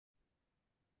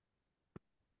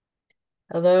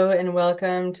Hello and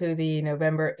welcome to the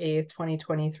November 8th,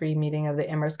 2023 meeting of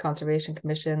the Amherst Conservation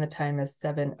Commission. The time is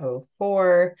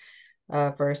 7:04.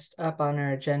 First up on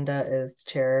our agenda is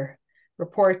chair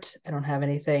report. I don't have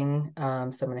anything, so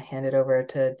I'm going to hand it over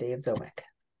to Dave Zomick.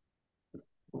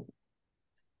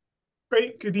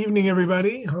 Great. Good evening,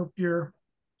 everybody. Hope you're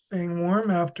staying warm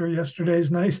after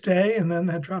yesterday's nice day and then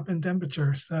that drop in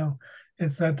temperature. So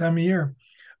it's that time of year.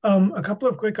 A couple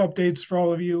of quick updates for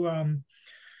all of you.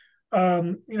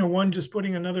 One, just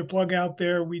putting another plug out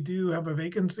there. We do have a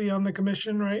vacancy on the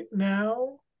commission right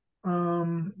now.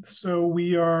 So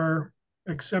we are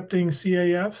accepting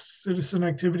CAFs, citizen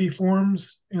activity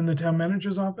forms, in the town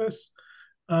manager's office.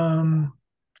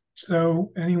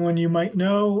 So anyone you might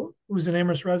know who's an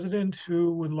Amherst resident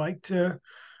who would like to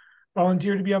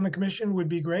volunteer to be on the commission would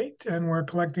be great. And we're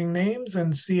collecting names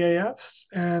and CAFs,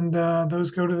 and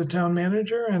those go to the town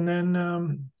manager. And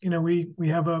then, we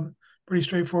have a pretty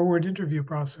straightforward interview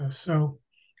process. So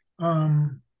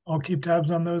I'll keep tabs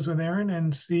on those with Aaron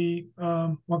and see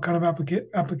what kind of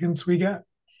applicants we get.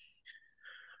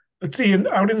 Let's see,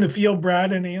 out in the field,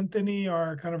 Brad and Anthony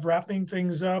are kind of wrapping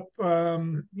things up.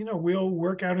 We'll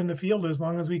work out in the field as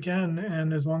long as we can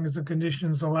and as long as the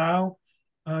conditions allow.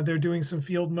 They're doing some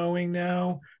field mowing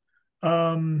now.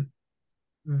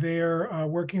 They're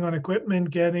working on equipment,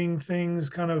 getting things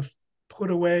kind of put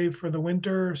away for the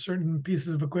winter. Certain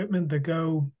pieces of equipment that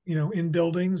go, in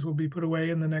buildings will be put away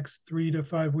in the next 3 to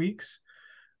 5 weeks.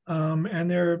 And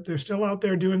they're still out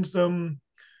there doing some,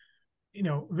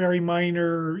 very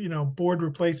minor, board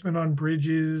replacement on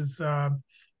bridges,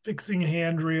 fixing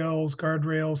handrails,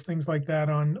 guardrails, things like that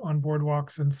on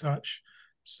boardwalks and such.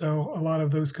 So a lot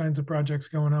of those kinds of projects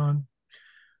going on.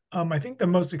 I think the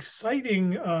most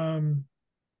exciting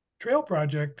field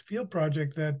project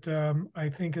that I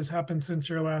think has happened since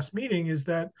your last meeting is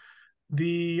that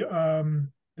the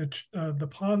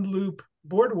Pond Loop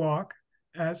Boardwalk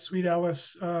at Sweet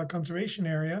Alice Conservation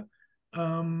Area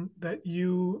that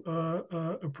you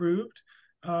approved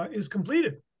is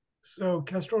completed. So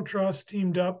Kestrel Trust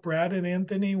teamed up. Brad and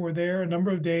Anthony were there a number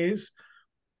of days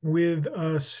with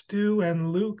Stu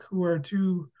and Luke, who are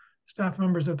two staff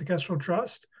members at the Kestrel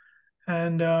Trust.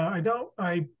 And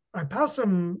I passed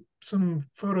some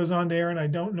photos on to Aaron. I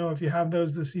don't know if you have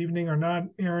those this evening or not,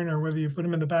 Aaron, or whether you put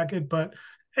them in the packet. But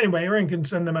anyway, Aaron can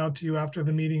send them out to you after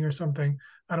the meeting or something.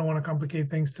 I don't want to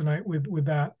complicate things tonight with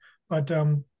that. But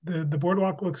the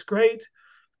boardwalk looks great.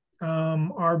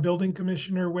 Our building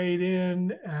commissioner weighed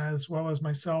in, as well as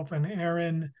myself and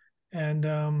Aaron,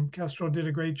 and Kestrel did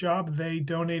a great job. They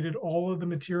donated all of the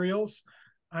materials.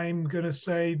 I'm going to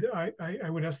say I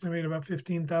would estimate about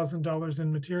 $15,000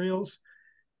 in materials.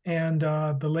 And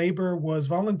the labor was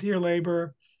volunteer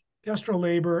labor, Kestrel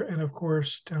labor, and of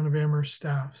course, Town of Amherst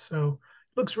staff. So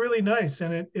it looks really nice,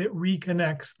 and it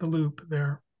reconnects the loop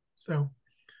there. So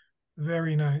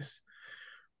very nice.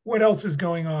 What else is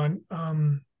going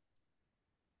on?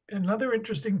 Another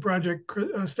interesting project,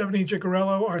 Stephanie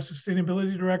Ciccarello, our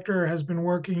sustainability director, has been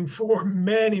working for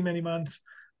many, many months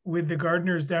with the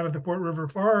gardeners down at the Fort River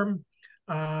Farm.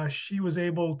 She was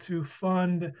able to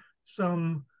fund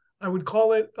some, I would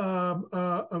call it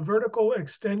a vertical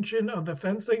extension of the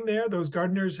fencing there. Those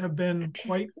gardeners have been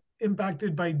quite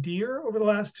impacted by deer over the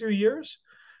last 2 years.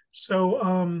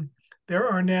 So there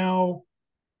are now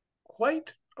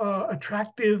quite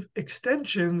attractive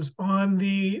extensions on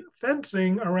the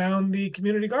fencing around the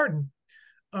community garden.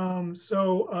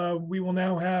 So we will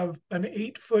now have an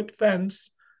 8-foot fence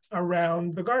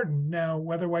around the garden. Now,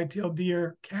 whether white-tailed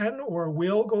deer can or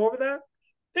will go over that,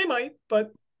 they might,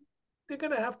 but they're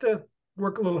going to have to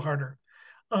work a little harder.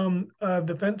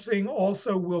 The fencing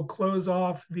also will close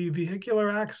off the vehicular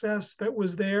access that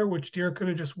was there, which deer could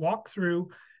have just walked through,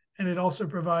 and it also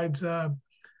provides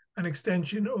an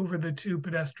extension over the 2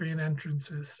 pedestrian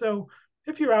entrances. So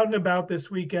if you're out and about this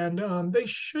weekend, they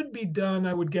should be done,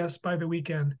 I would guess, by the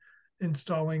weekend,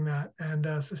 installing that, and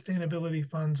sustainability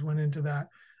funds went into that.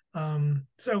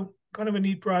 So kind of a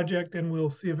neat project, and we'll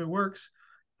see if it works.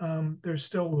 There's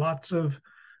still lots of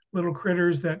little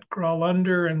critters that crawl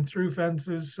under and through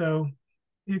fences, so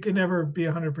you can never be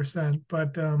 100%,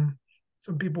 but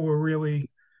some people were really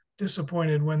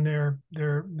disappointed when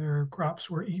their crops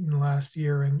were eaten last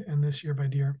year and this year by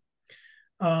deer.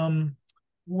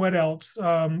 What else?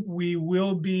 We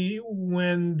will be,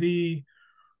 when the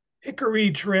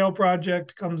Hickory Trail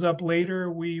project comes up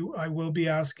later, I will be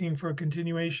asking for a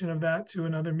continuation of that to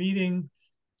another meeting.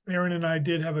 Aaron and I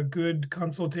did have a good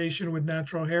consultation with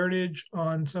Natural Heritage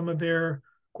on some of their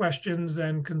questions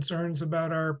and concerns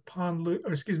about our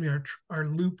our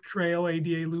loop trail,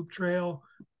 ADA loop trail,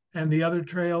 and the other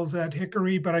trails at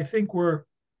Hickory. But I think we're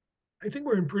I think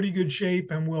we're in pretty good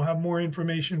shape, and we'll have more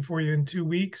information for you in 2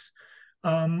 weeks.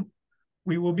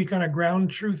 We will be kind of ground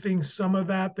truthing some of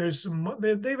that. There's some,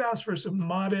 they've asked for some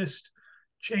modest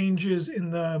changes in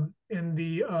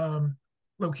the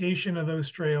location of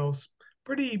those trails.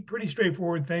 Pretty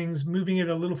straightforward things, moving it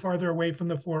a little farther away from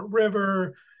the Fort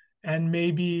River, and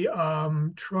maybe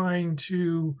trying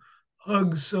to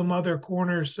hug some other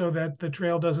corners so that the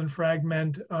trail doesn't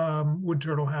fragment wood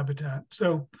turtle habitat.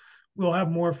 So we'll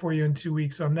have more for you in 2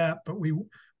 weeks on that, but we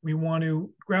want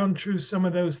to ground truth some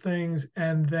of those things,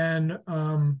 and then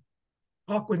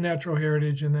talk with Natural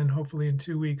Heritage, and then hopefully in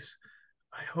 2 weeks,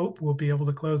 I hope we'll be able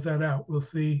to close that out. We'll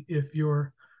see if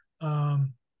you're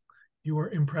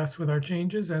impressed with our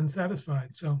changes and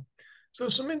satisfied. So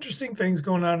some interesting things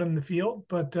going on in the field,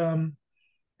 but and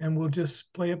we'll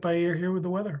just play it by ear here with the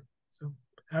weather. So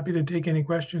happy to take any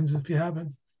questions if you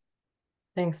haven't.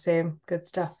 Thanks, Dave. Good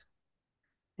stuff.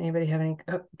 Anybody have any?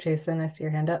 Oh, Jason, I see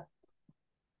your hand up.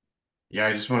 Yeah,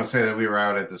 I just want to say that we were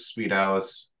out at the Sweet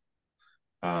Alice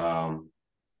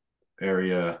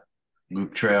area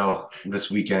loop trail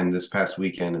this past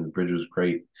weekend, and the bridge was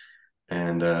great.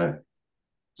 And it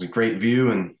was a great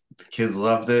view, and the kids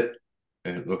loved it,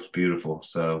 and it looked beautiful.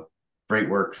 So great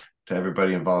work to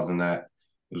everybody involved in that.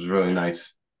 It was really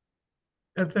nice.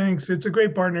 Thanks. It's a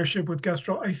great partnership with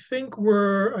Kestrel. I think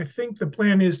the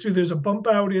plan is to, there's a bump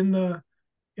out in the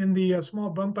small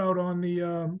bump out on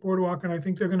the boardwalk, and I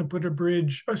think they're going to put a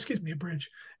bench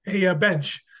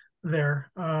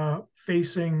there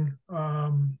facing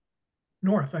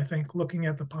north, I think, looking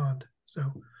at the pond. So,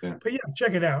 yeah. But yeah,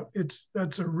 check it out.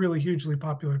 That's a really hugely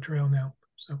popular trail now.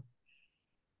 So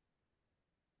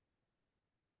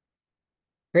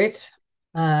great.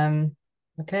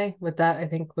 Okay, with that, I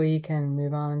think we can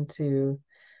move on to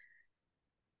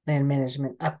land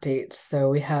management updates. So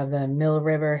we have the Mill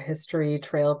River History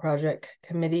Trail Project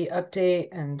Committee update.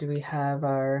 And do we have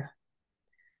our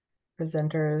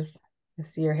presenters? I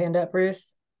see your hand up,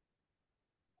 Bruce.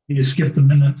 You skipped the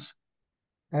minutes.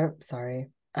 Oh, sorry.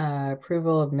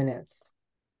 Approval of minutes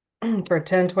for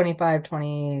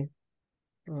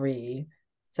 10/25/23.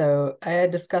 So I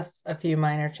had discussed a few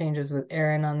minor changes with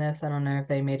Aaron on this. I don't know if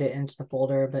they made it into the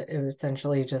folder, but it was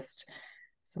essentially just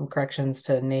some corrections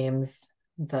to names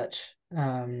and such.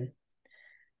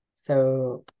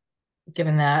 So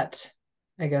given that,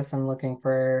 I guess I'm looking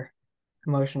for a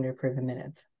motion to approve the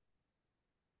minutes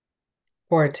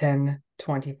for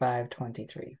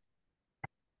 10/25/23.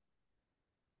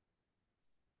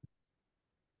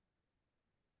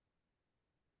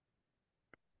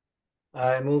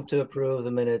 I move to approve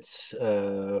the minutes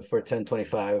for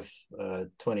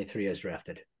 10/25/23 as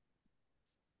drafted.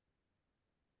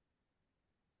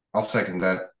 I'll second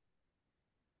that.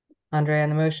 Andre on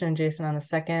the motion, Jason on the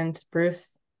second.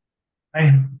 Bruce?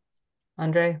 Aye.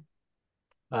 Andre?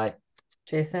 Aye.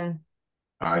 Jason?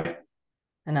 Aye.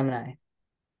 And I'm an aye.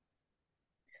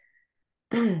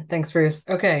 Thanks, Bruce.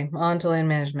 Okay, on to land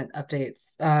management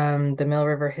updates. The Mill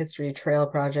River History Trail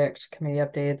Project Committee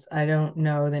updates. I don't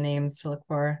know the names to look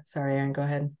for. Sorry, Aaron, go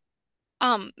ahead.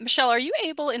 Michelle, are you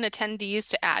able in attendees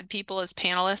to add people as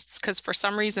panelists? Because for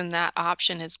some reason that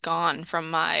option is gone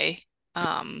from my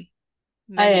menu.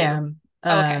 I am.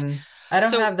 Okay. I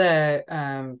don't have the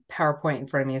PowerPoint in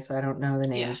front of me, so I don't know the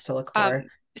names to look for.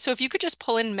 So if you could just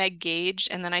pull in Meg Gage,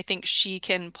 and then I think she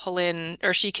can pull in,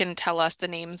 or she can tell us the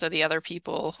names of the other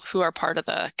people who are part of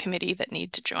the committee that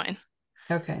need to join.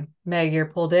 Okay. Meg, you're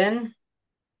pulled in.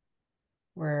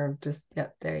 We're just,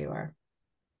 yep, there you are.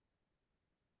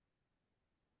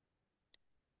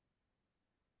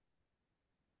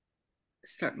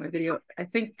 Start my video. I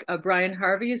think Brian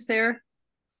Harvey is there.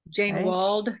 Jane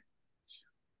Wald.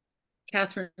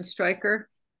 Catherine Stryker.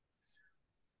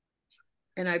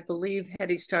 And I believe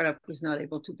Hetty Startup was not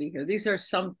able to be here. These are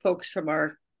some folks from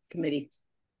our committee.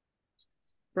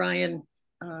 Brian,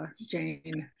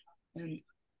 Jane, and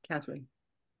Catherine.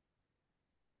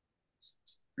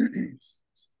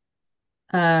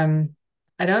 I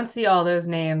don't see all those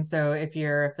names, so if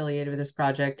you're affiliated with this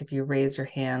project, if you raise your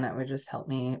hand, that would just help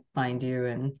me find you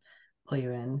and pull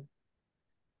you in.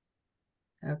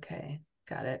 Okay,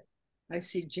 got it. I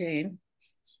see Jane.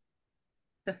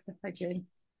 Hi, Jane.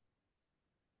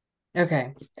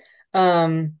 Okay.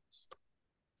 All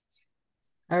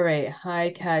right.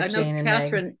 Hi, Kat, I know Jane, and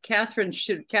Meg. Catherine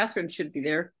should be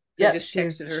there. So yep,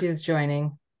 she's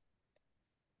joining.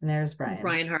 And there's Brian.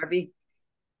 Brian Harvey.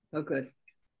 Oh, good.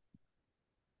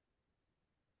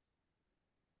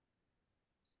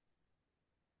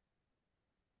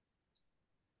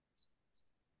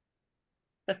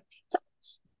 All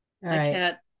right.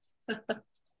 Kat.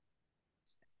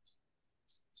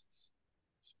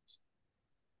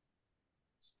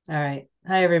 All right.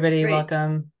 Hi, everybody. Great.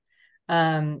 Welcome.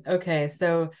 Okay,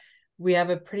 so we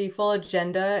have a pretty full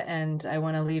agenda, and I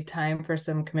want to leave time for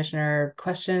some commissioner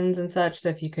questions and such. So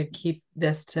if you could keep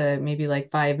this to maybe like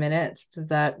 5 minutes, does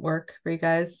that work for you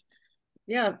guys?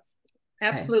 Yeah,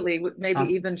 absolutely. Maybe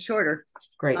Awesome. even shorter.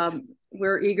 Great.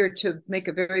 We're eager to make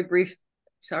a very brief,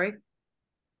 sorry,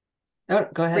 Oh,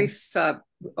 go ahead. brief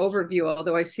overview,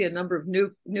 although I see a number of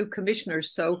new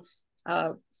commissioners, so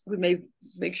we may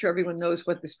make sure everyone knows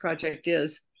what this project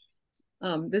is.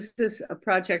 This is a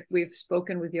project we've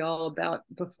spoken with you all about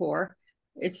before.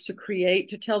 It's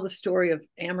to tell the story of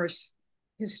Amherst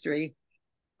history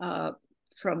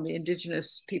from the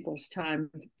indigenous people's time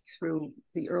through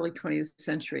the early 20th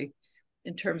century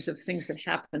in terms of things that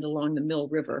happened along the Mill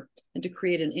River, and to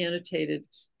create an annotated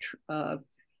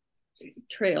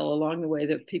trail along the way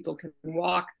that people can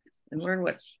walk and learn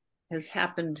what has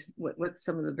happened, what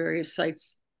some of the various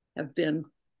sites have been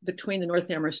between the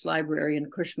North Amherst Library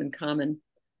and Cushman Common,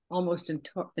 almost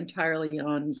entirely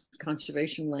on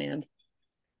conservation land.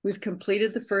 We've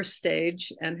completed the first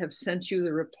stage and have sent you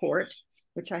the report,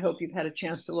 which I hope you've had a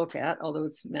chance to look at, although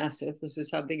it's massive. This is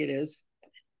how big it is.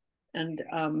 And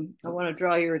I want to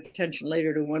draw your attention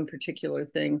later to one particular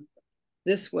thing.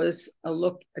 This was a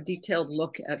detailed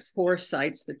look at 4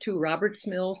 sites, the 2 Roberts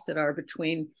Mills that are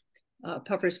between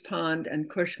Puffer's Pond and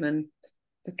Cushman,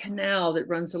 the canal that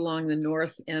runs along the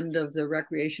north end of the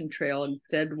recreation trail and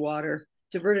diverted water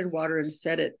and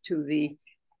fed it to the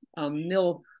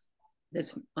mill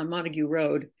that's on Montague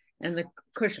Road, and the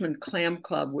Cushman Clam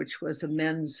Club, which was a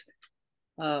men's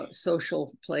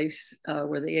social place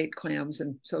where they ate clams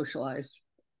and socialized.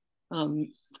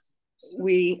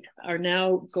 We are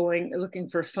now looking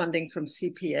for funding from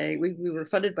CPA. We were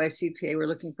funded by CPA. We're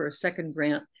looking for a second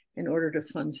grant in order to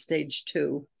fund stage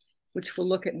 2, which will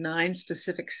look at 9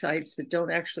 specific sites that don't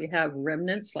actually have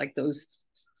remnants like those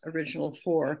original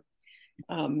 4,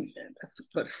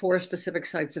 but 4 specific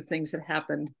sites of things that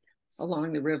happened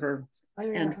along the river,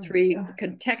 and 3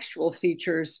 contextual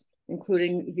features,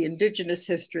 including the indigenous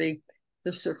history,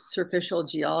 the superficial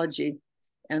geology,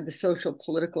 and the social,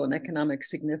 political, and economic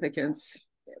significance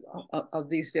of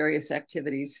these various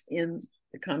activities in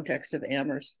the context of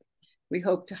Amherst. We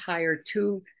hope to hire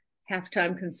 2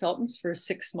 half-time consultants for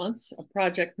 6 months, a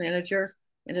project manager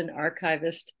and an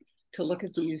archivist, to look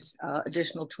at these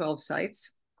additional 12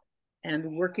 sites,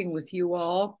 and working with you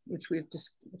all, which we've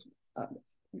just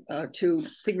to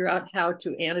figure out how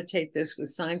to annotate this with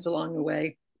signs along the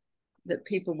way that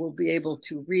people will be able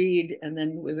to read, and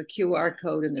then with a QR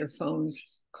code in their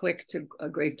phones, click to a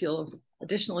great deal of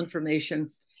additional information,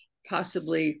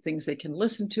 possibly things they can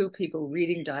listen to, people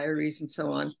reading diaries and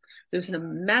so on. There's a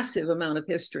massive amount of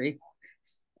history,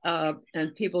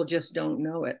 and people just don't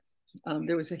know it.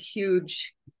 There was a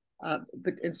huge, but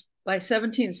it's by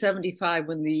 1775,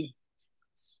 when the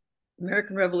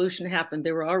American Revolution happened,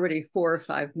 there were already 4 or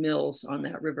 5 mills on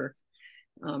that river.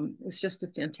 It's just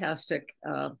a fantastic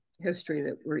history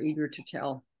that we're eager to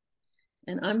tell.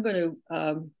 And I'm going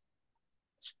to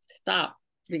stop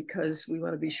because we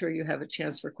want to be sure you have a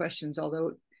chance for questions,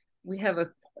 although we have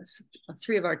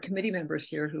 3 of our committee members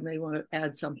here who may want to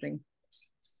add something.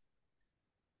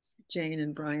 Jane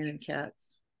and Brian and Kat.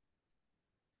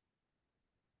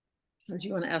 Or do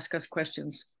you want to ask us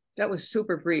questions? That was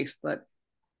super brief, but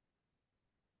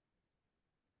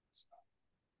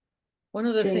one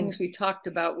of the things we talked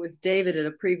about with David at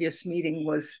a previous meeting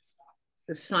was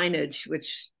the signage,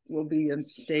 which will be in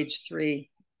stage 3,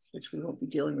 which we won't be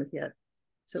dealing with yet.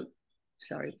 So,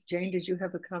 sorry, Jane, did you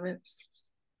have a comment?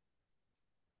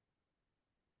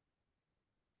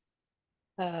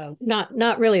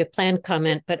 Not really a planned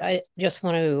comment, but I just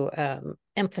want to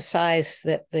emphasize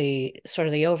that the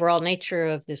overall nature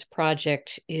of this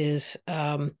project is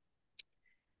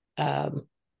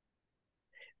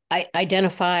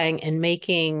identifying and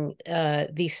making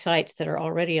these sites that are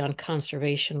already on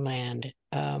conservation land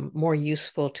more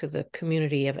useful to the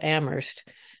community of Amherst.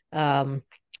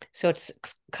 So it's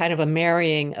kind of a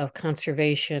marrying of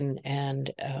conservation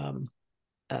and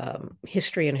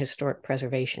history and historic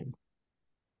preservation.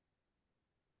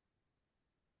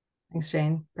 Thanks,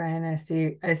 Jane. Brian, I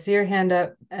see your hand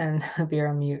up, and you're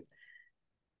on mute.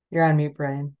 You're on mute,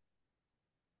 Brian.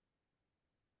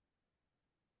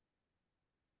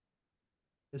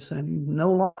 Yes, I'm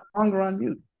no longer on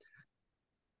mute.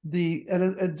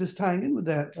 And just tying in with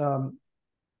that,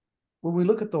 when we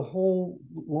look at the whole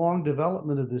long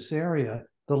development of this area,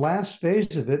 the last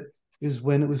phase of it is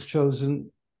when it was chosen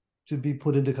to be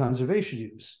put into conservation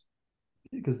use,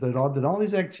 because there had all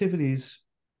these activities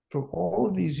for all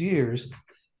of these years.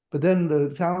 But then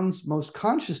the town's most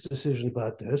conscious decision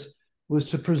about this was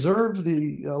to preserve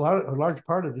a large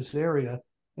part of this area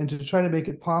and to try to make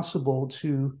it possible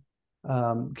to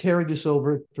carry this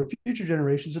over for future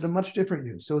generations at a much different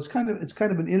use. So it's kind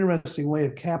of an interesting way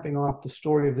of capping off the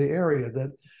story of the area,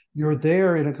 that you're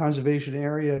there in a conservation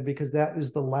area because that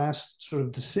is the last sort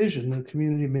of decision the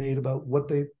community made about what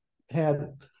they had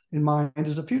in mind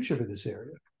as a future for this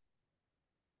area.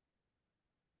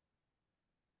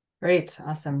 Great,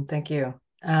 awesome, thank you.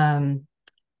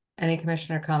 Any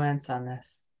commissioner comments on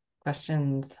this?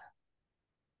 Questions?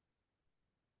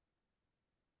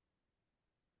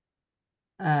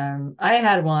 I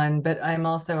had one, but I'm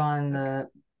also on the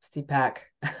CPAC,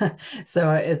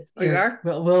 so it's. Oh, you are?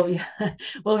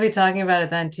 We'll be talking about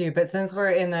it then too. But since we're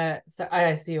in the, so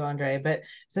I see you, Andre. But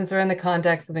since we're in the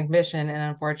context of the commission, and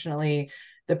unfortunately,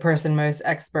 the person most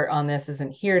expert on this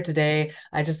isn't here today,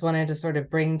 I just wanted to sort of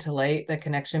bring to light the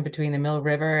connection between the Mill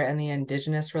River and the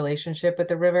indigenous relationship with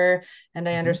the river. And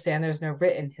I understand there's no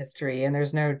written history and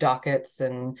there's no dockets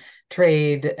and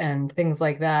trade and things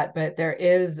like that, but there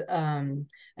is an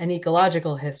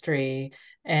ecological history,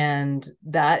 and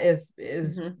that is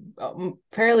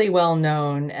fairly well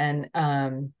known. And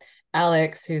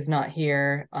Alex, who's not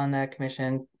here on the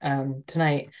commission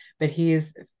tonight, but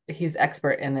he's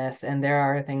expert in this, and there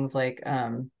are things like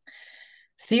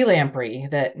sea lamprey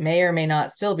that may or may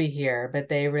not still be here, but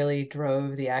they really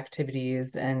drove the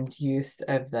activities and use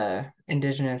of the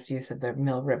indigenous use of the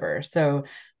Mill River. So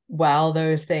while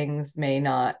those things may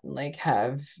not like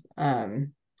have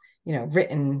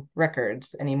written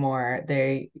records anymore,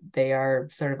 they are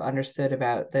sort of understood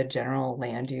about the general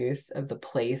land use of the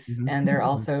place, and they're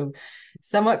also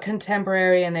somewhat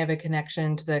contemporary, and they have a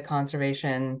connection to the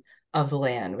conservation of the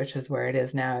land, which is where it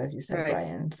is now, as you said, right,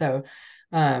 Brian. So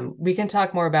we can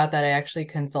talk more about that. I actually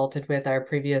consulted with our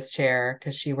previous chair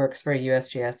because she works for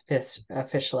USGS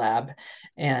Fish Lab,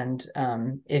 and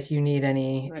if you need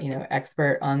any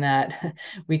expert on that,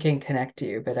 we can connect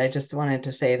you. But I just wanted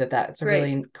to say that that's a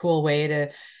really cool way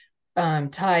to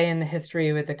tie in the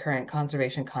history with the current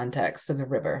conservation context of the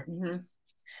river.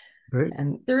 Great.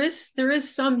 And there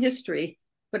is some history,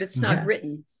 but it's not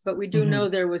written. But we do know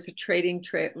there was a trading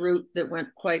route that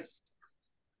went quite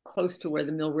close to where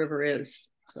the Mill River is.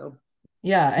 So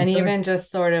yeah, and even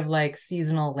just sort of like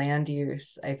seasonal land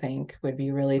use, I think, would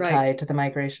be really tied to the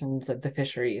migrations of the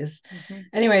fisheries.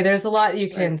 Anyway, there's a lot you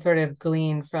can sort of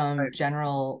glean from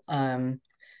general,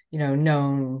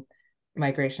 known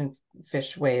migration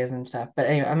fish ways and stuff. But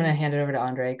anyway, I'm going to hand it over to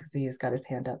Andre because he's got his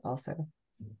hand up also.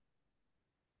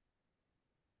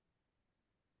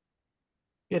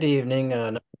 Good evening.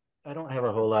 I don't have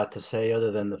a whole lot to say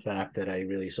other than the fact that I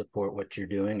really support what you're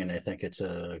doing, and I think it's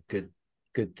a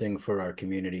good thing for our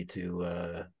community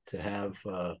to have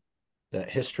that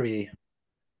history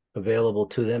available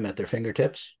to them at their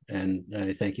fingertips. And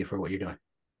I thank you for what you're doing.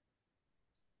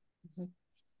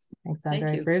 Thanks, Andre.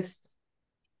 Thank you. Bruce?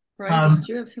 Brian, did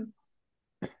you have some?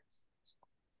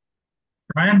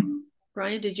 Brian,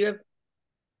 did you have?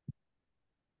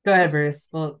 Go ahead, Bruce.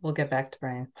 We'll get back to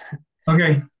Brian.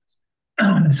 Okay.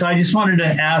 So I just wanted to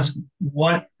ask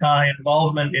what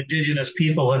involvement Indigenous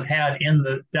people have had in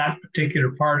that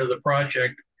particular part of the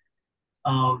project.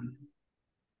 I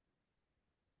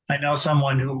know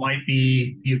someone who might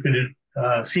be, you could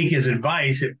seek his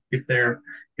advice if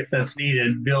that's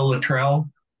needed. Bill Luttrell.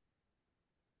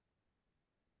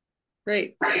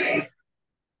 Great. Okay.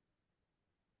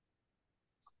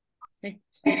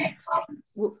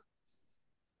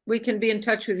 We can be in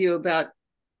touch with you about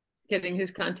getting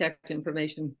his contact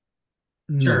information.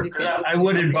 Sure. I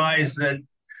would advise that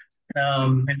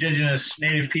Indigenous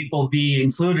Native people be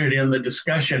included in the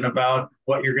discussion about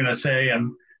what you're going to say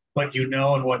and what you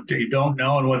know and what you don't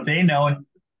know and what they know. And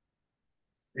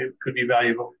it could be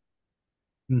valuable.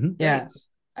 Yeah,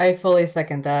 I fully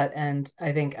second that. And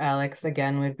I think Alex,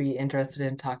 again, would be interested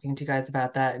in talking to you guys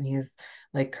about that. And he's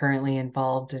like currently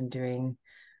involved in doing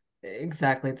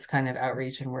exactly this kind of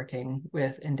outreach and working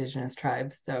with Indigenous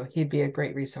tribes. So he'd be a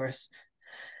great resource.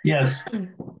 Yes.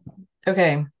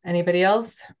 Okay. Anybody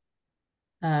else?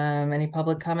 Any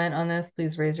public comment on this?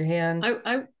 Please raise your hand.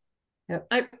 I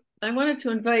wanted to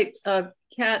invite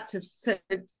Kat to say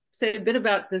a bit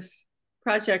about this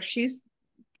project she's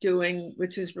doing,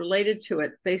 which is related to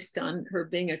it based on her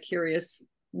being a curious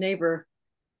neighbor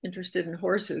interested in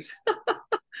horses.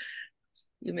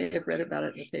 You may have read about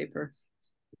it in the paper.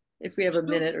 If we have a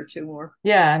minute or two more.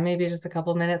 Yeah, maybe just a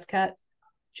couple minutes, Kat.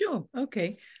 Sure.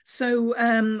 Okay. So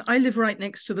I live right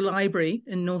next to the library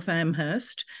in North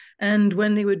Amherst. And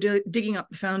when they were digging up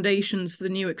the foundations for the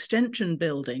new extension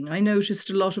building, I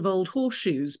noticed a lot of old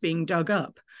horseshoes being dug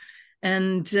up.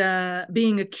 And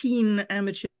being a keen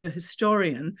amateur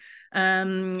historian,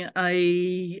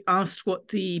 I asked what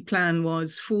the plan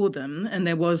was for them, and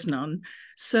there was none.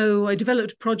 So I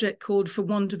developed a project called For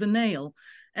Want of a Nail.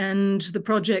 And the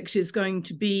project is going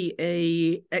to be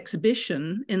an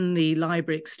exhibition in the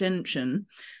library extension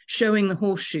showing the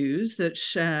horseshoes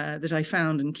that I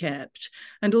found and kept,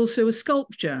 and also a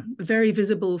sculpture very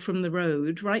visible from the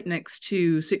road right next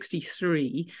to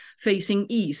 63 facing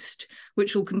east,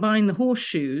 which will combine the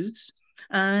horseshoes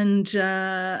and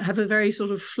have a very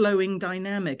sort of flowing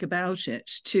dynamic about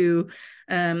it to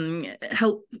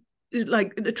help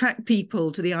attract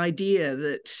people to the idea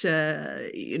that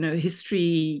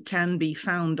history can be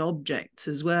found objects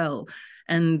as well.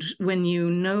 And when you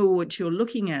know what you're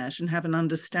looking at and have an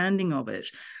understanding of it,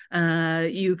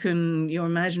 your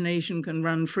imagination can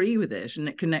run free with it, and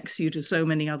it connects you to so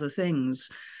many other things.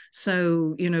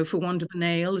 So, For Want of a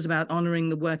Nail is about honoring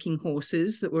the working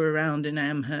horses that were around in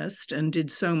Amherst and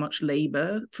did so much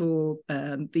labor for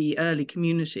the early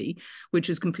community, which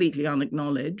is completely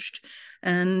unacknowledged.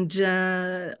 And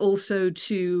also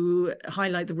to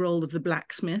highlight the role of the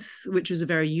blacksmith, which is a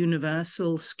very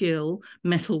universal skill,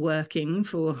 metalworking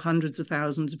for hundreds of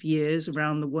thousands of years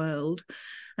around the world.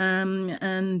 I'm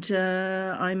in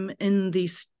the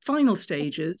final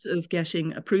stages of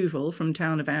getting approval from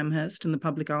Town of Amherst and the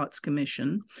Public Arts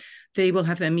Commission. They will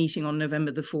have their meeting on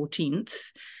November the 14th.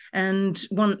 And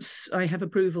once I have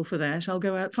approval for that, I'll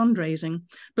go out fundraising.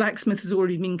 Blacksmith has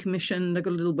already been commissioned. I've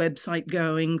got a little website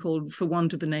going called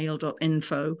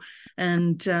forwantoфаnail.info.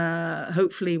 And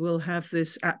hopefully we'll have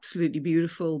this absolutely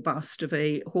beautiful bust of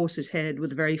a horse's head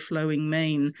with a very flowing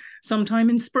mane sometime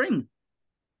in spring.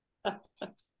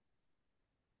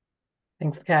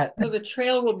 Thanks, Kat. So the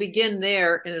trail will begin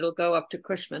there and it'll go up to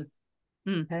Cushman.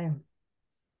 Okay.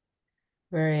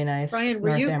 Very nice. Brian,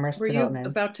 were you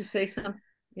about to say something?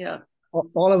 Yeah.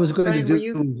 All I was going Brian, to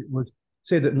do was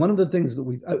say that one of the things that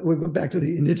we went back to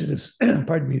the indigenous,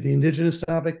 the indigenous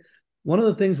topic. One of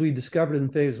the things we discovered in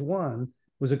phase 1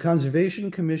 was a Conservation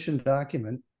Commission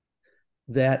document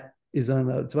that is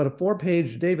it's about a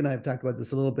 4-page, Dave and I have talked about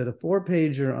this a little bit, a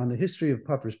 4-pager on the history of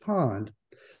Puffer's Pond.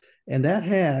 And that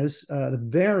has a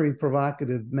very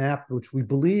provocative map, which we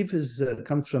believe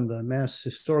comes from the Mass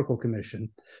Historical Commission,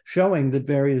 showing the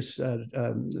various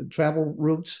travel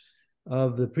routes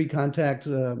of the pre-contact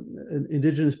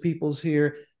indigenous peoples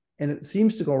here. And it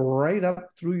seems to go right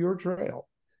up through your trail.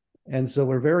 And so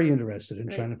we're very interested in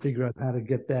trying to figure out how to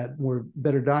get that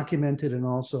better documented, and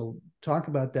also talk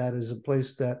about that as a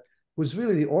place that was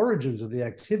really the origins of the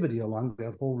activity along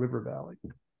that whole river valley.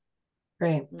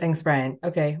 Great. Thanks, Brian.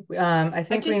 Okay. I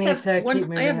think we need to keep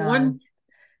moving on.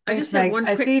 I just have one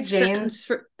quick I see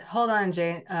Jane's. Hold on,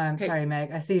 Jane. Okay. Sorry,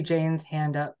 Meg. I see Jane's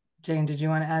hand up. Jane, did you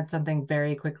want to add something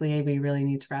very quickly? We really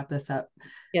need to wrap this up.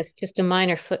 Yes, just a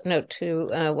minor footnote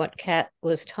to what Kat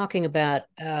was talking about,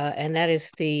 and that is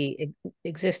the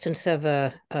existence of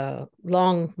a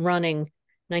long-running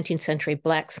 19th century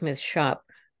blacksmith shop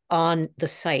on the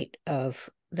site of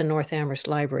the North Amherst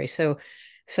Library. So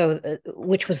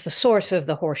which was the source of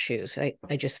the horseshoes. I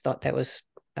just thought that was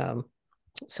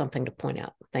something to point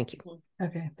out. Thank you.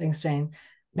 Okay, thanks, Jane.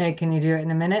 Meg, can you do it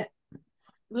in a minute?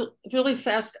 Really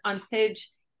fast on page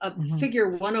figure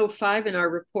 105 in our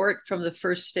report from the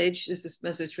first stage. This is a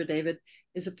message for David.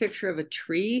 Is a picture of a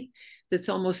tree that's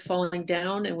almost falling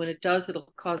down, and when it does,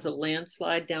 it'll cause a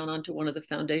landslide down onto one of the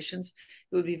foundations.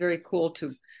 It would be very cool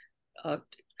to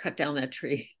cut down that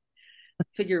tree.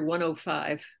 Figure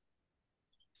 105.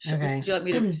 Okay. Would you like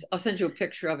me to? I'll send you a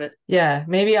picture of it. Yeah,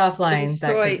 maybe offline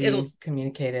that could be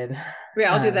communicated.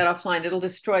 Yeah, I'll do that offline. It'll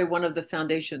destroy one of the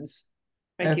foundations.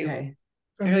 Thank you. I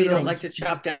know you don't like to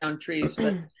chop down trees,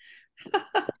 but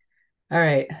all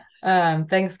right.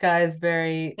 Thanks, guys.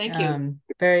 Thank you.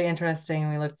 Very interesting.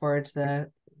 We look forward to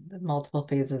the multiple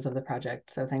phases of the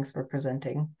project. So thanks for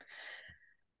presenting.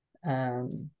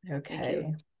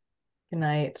 Okay. Good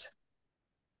night.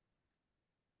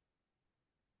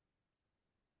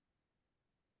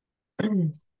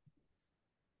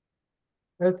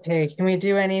 Okay, can we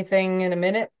do anything in a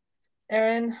minute,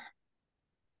 Erin?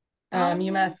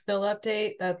 UMass spill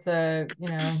update. That's a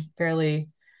fairly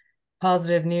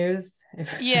positive news.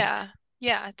 Yeah,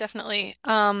 definitely.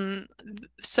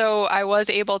 So I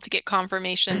was able to get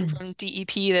confirmation from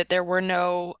DEP that there were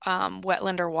no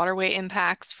wetland or waterway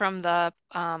impacts from the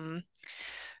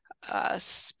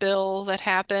spill that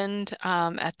happened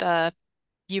at the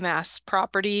UMass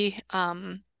property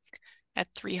at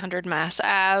 300 Mass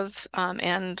Ave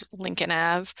and Lincoln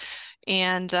Ave,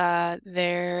 and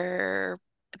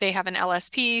they have an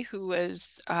LSP who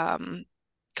was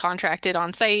contracted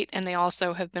on site, and they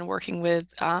also have been working with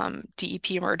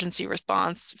DEP emergency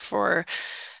response for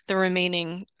the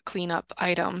remaining cleanup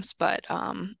items. But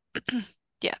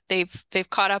yeah, they've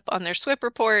caught up on their SWIP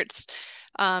reports,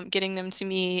 getting them to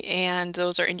me, and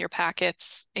those are in your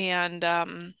packets. And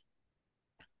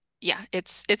yeah,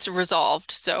 it's resolved.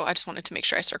 So I just wanted to make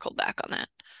sure I circled back on that.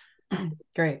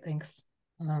 Great, thanks.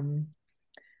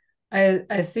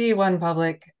 I see one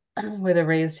public with a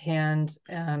raised hand,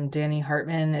 Danny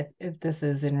Hartman, if this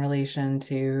is in relation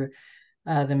to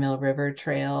the Mill River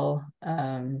Trail.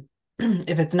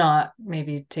 If it's not,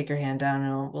 maybe take your hand down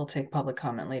and we'll take public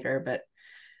comment later, but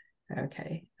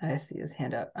okay, I see his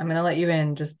hand up. I'm gonna let you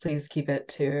in, just please keep it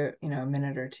to, a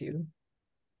minute or two.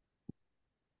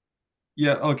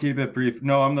 Yeah, I'll keep it brief.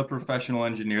 No, I'm the professional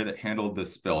engineer that handled the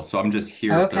spill. So I'm just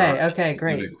here. Okay,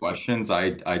 great. Questions.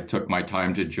 I took my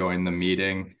time to join the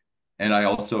meeting, and I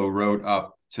also wrote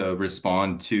up to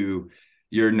respond to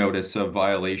your notice of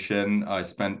violation. I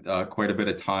spent quite a bit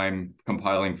of time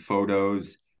compiling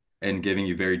photos and giving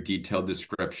you very detailed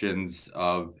descriptions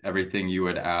of everything you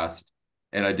had asked.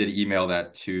 And I did email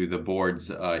that to the board's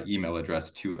email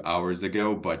address 2 hours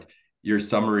ago, but your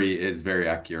summary is very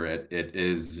accurate. It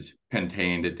is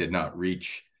contained. It did not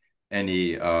reach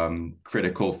any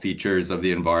critical features of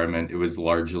the environment. It was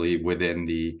largely within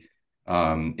the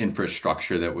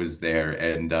infrastructure that was there.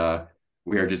 And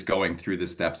we are just going through the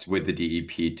steps with the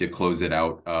DEP to close it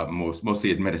out, mostly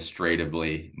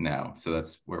administratively now. So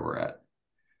that's where we're at.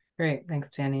 Great, thanks,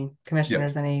 Danny.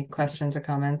 Commissioners, any questions or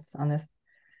comments on this?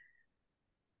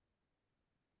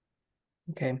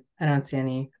 Okay, I don't see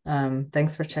any.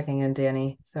 Thanks for checking in,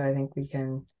 Danny. So I think we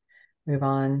can move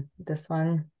on with this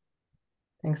one.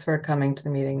 Thanks for coming to the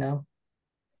meeting, though.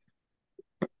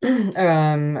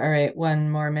 All right, one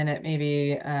more minute,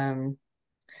 maybe.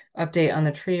 Update on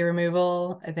the tree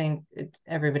removal. I think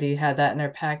everybody had that in their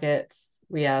packets.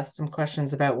 We asked some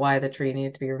questions about why the tree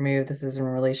needed to be removed. This is in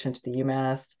relation to the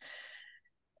UMass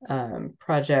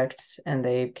project, and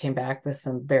they came back with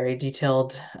some very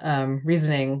detailed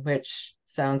reasoning, which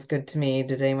sounds good to me.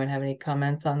 Did anyone have any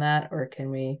comments on that, or can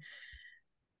we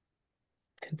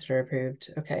consider approved?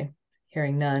 Okay,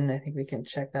 hearing none, I think we can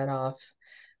check that off.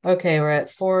 Okay, we're at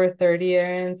 4:30,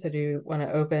 Erin. So do you want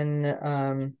to open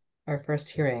our first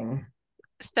hearing?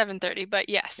 7:30, but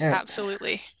yes,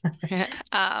 absolutely.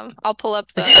 I'll pull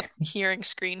up the hearing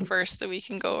screen first so we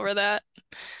can go over that.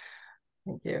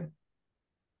 Thank you.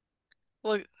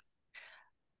 Well,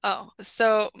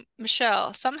 so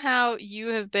Michelle, somehow you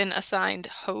have been assigned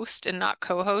host and not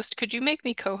co-host. Could you make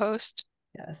me co-host?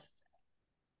 Yes.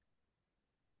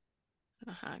 I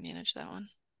don't know how I manage that one.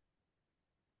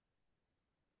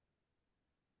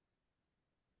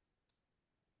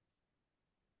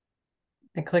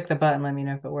 I click the button, let me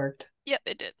know if it worked. Yep,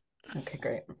 it did. Okay,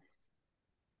 great.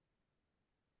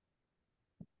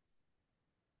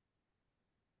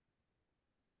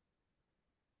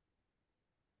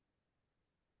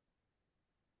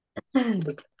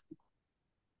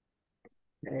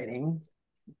 Writing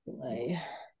my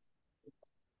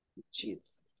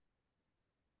sheets.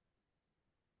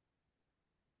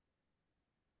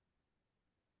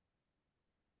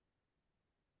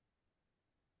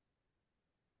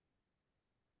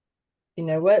 You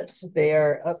know what? They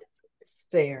are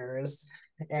upstairs.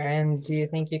 Erin, do you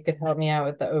think you could help me out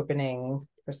with the opening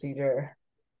procedure?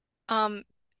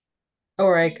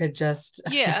 Or I could just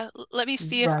let me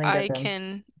see if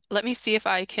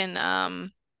I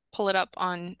can pull it up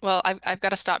on, well, I've got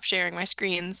to stop sharing my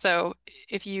screen. So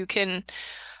if you can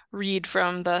read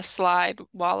from the slide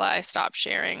while I stop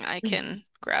sharing, I can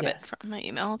grab it from my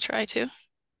email. I'll try to.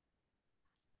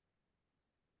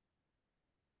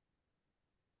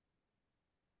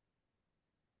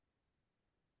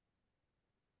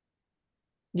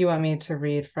 You want me to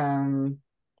read from?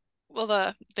 Well,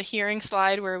 the hearing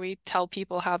slide where we tell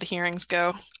people how the hearings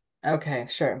go. Okay,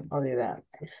 sure, I'll do that.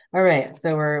 All right,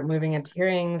 so we're moving into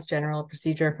hearings. General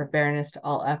procedure for fairness to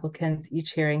all applicants.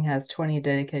 Each hearing has 20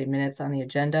 dedicated minutes on the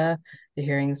agenda. The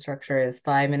hearing structure is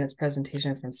 5 minutes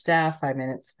presentation from staff, 5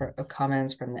 minutes of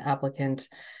comments from the applicant,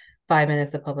 5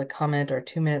 minutes of public comment, or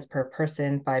 2 minutes per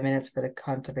person, 5 minutes for the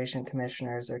conservation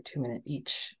commissioners, or 2 minutes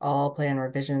each. All plan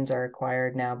revisions are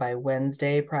required now by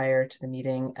Wednesday prior to the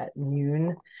meeting at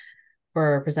noon. For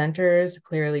our presenters,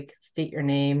 clearly state your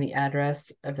name, the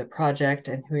address of the project,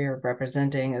 and who you're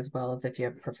representing, as well as if you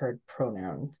have preferred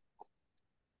pronouns.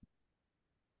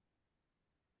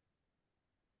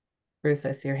 Bruce,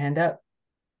 I see your hand up.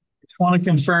 I just want to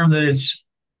confirm that it's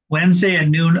Wednesday at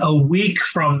noon, a week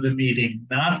from the meeting,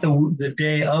 not the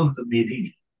day of the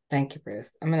meeting. Thank you,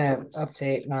 Bruce. I'm going to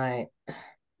update my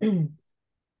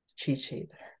cheat sheet.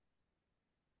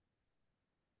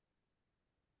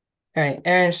 All right,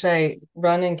 Erin, should I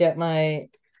run and get my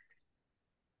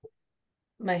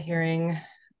hearing?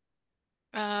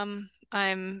 I'm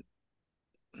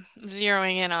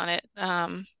zeroing in on it.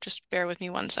 Just bear with me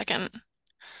 1 second.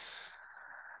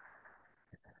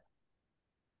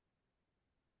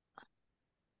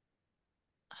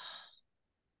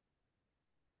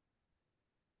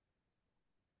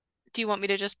 Do you want me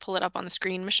to just pull it up on the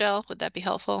screen, Michelle? Would that be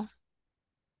helpful?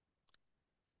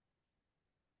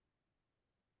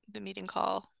 The meeting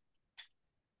call.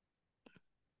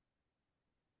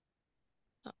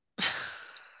 Oh.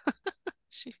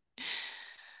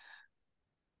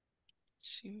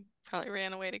 She probably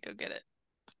ran away to go get it.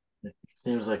 It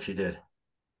seems like she did.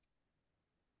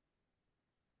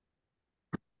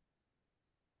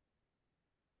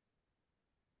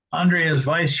 Andre, as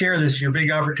vice chair, this is your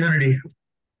big opportunity.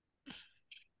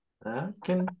 I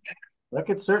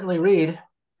could certainly read.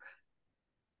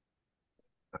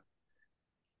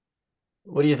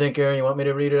 What do you think, Erin? You want me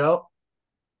to read it out?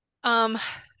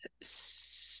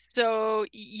 So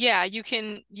yeah, you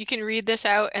can read this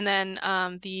out, and then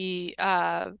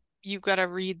you gotta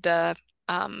read the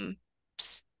on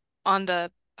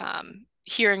the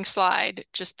hearing slide,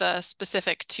 just the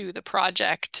specific to the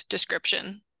project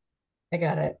description. I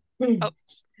got it. Oh,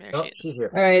 there she is. She's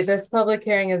here. All right, this public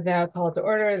hearing is now called to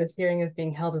order. This hearing is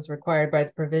being held as required by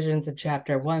the provisions of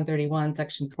Chapter 131,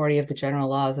 Section 40 of the General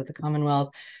Laws of the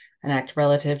Commonwealth, an act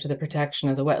relative to the protection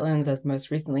of the wetlands as most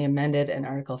recently amended, and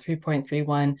Article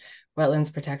 3.31,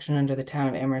 Wetlands Protection under the Town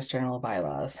of Amherst General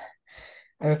Bylaws.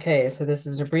 Okay, so this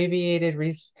is an abbreviated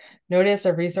Notice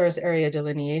of Resource Area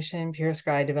Delineation, Pure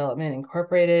Sky Development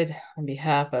Incorporated, on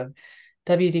behalf of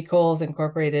W.D. Coles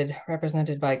Incorporated,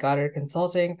 represented by Goddard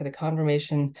Consulting, for the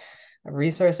confirmation of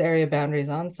resource area boundaries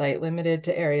on site limited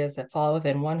to areas that fall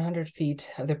within 100 feet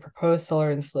of the proposed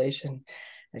solar installation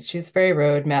at Shutesbury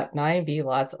Road, map 9B,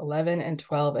 lots 11 and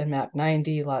 12, and map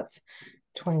 9D, lots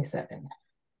 27.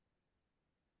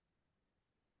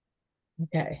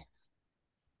 Okay.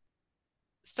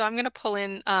 So I'm going to pull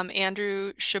in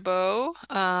Andrew Chabot,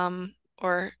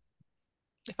 or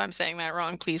if I'm saying that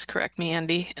wrong, please correct me,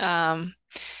 Andy.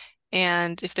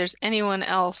 And if there's anyone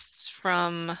else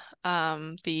from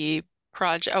the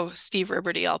project, oh, Steve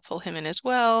Riberty, I'll pull him in as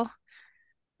well.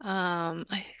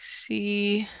 I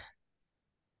see.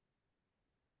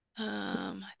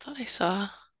 I thought I saw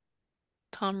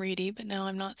Tom Reedy, but now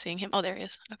I'm not seeing him. Oh, there he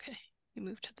is. Okay, we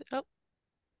moved to the, oh.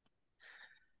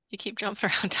 You keep jumping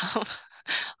around, Tom,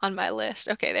 on my list.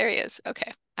 Okay, there he is.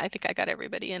 Okay, I think I got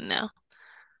everybody in now.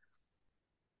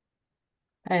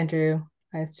 Hi, Andrew.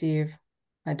 Hi, Steve.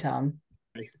 Hi, Tom.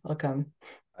 Hi. Welcome.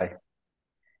 Hi.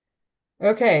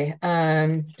 Okay,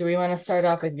 do we want to start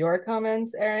off with your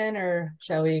comments, Erin, or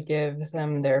shall we give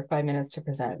them their 5 minutes to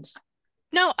present?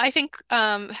 No, I think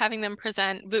having them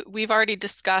present, we've already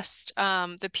discussed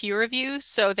the peer review.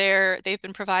 So they've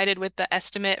been provided with the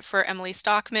estimate for Emily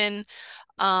Stockman.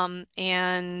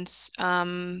 And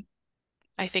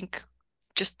I think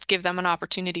just give them an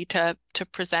opportunity to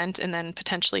present, and then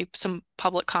potentially some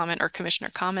public comment or commissioner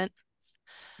comment.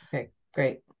 Okay,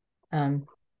 great. Go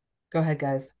ahead,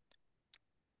 guys.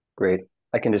 Great.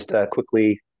 I can just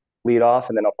quickly lead off,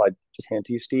 and then I'll probably just hand it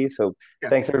to you, Steve. So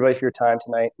Thanks everybody for your time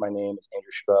tonight. My name is Andrew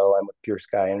Chabot. I'm with Pure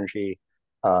Sky Energy.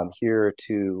 Here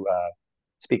to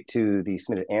speak to the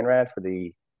submitted ANRAD for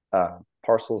the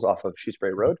parcels off of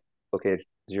Shutesbury Road, located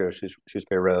 0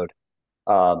 Shutesbury Road.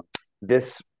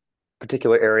 This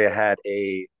particular area had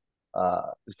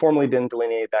formerly been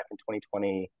delineated back in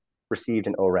 2020, received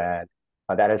an ORAD.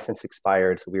 That has since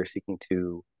expired, so we are seeking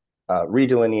to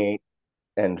redelineate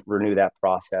and renew that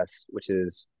process, which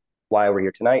is why we're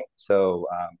here tonight. So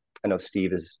I know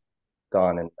Steve has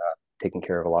gone and taken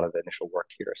care of a lot of the initial work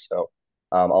here. So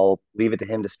I'll leave it to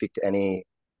him to speak to any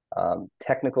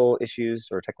technical issues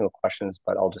or technical questions,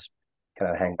 but I'll just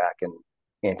kind of hang back and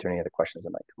answer any other questions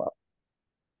that might come up.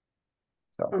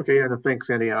 So. Okay, yeah, thanks,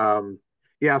 Andy.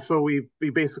 Yeah, so we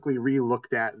basically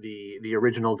re-looked at the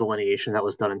original delineation that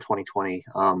was done in 2020,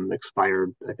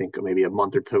 expired, I think, maybe a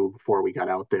month or two before we got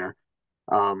out there.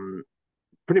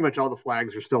 Pretty much all the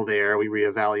flags are still there. We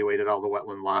reevaluated all the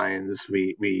wetland lines.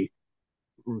 We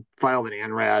filed an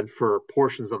ANRAD for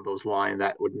portions of those lines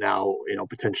that would now,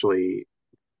 potentially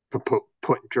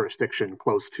put jurisdiction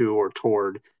close to or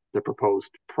toward the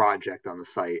proposed project on the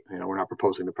site. We're not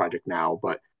proposing the project now,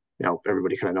 but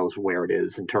everybody kind of knows where it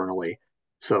is internally.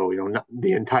 So,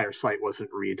 the entire site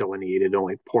wasn't redelineated,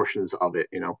 only portions of it,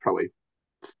 probably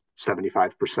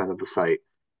 75% of the site.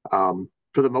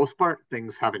 For the most part,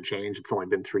 things haven't changed. It's only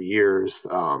been 3 years.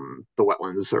 The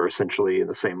wetlands are essentially in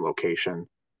the same location.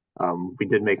 We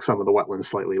did make some of the wetlands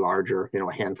slightly larger.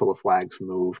 A handful of flags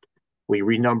moved. We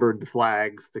renumbered the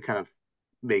flags to kind of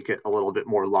make it a little bit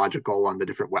more logical on the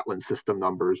different wetland system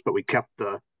numbers, but we kept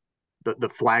the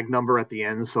flag number at the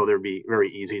end, so there'd be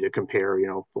very easy to compare,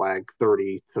 flag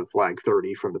 30 to flag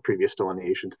 30 from the previous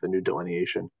delineation to the new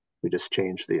delineation. We just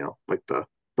changed like the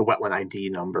wetland ID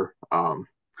number.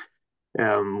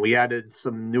 We added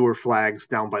some newer flags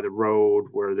down by the road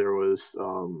where there was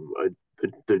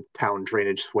the town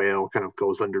drainage swale kind of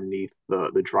goes underneath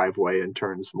the driveway and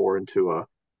turns more into a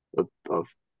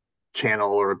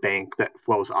channel or a bank that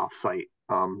flows off site,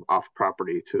 off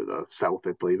property to the south,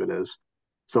 I believe it is.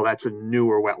 So that's a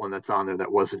newer wetland that's on there that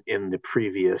wasn't in the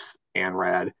previous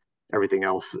ANRAD. Everything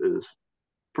else is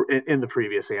in the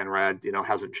previous ANRAD,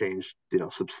 hasn't changed,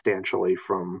 substantially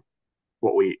from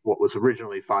what was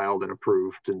originally filed and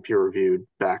approved and peer reviewed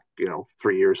back,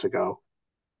 3 years ago.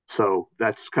 So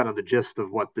that's kind of the gist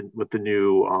of what the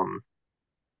new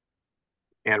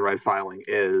ANRAD filing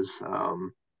is.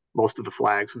 Most of the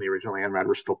flags from the original ANRAD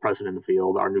were still present in the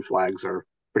field. Our new flags are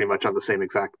pretty much on the same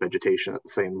exact vegetation at the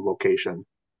same location,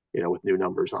 with new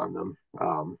numbers on them.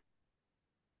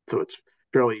 So it's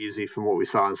fairly easy from what we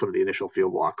saw in some of the initial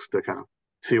field walks to kind of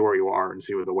see where you are and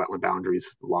see where the wetland boundaries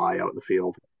lie out in the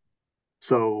field.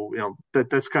 So,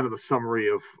 that's kind of the summary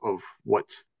of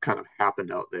what's kind of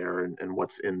happened out there and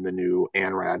what's in the new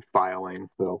ANRAD filing.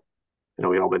 So,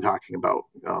 we've all been talking about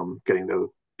getting the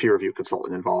peer review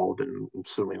consultant involved, and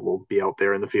assuming we'll be out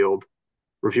there in the field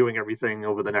reviewing everything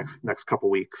over the next couple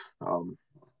weeks.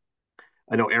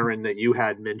 I know, Aaron, that you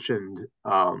had mentioned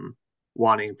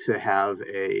wanting to have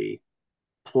a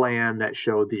plan that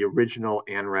showed the original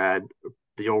ANRAD,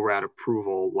 the ORAD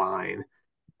approval line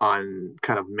on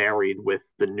kind of married with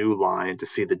the new line to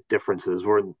see the differences.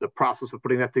 We're in the process of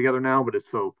putting that together now, but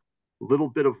it's a little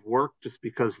bit of work just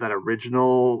because that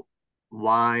original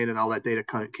line and all that data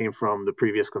came from the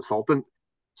previous consultant.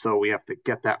 So we have to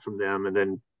get that from them and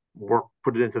then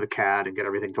put it into the CAD and get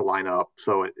everything to line up.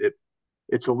 So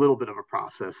it's a little bit of a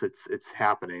process. It's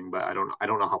happening, but I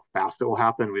don't know how fast it will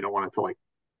happen. We don't want it to like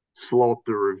slow up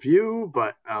the review,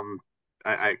 but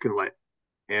I can let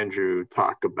Andrew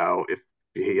talk about if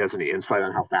he has any insight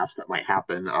on how fast that might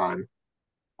happen on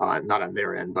not on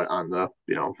their end, but on the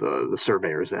the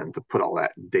surveyor's end to put all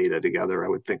that data together. I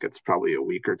would think it's probably a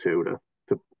week or two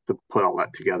to put all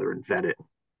that together and vet it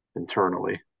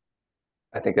internally.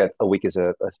 I think that a week is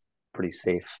a pretty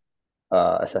safe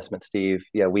assessment, Steve.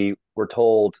 Yeah, we were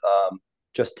told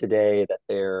just today that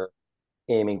they're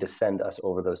aiming to send us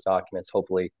over those documents,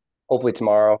 hopefully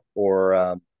tomorrow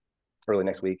or early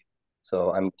next week.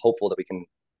 So I'm hopeful that we can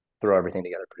throw everything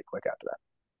together pretty quick after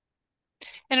that.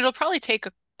 And it'll probably take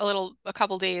a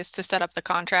couple days to set up the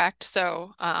contract.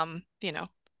 So,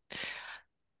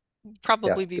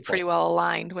 probably be pretty well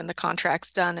aligned when the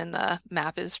contract's done and the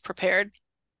map is prepared.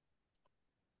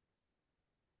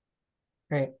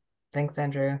 Great. Thanks,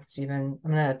 Andrew. Stephen,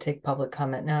 I'm going to take public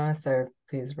comment now, so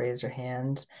please raise your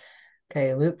hand.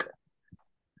 Okay, Luke,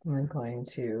 I'm going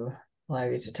to allow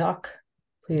you to talk.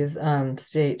 Please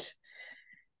state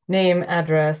name,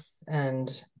 address,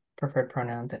 and preferred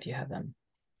pronouns if you have them.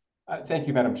 Thank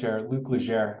you, Madam Chair. Luke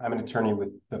Legere. I'm an attorney with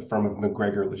the firm of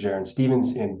McGregor, Legere, and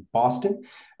Stevens in Boston.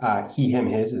 He, him,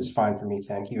 his is fine for me.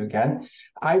 Thank you again.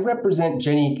 I represent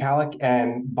Jenny Kallick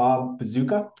and Bob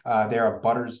Bazooka. They are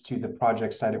abutters to the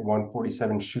project site at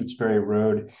 147 Shutesbury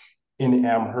Road in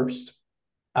Amherst.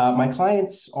 My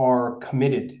clients are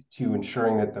committed to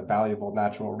ensuring that the valuable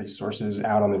natural resources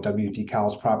out on the W.D.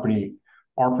 Cowles property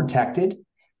are protected.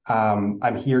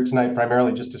 I'm here tonight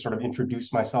primarily just to sort of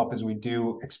introduce myself, as we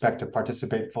do expect to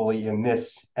participate fully in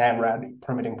this ANRAD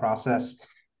permitting process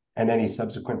and any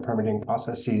subsequent permitting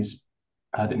processes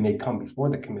that may come before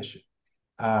the commission.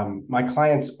 My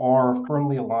clients are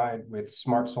firmly aligned with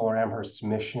Smart Solar Amherst's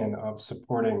mission of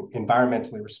supporting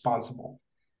environmentally responsible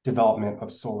development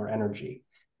of solar energy.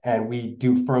 And we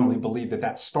do firmly believe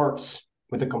that starts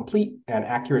with a complete and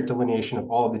accurate delineation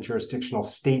of all of the jurisdictional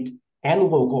state and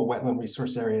local wetland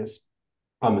resource areas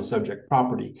on the subject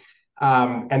property.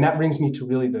 And that brings me to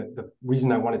really the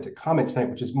reason I wanted to comment tonight,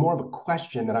 which is more of a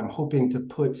question that I'm hoping to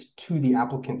put to the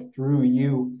applicant through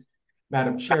you,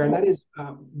 Madam Chair, and that is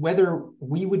whether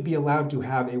we would be allowed to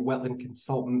have a wetland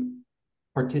consultant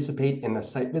participate in the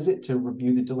site visit to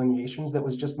review the delineations that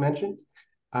was just mentioned.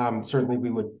 Certainly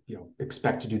we would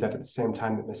expect to do that at the same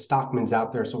time that Ms. Stockman's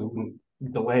out there, so we wouldn't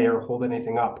delay or hold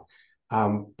anything up.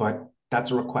 But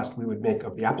that's a request we would make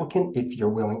of the applicant if you're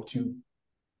willing to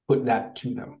put that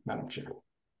to them, Madam Chair.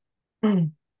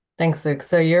 Thanks, Luke.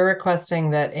 So you're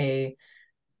requesting that a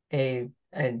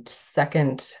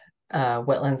second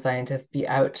wetland scientist be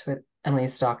out with Emily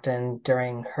Stockton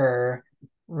during her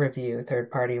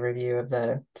third-party review of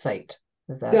the site.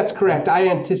 Is that? That's correct. I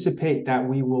anticipate that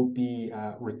we will be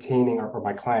retaining, or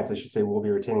my clients, I should say, will be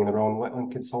retaining their own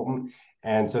wetland consultant.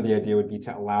 And so the idea would be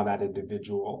to allow that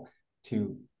individual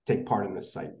to take part in the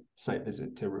site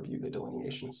visit to review the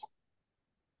delineations.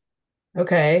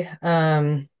 Okay.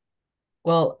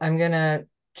 Well, I'm gonna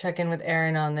check in with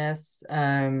Aaron on this.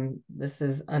 This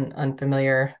is an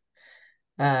unfamiliar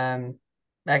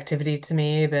activity to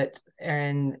me, but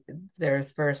Aaron,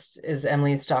 is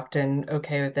Emily Stockton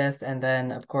okay with this? And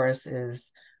then of course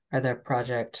are the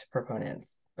project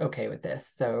proponents okay with this?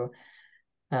 So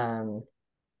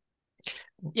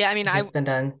yeah, I mean, it's been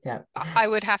done. Yeah, I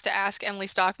would have to ask Emily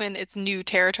Stockman. It's new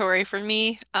territory for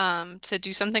me to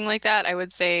do something like that. I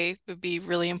would say it would be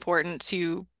really important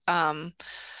to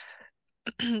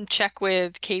check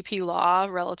with KP Law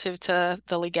relative to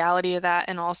the legality of that,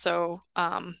 and also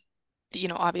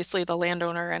obviously the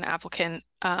landowner and applicant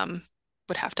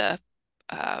would have to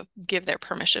give their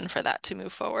permission for that to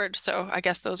move forward. So I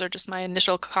guess those are just my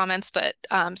initial comments, but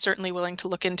certainly willing to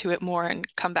look into it more and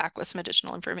come back with some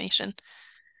additional information.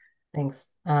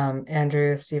 Thanks.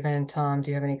 Andrew, Stephen, Tom,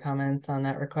 do you have any comments on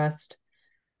that request?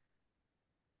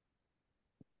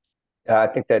 I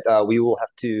think that I'll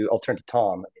turn to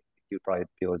Tom. You'd probably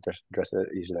be able to address it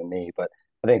easier than me, but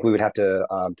I think we would have to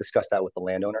discuss that with the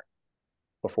landowner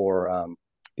before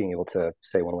being able to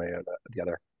say one way or the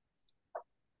other.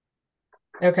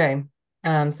 Okay.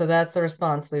 So that's the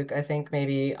response, Luke. I think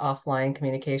maybe offline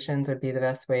communications would be the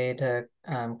best way to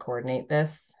coordinate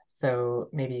this. So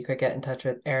maybe you could get in touch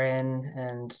with Aaron,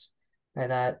 and by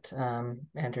that,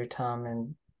 Andrew, Tom,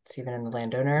 and Stephen and the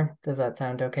landowner. Does that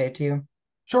sound okay to you?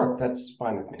 Sure, that's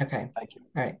fine with me. Okay. Thank you.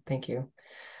 All right, thank you.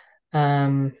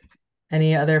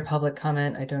 Any other public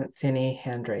comment? I don't see any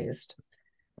hand raised.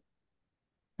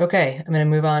 Okay, I'm going to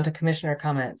move on to commissioner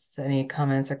comments. Any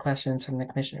comments or questions from the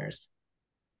commissioners?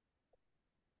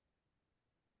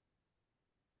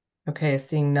 Okay,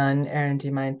 seeing none. Aaron, do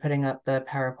you mind putting up the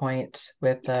PowerPoint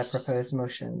with the proposed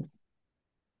motions?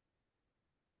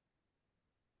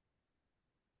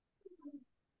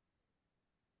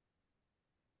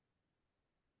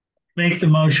 Make the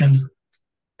motion.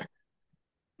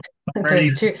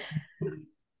 There's two.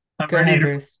 Go ahead,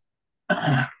 Bruce.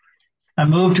 I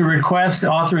move to request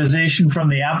authorization from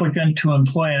the applicant to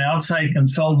employ an outside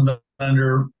consultant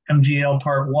under MGL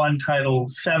Part 1, Title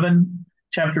 7,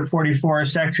 Chapter 44,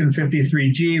 Section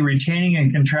 53G, retaining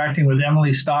and contracting with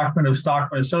Emily Stockman of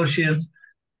Stockman Associates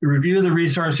to review the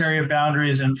resource area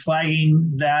boundaries and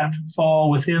flagging that fall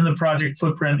within the project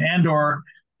footprint and/or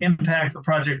impact the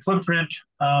project footprint.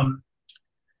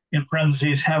 In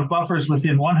parentheses, have buffers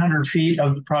within 100 feet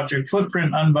of the project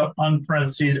footprint, on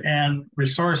parentheses, and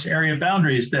resource area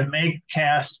boundaries that may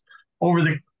cast over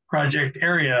the project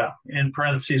area, in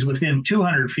parentheses, within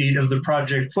 200 feet of the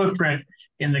project footprint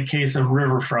in the case of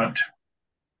riverfront.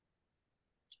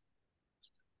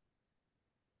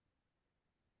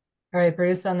 All right,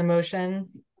 Bruce on the motion,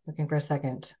 looking for a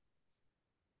second.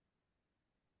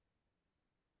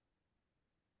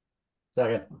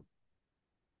 Second.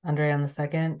 Andre on the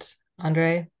second.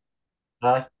 Andre?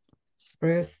 Aye.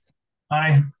 Bruce?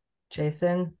 Aye.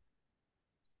 Jason?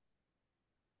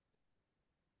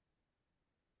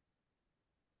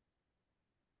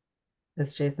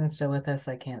 Is Jason still with us?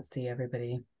 I can't see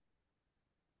everybody.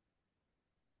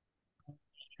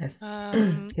 He's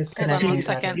connecting. One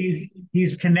second.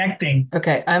 He's connecting.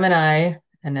 Okay, I'm an aye,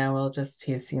 and now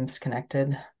he seems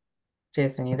connected.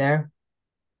 Jason, you there?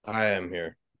 I am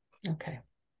here. Okay.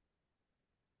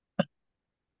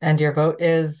 And your vote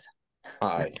is?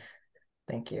 Aye.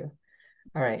 Thank you.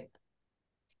 All right.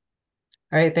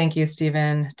 All right, thank you,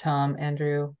 Stephen, Tom,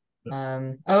 Andrew.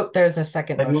 Oh, there's a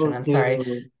second motion. I'm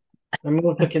sorry. I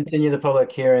move to continue the public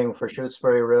hearing for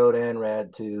Shutesbury Road and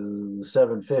RAD to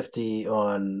 7:50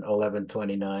 on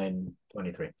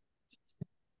 11/29/23.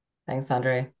 Thanks,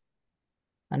 Andre.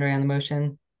 Andre on the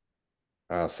motion.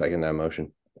 I'll second that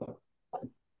motion.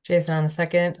 Jason on the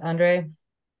second. Andre?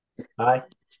 Aye.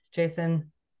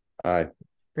 Jason? Aye.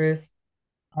 Bruce?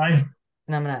 Aye.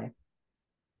 And I'm an aye.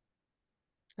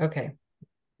 Okay.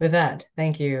 With that,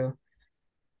 thank you,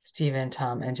 Stephen,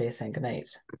 Tom, and Jason. Good night.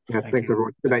 Yeah, thanks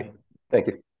everyone. Good night. Thank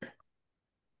you.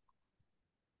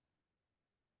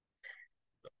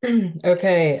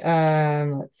 Okay,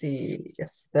 let's see.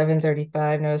 Yes,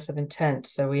 7:35, notice of intent.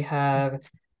 So we have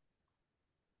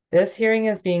this hearing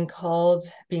is being held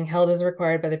as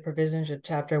required by the provisions of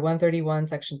Chapter 131,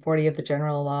 Section 40 of the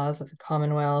General Laws of the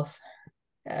Commonwealth.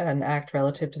 an act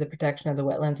relative to the protection of the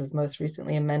wetlands as most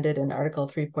recently amended in Article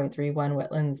 3.31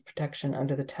 Wetlands Protection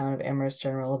under the Town of Amherst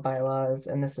General Bylaws.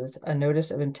 And this is a notice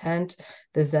of intent.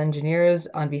 This engineers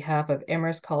on behalf of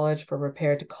Amherst College for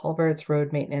repair to culverts,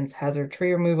 road maintenance, hazard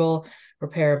tree removal,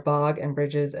 repair of bog and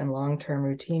bridges, and long-term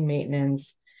routine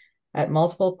maintenance at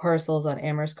multiple parcels on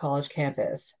Amherst College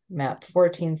campus, map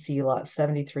 14C lot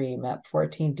 73, map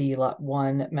 14D lot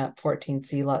 1, map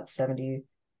 14C lot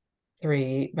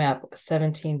 73, map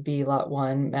 17B lot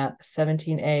 1, map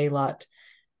 17A lot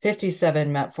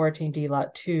 57, map 14D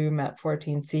lot 2, map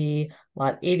 14C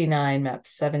lot 89, map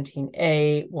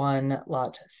 17A 1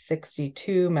 lot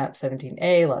 62, map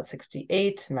 17A lot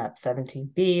 68, map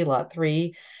 17B lot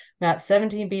 3, map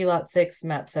 17B lot 6,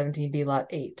 map 17B lot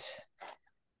 8.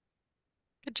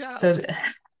 Good job. So,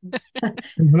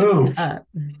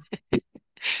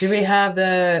 do we have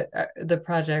the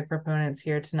project proponents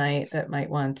here tonight that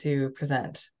might want to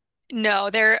present? No,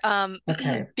 they're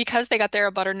okay, because they got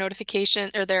their abutter notification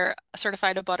or their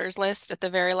certified abutters list at the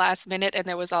very last minute, and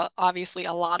there was obviously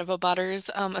a lot of abutters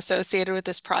associated with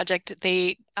this project.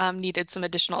 They needed some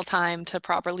additional time to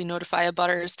properly notify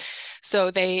abutters,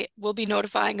 so they will be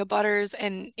notifying abutters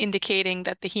and indicating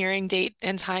that the hearing date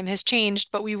and time has changed.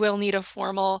 But we will need a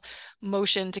formal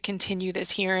motion to continue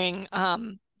this hearing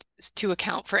to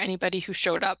account for anybody who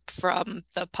showed up from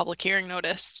the public hearing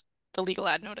notice, the legal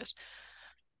ad notice.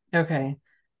 Okay.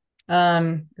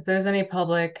 If there's any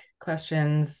public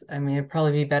questions, I mean, it'd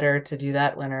probably be better to do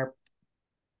that when our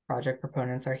project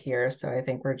proponents are here. So I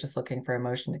think we're just looking for a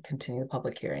motion to continue the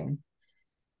public hearing.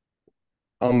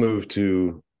 I'll move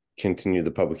to continue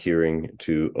the public hearing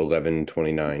to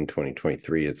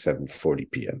 11/29/2023 at 7:40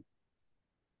 p.m.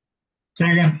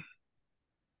 Second.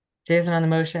 Jason on the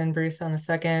motion, Bruce on the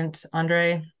second.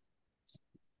 Andre?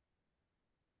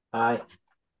 Aye.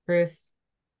 Bruce?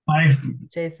 Aye.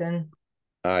 Jason?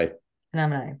 Aye. And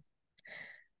I'm an aye.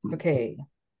 Okay.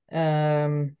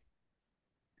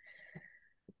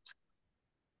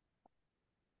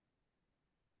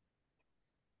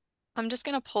 I'm just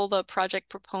going to pull the project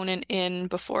proponent in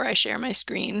before I share my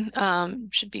screen.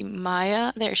 Should be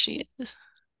Maya. There she is.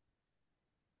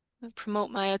 I'll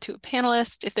promote Maya to a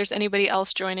panelist. If there's anybody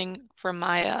else joining for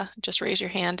Maya, just raise your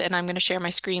hand and I'm going to share my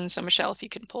screen. So Michelle, if you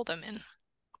can pull them in.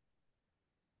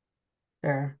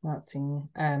 Sure, not seeing,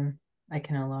 I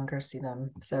can no longer see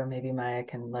them. So maybe Maya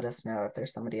can let us know if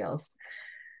there's somebody else.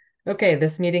 Okay,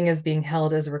 this meeting is being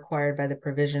held as required by the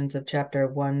provisions of Chapter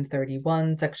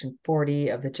 131, Section 40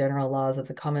 of the General Laws of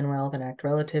the Commonwealth, and act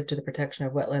relative to the protection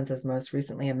of wetlands as most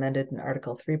recently amended in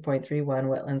Article 3.31,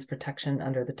 Wetlands Protection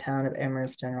under the Town of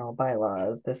Amherst General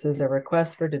Bylaws. This is a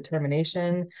request for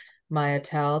determination, Maya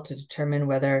Tal, to determine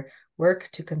whether work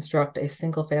to construct a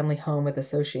single-family home with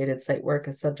associated site work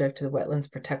is subject to the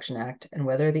Wetlands Protection Act, and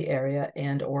whether the area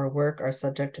and/or work are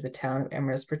subject to the Town of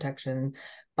Amherst Protection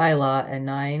Bylaw and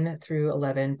 9 through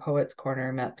 11 Poets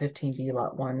Corner, map 15B,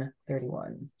 lot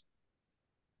 131.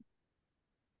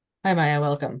 Hi, Maya.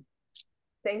 Welcome.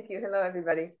 Thank you. Hello,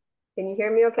 everybody. Can you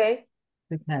hear me okay?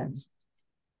 We can.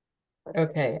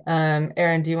 Okay.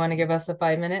 Erin, do you want to give us a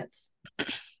 5 minutes?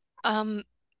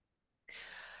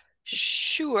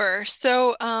 Sure.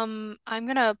 So I'm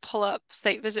gonna pull up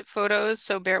site visit photos,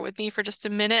 so bear with me for just a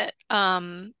minute.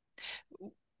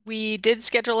 We did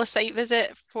schedule a site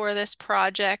visit for this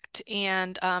project,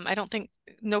 and I don't think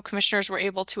no commissioners were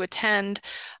able to attend.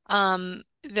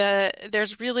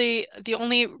 There's really the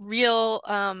only real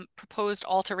proposed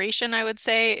alteration, I would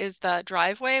say, is the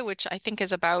driveway, which I think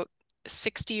is about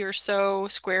 60 or so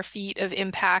square feet of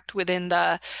impact within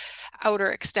the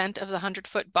outer extent of the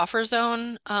 100-foot buffer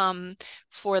zone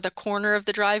for the corner of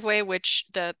the driveway, which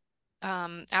the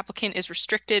applicant is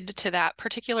restricted to that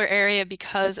particular area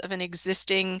because of an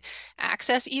existing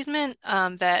access easement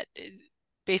that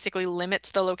basically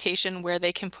limits the location where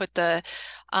they can put the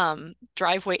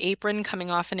driveway apron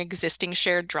coming off an existing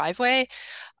shared driveway.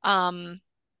 When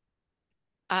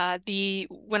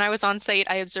I was on site,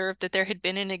 I observed that there had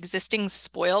been an existing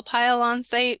spoil pile on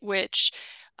site, which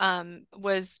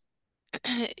was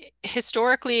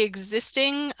historically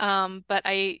existing, but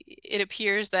it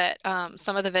appears that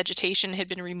some of the vegetation had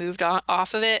been removed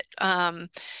off of it,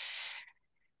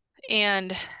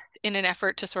 and in an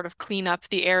effort to sort of clean up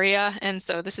the area. And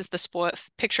so this is the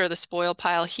picture of the spoil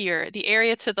pile here. The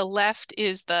area to the left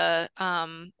is the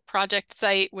project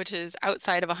site, which is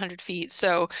outside of 100 feet.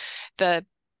 So the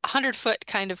 100-foot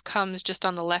kind of comes just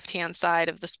on the left-hand side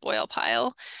of the spoil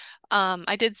pile.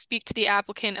 I did speak to the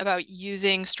applicant about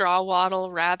using straw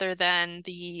wattle rather than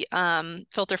the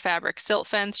filter fabric silt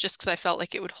fence, just because I felt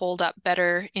like it would hold up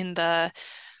better in the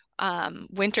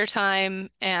wintertime,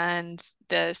 and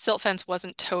the silt fence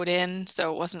wasn't towed in,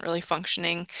 so it wasn't really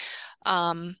functioning.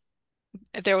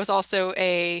 There was also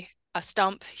a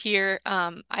stump here.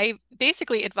 I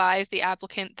basically advised the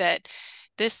applicant that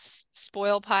this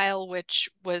spoil pile, which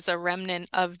was a remnant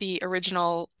of the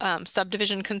original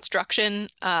subdivision construction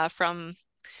from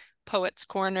Poets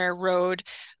Corner Road,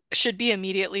 should be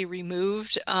immediately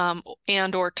removed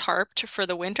and or tarped for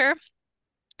the winter.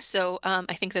 So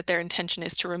I think that their intention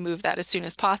is to remove that as soon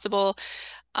as possible.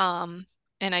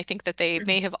 And I think that they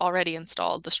may have already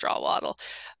installed the straw wattle.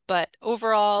 But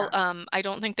overall, I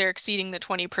don't think they're exceeding the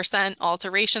 20%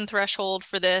 alteration threshold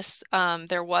for this.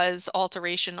 There was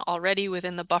alteration already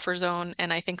within the buffer zone,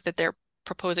 and I think that they're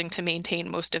proposing to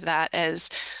maintain most of that as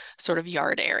sort of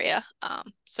yard area.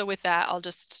 So with that, I'll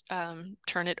just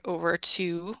turn it over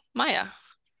to Maya.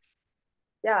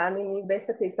 Yeah, I mean, you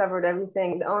basically covered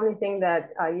everything. The only thing that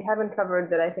you haven't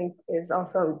covered that I think is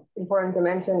also important to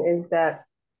mention is that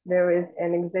there is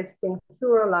an existing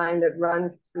sewer line that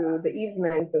runs through the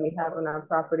easement that we have on our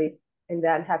property, and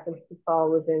that happens to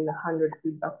fall within the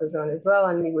 100-feet buffer zone as well,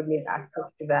 and we would need access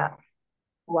to that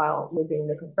while we're doing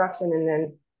the construction. And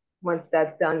then once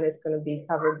that's done, it's going to be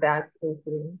covered back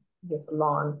into this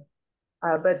lawn.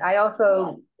 But I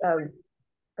also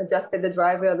adjusted the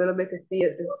driveway a little bit to see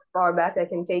it as far back I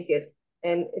can take it.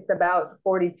 And it's about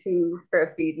 42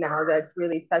 square feet now that's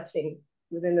really touching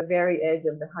within the very edge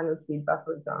of the 100-feet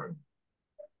buffer zone.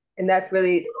 And that's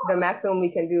really the maximum we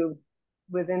can do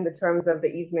within the terms of the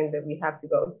easement that we have to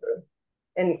go through.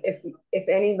 And if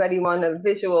anybody want a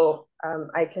visual,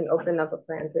 I can open up a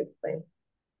plan to explain.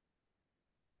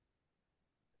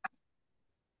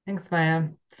 Thanks, Maya.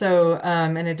 So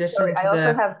in addition to I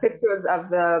also have pictures of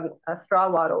the straw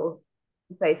wattles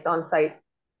placed on site.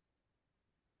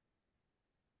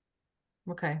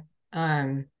 Okay.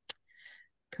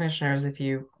 Commissioners, if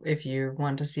you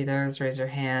want to see those, raise your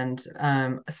hand.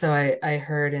 So I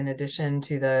heard, in addition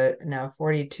to the now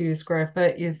 42 square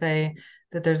foot, you say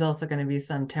that there's also going to be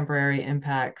some temporary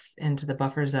impacts into the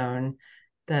buffer zone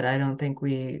that I don't think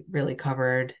we really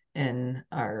covered in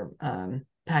our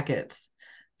packets.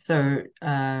 So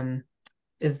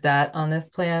is that on this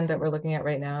plan that we're looking at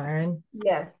right now, Erin?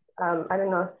 Yes. I don't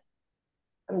know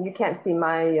if you can't see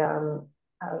my,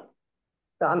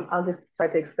 so I'll just try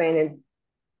to explain it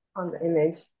on the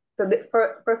image. So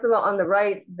first of all, on the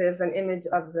right, there's an image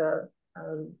of the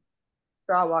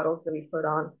straw wattles that we put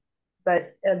on.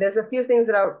 But there's a few things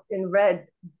that are in red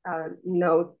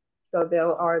notes, so they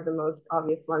are the most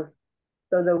obvious ones.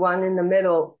 So the one in the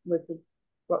middle, which is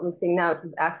what we're seeing now,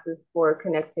 is access for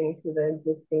connecting to the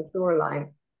existing sewer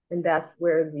line, and that's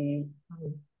where the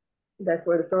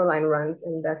sewer line runs,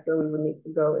 and that's where we would need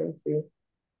to go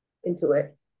into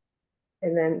it.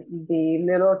 And then the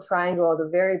little triangle at the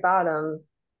very bottom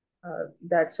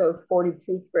that shows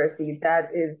 42 square feet, that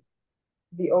is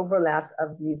the overlap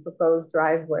of the proposed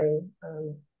driveway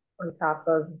on top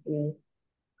of the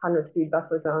 100-feet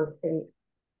buffer zone. And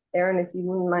Erin, if you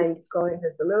wouldn't mind scrolling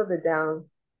just a little bit down,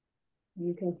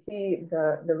 you can see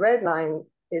the red line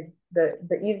is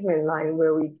the easement line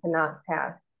where we cannot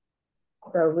pass.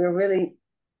 So we're really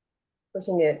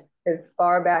pushing it as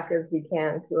far back as we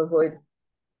can to avoid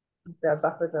the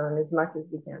buffer zone as much as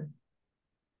we can.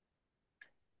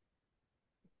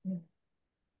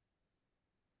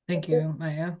 Thank you,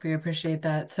 Maya. We appreciate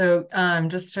that. So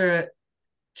just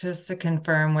to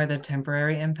confirm where the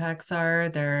temporary impacts are,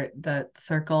 there, that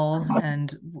circle,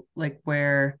 and like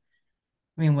where,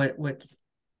 I mean, what's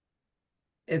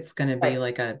it's going to be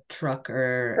like a truck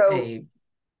or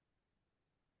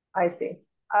I see.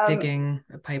 Digging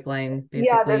a pipeline, basically.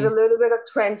 Yeah, there's a little bit of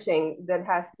trenching that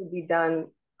has to be done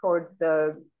towards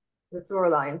the sewer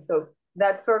line. So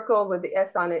that circle with the S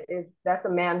on it, that's a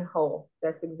manhole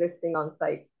that's existing on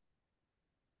site.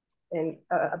 And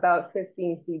about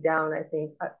 15 feet down, I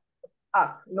think,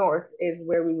 up north is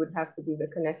where we would have to do the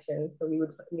connection. So we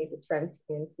would need to trench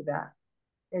into that.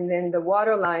 And then the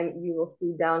water line, you will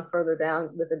see down further down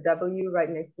with a W right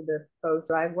next to the proposed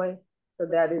driveway. So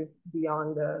that is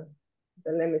beyond the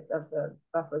limits of the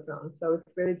buffer zone. So it's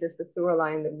really just a sewer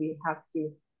line that we have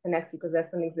to connect to, because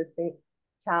that's an existing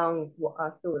town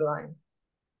sewer line.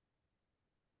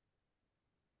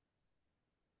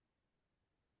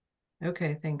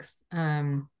 Okay, thanks.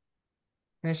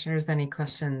 Commissioners, any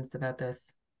questions about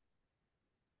this?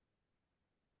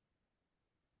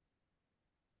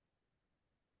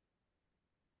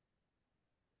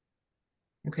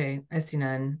 Okay, I see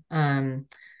none.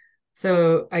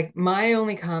 So my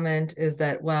only comment is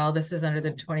that while this is under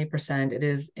the 20%, it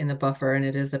is in the buffer and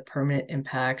it is a permanent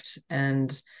impact.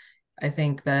 And I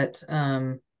think that,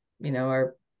 you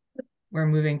know, we're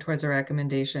moving towards a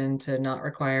recommendation to not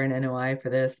require an NOI for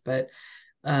this, but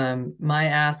my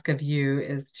ask of you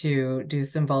is to do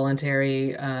some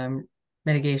voluntary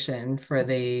mitigation for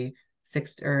the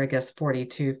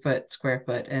 42 square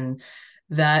foot. And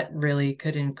that really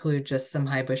could include just some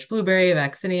high bush blueberry,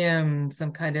 vaccinium,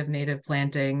 some kind of native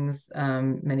plantings.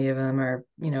 Many of them are,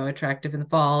 attractive in the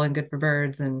fall and good for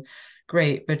birds and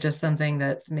great, but just something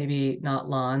that's maybe not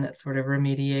lawn that sort of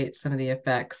remediates some of the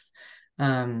effects.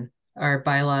 Our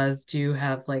bylaws do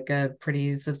have like a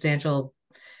pretty substantial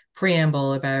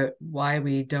preamble about why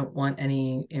we don't want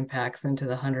any impacts into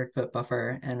the 100-foot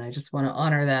buffer. And I just want to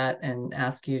honor that and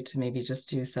ask you to maybe just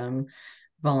do some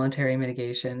voluntary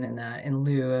mitigation in that in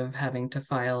lieu of having to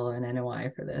file an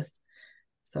NOI for this.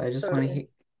 So I just want to,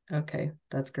 okay,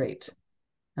 that's great.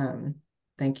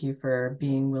 Thank you for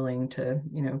being willing to,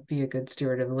 be a good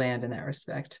steward of the land in that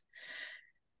respect.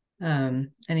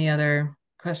 Any other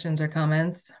questions or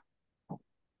comments?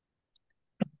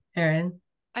 Erin?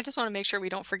 I just want to make sure we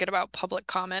don't forget about public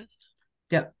comment.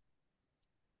 Yep.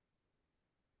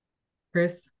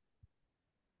 Bruce?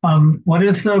 What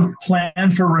is the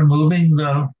plan for removing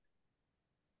the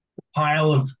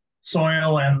pile of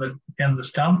soil and the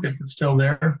stump if it's still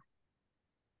there?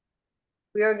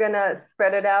 We are gonna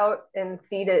spread it out and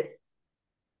feed it.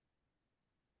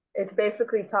 It's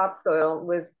basically topsoil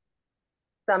with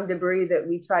some debris that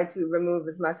we try to remove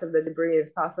as much of the debris as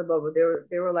possible, but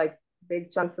there were like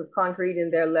big chunks of concrete in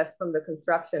there left from the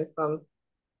construction from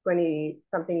 20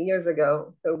 something years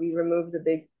ago. So we removed the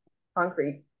big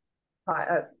concrete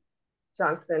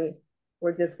chunks, and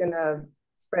we're just gonna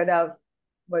spread out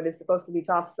what is supposed to be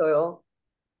topsoil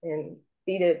and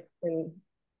feed it and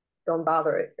don't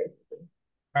bother it, basically.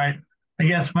 Right. I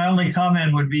guess my only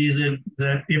comment would be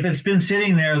that if it's been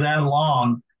sitting there that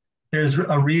long, there's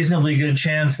a reasonably good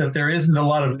chance that there isn't a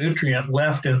lot of nutrient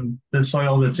left in the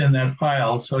soil that's in that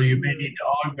pile. So you may need to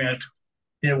augment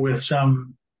it with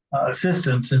some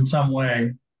assistance in some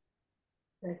way.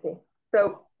 I see.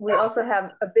 So we also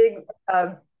have a big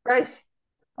fresh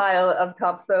pile of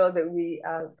topsoil that we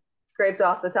scraped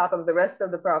off the top of the rest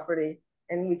of the property,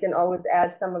 and we can always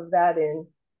add some of that in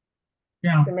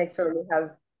to make sure we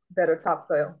have better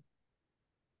topsoil.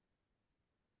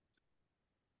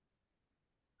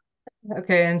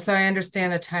 Okay, and so I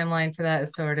understand the timeline for that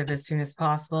is sort of as soon as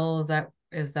possible.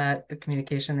 Is that the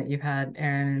communication that you've had,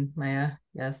 Erin and Maya?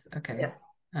 Yes. Okay.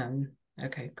 Yeah.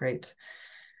 Okay, great.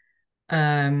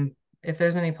 If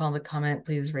there's any public comment,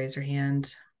 please raise your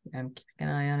hand. I'm keeping an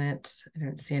eye on it. I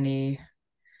don't see any.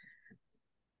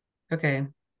 Okay.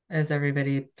 Is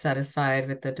everybody satisfied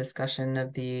with the discussion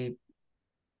of the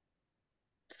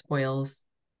spoils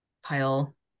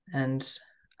pile and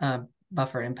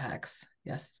buffer impacts?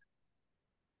 Yes.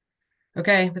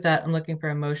 Okay, with that, I'm looking for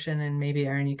a motion, and maybe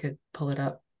Erin, you could pull it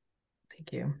up.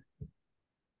 Thank you.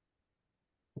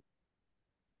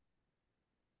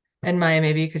 And Maya,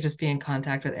 maybe you could just be in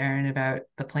contact with Erin about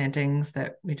the plantings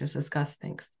that we just discussed.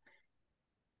 Thanks.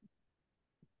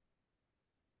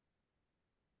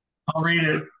 I'll read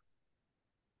it.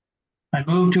 I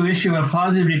move to issue a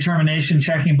positive determination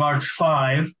checking box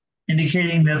 5,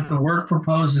 indicating that the work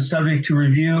proposed is subject to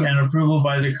review and approval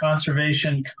by the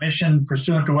Conservation Commission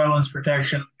pursuant to wetlands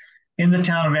protection in the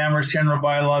Town of Amherst General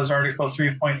Bylaws, Article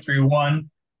 3.31,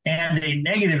 and a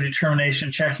negative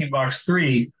determination checking box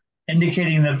 3,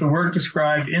 indicating that the work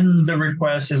described in the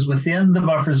request is within the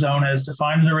buffer zone as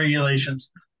defined in the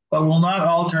regulations, but will not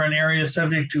alter an area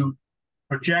subject to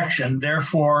projection.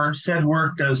 Therefore, said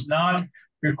work does not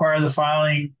require the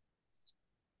filing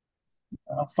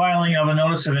of a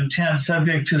notice of intent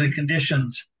subject to the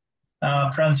conditions,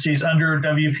 parentheses, under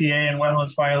WPA and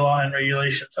wetlands bylaw and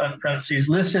regulations, parentheses,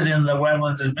 listed in the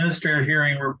Wetlands Administrator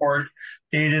Hearing Report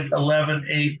dated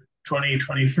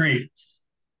 11/8/2023.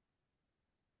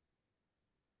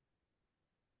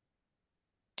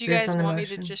 Do you guys want me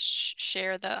to just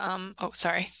share the, oh,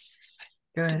 sorry.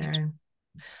 Go ahead, Erin.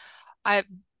 I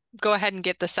go ahead and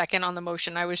get the second on the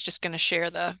motion. I was just going to share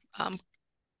the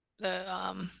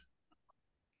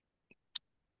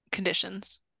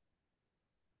conditions.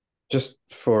 Just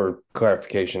for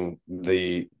clarification,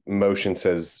 the motion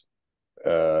says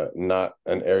not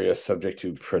an area subject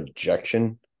to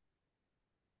projection.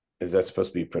 Is that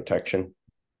supposed to be protection?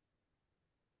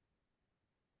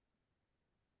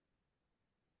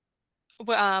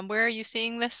 Where are you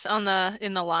seeing this in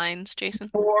the lines,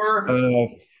 Jason?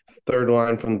 Third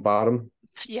line from the bottom.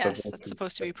 Yes, that's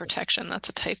supposed to be protection. That's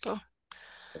a typo.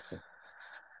 Okay.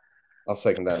 I'll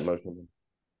second that motion.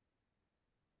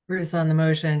 Bruce on the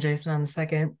motion, Jason on the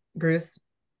second. Bruce?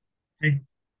 Aye.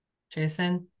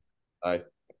 Jason? Aye.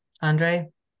 Andre?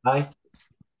 Aye.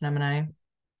 And I'm an aye.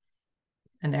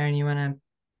 And Erin, you want to?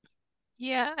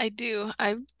 Yeah, I do.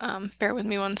 Bear with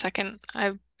me 1 second.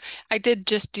 I did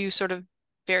just do sort of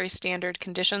very standard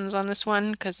conditions on this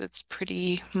one because it's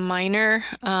pretty minor.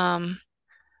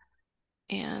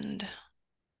 And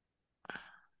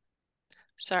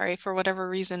sorry, for whatever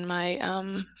reason, my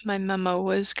my memo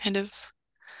was kind of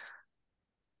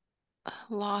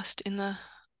lost in the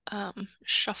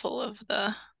shuffle of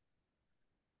the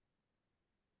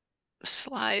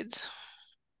slides.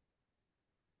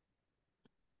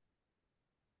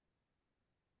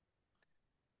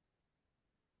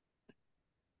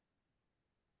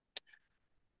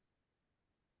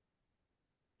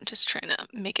 Just trying to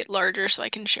make it larger so I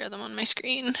can share them on my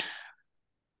screen.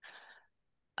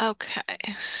 Okay,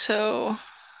 so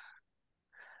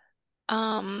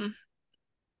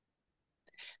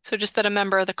just that a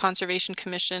member of the Conservation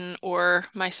Commission or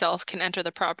myself can enter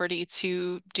the property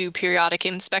to do periodic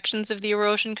inspections of the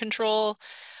erosion control.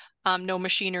 No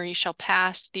machinery shall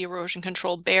pass the erosion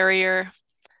control barrier.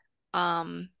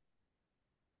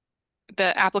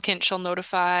 The applicant shall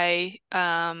notify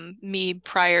me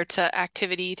prior to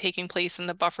activity taking place in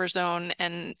the buffer zone,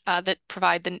 and that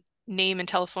provide the name and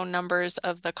telephone numbers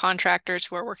of the contractors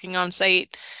who are working on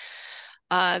site,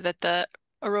 that the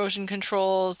erosion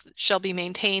controls shall be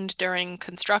maintained during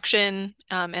construction,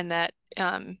 and that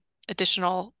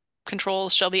additional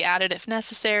controls shall be added if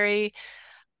necessary.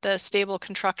 The stable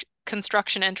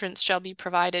construction entrance shall be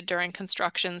provided during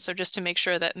construction. So just to make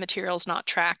sure that materials not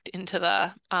tracked into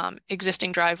the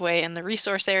existing driveway and the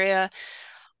resource area.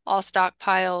 All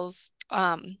stockpiles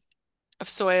of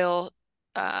soil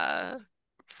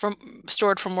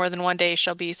stored for more than 1 day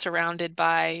shall be surrounded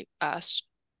by a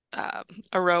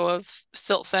row of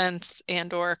silt fence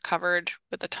and or covered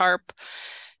with a tarp.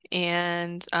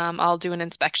 And I'll do an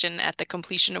inspection at the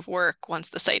completion of work once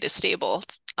the site is stable,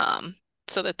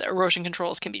 so that the erosion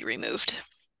controls can be removed.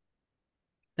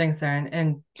 Thanks, Erin.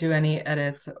 And do any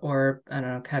edits or, I don't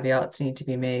know, caveats need to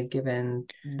be made given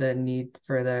the need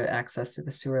for the access to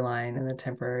the sewer line and the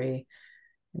temporary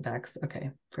impacts?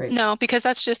 Okay, great. No, because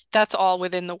that's all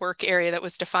within the work area that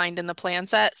was defined in the plan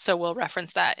set. So we'll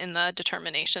reference that in the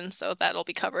determination. So that'll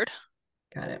be covered.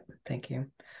 Got it. Thank you. All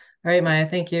right, Maya,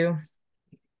 thank you.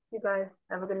 You guys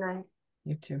have a good night.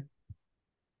 You too.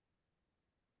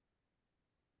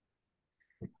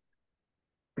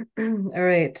 All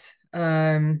right.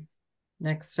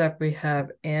 Next up we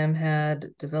have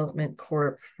AmHad Development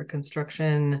Corp for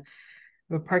construction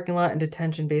of a parking lot and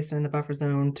detention basin in the buffer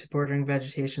zone to bordering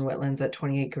vegetation wetlands at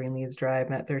 28 Greenleads Drive,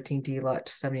 Map 13D, Lot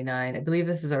 79. I believe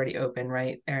this is already open,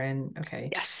 right, Erin? Okay.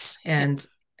 Yes. And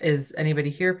is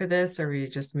anybody here for this, or are we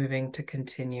just moving to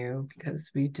continue because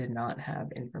we did not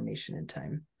have information in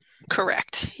time?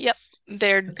 Correct. Yep.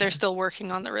 They're still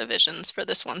working on the revisions for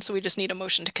this one, so we just need a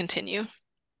motion to continue.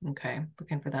 Okay,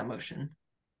 looking for that motion.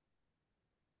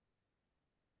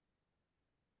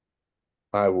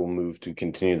 I will move to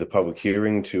continue the public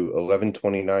hearing to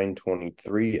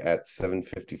 11/29/23 at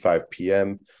 7:55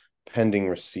 p.m. pending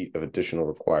receipt of additional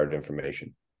required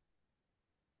information.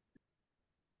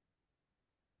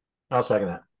 I'll second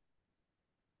that.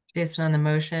 Jason on the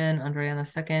motion, Andre on the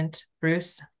second.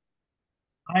 Bruce?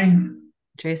 Aye.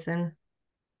 Jason?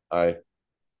 Aye.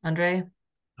 Andre?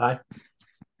 Aye.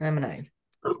 And I'm an aye.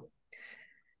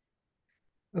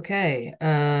 Okay,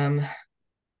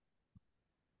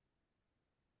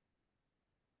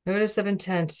 notice of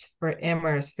intent for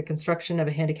Amherst for the construction of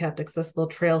a handicapped accessible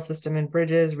trail system and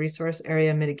bridges, resource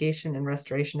area mitigation and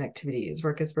restoration activities.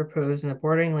 Work is proposed in the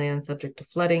bordering land subject to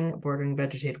flooding, bordering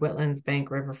vegetated wetlands,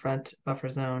 bank, riverfront, buffer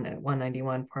zone at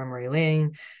 191 Primary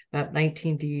Lane, map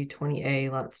 19D, 20A,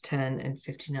 lots 10 and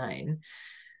 59.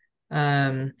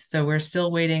 So we're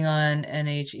still waiting on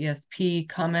NHESP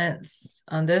comments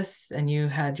on this, and you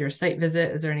had your site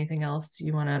visit. Is there anything else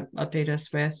you want to update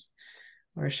us with?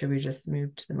 Or should we just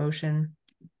move to the motion?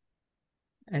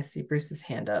 I see Bruce's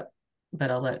hand up,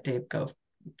 but I'll let Dave go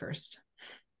first.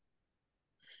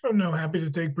 I'm no happy to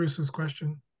take Bruce's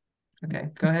question. Okay,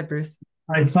 go ahead, Bruce.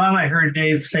 I thought I heard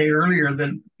Dave say earlier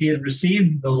that he had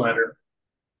received the letter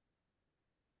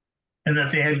and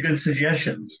that they had good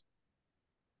suggestions.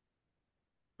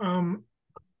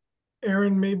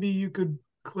 Erin, maybe you could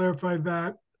clarify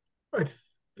that. I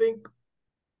think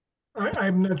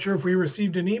I'm not sure if we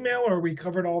received an email or we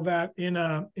covered all that in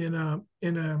a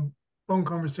phone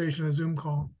conversation, a Zoom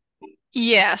call.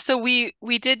 Yeah, so we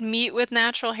did meet with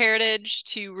Natural Heritage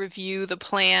to review the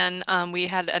plan. We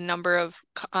had a number of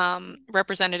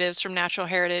representatives from Natural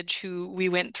Heritage who we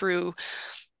went through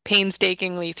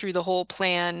painstakingly through the whole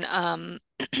plan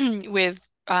with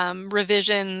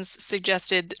revisions,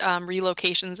 suggested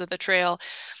relocations of the trail,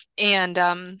 and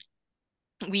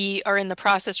we are in the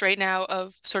process right now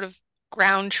of sort of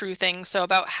ground truthing. So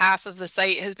about half of the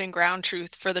site has been ground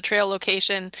truth for the trail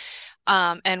location.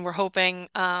 And we're hoping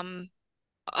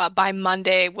by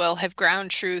Monday we'll have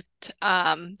ground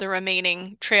truthed the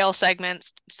remaining trail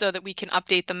segments so that we can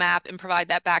update the map and provide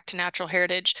that back to Natural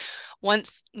Heritage.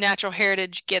 Once Natural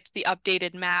Heritage gets the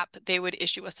updated map, they would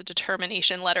issue us a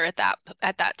determination letter at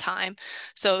that time.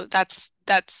 So that's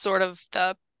sort of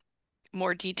the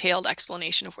more detailed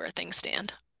explanation of where things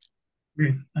stand.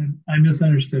 Great. I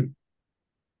misunderstood.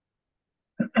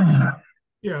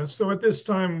 Yeah, so at this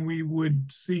time, we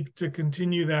would seek to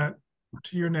continue that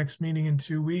to your next meeting in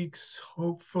 2 weeks.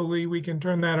 Hopefully we can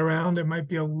turn that around. It might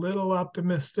be a little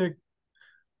optimistic.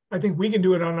 I think we can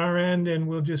do it on our end, and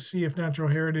we'll just see if Natural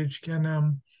Heritage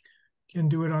can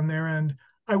do it on their end.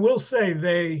 I will say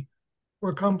they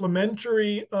were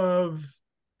complimentary of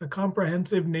the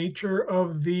comprehensive nature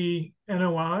of the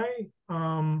NOI,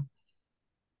 and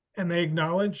they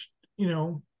acknowledged,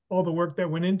 all the work that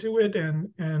went into it,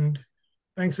 and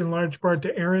thanks in large part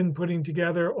to Aaron putting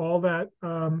together all that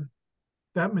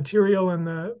that material and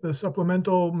the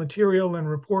supplemental material and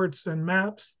reports and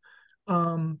maps.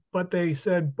 But they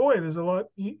said, boy, there's a lot,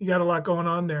 you got a lot going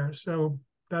on there. So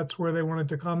that's where they wanted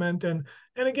to comment. And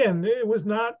again, it was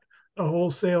not a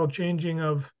wholesale changing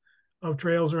of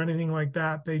trails or anything like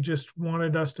that. They just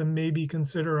wanted us to maybe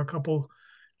consider a couple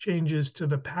changes to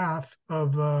the path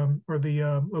of or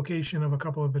the location of a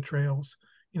couple of the trails.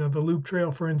 The loop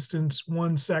trail, for instance,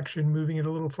 one section moving it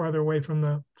a little farther away from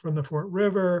the Fort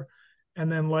River, and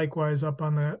then likewise up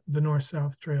on the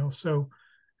north-south trail. So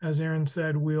as Aaron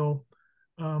said,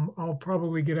 I'll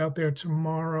probably get out there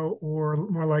tomorrow or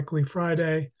more likely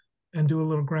Friday and do a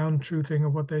little ground truthing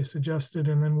of what they suggested,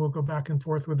 and then we'll go back and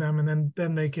forth with them, and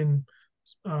then they can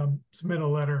submit a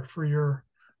letter for your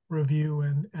review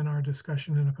and our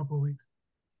discussion in a couple of weeks.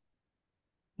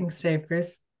 Thanks, Dave.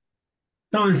 Chris?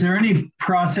 So is there any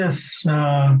process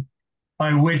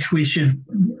by which we should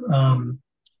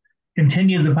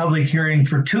continue the public hearing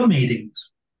for 2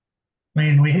 meetings? I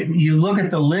mean, you look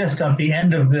at the list at the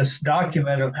end of this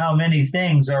document of how many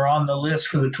things are on the list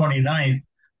for the 29th.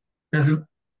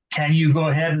 Can you go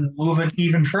ahead and move it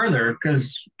even further?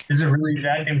 Because is it really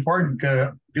that important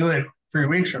to do it 3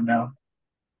 weeks from now?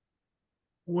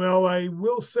 Well, I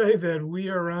will say that we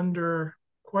are under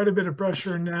quite a bit of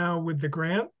pressure now with the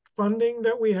grant funding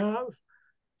that we have.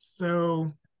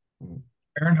 So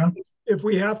fair enough. If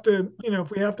we have to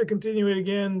continue it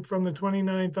again from the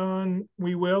 29th on,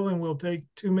 we will, and we'll take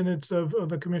 2 minutes of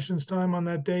the commission's time on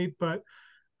that date. But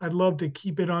I'd love to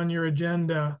keep it on your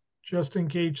agenda just in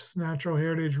case Natural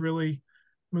Heritage really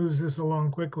moves this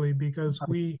along quickly, because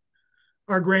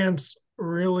our grants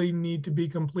really need to be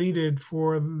completed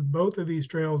for both of these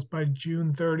trails by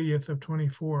June 30th of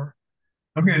 24.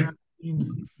 Okay. That means,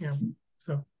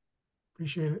 so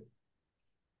appreciate it.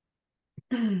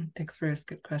 Thanks, Bruce.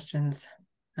 Good questions.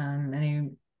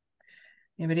 Anybody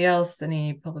else?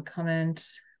 Any public comment?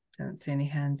 Don't see any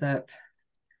hands up.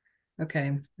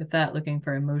 Okay, with that, looking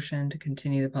for a motion to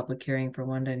continue the public hearing for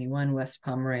 191 West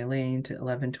Pomeroy Lane to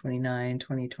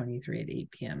 11/29/2023 at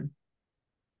 8 p.m.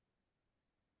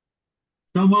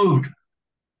 So moved.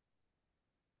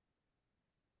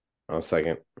 I'll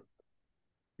second.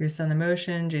 Bruce on the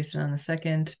motion, Jason on the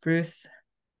second. Bruce?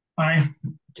 Aye.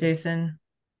 Jason?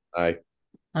 Aye.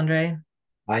 Andre?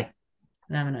 Aye.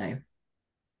 And I'm an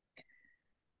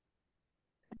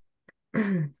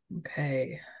aye.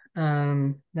 Okay.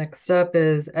 Next up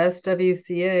is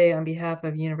SWCA on behalf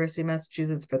of University of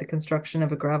Massachusetts for the construction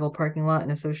of a gravel parking lot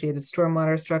and associated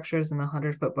stormwater structures in the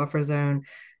 100-foot buffer zone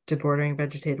to bordering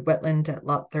vegetated wetland at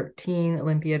lot 13,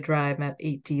 Olympia Drive, map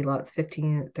 8D, lots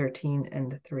 15, 13,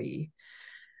 and 3.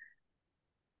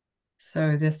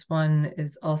 So this one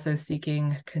is also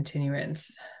seeking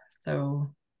continuance.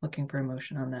 So looking for a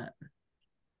motion on that.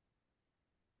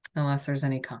 Unless there's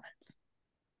any comments.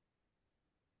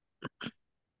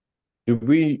 Do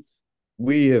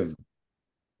we have,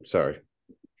 sorry.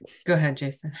 Go ahead,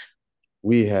 Jason.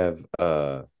 We have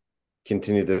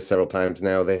continued this several times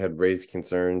now. They had raised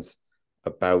concerns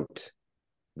about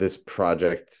this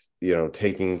project,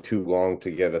 taking too long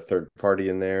to get a third party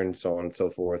in there and so on and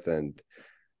so forth. And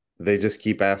they just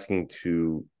keep asking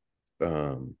to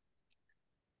have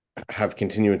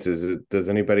continuances. Does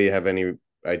anybody have any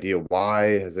idea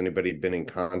why? Has anybody been in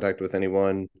contact with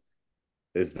anyone?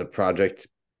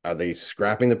 Are they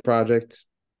scrapping the project?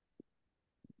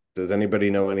 Does anybody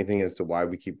know anything as to why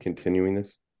we keep continuing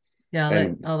this? Yeah,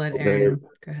 I'll let Aaron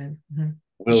go ahead.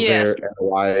 Will their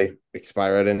NOI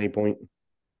expire at any point?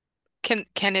 Can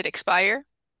it expire?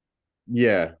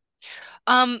 Yeah.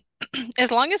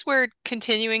 as long as we're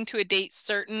continuing to a date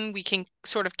certain, we can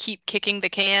sort of keep kicking the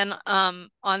can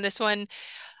on this one.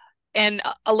 And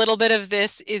a little bit of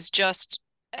this is just,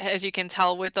 as you can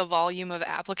tell with the volume of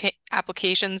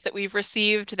applications that we've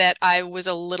received, that I was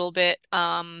a little bit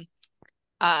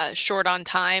short on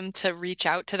time to reach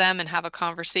out to them and have a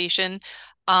conversation.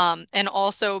 And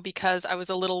also because I was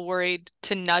a little worried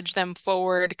to nudge them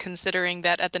forward, considering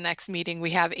that at the next meeting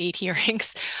we have 8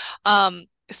 hearings.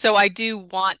 So I do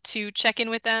want to check in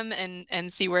with them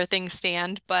and see where things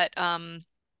stand, but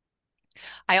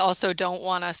I also don't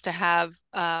want us to have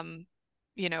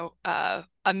you know,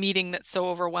 a meeting that's so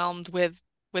overwhelmed with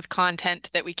content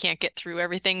that we can't get through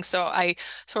everything. So I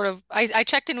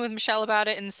checked in with Michelle about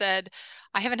it and said,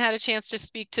 I haven't had a chance to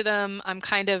speak to them. I'm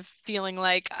kind of feeling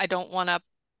like I don't want to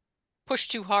push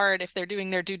too hard if they're doing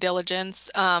their due diligence.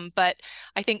 But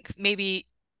I think maybe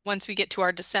once we get to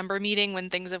our December meeting, when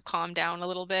things have calmed down a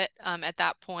little bit, at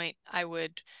that point, I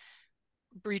would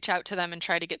reach out to them and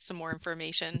try to get some more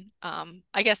information.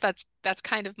 I guess that's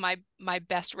kind of my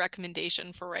best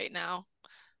recommendation for right now.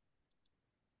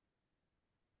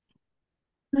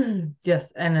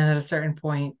 Yes, and then at a certain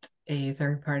point, a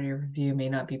third-party review may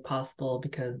not be possible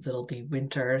because it'll be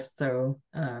winter. So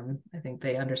I think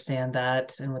they understand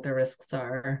that and what the risks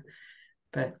are.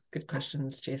 But good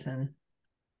questions, Jason.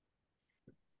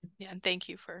 Yeah, and thank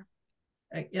you for.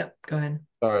 Yep, go ahead.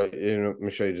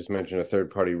 Michelle, you just mentioned a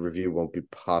third-party review won't be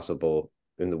possible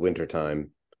in the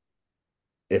wintertime.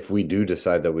 If we do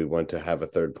decide that we want to have a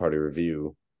third-party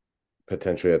review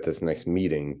potentially at this next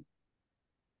meeting,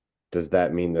 does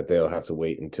that mean that they'll have to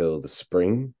wait until the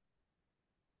spring?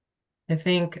 I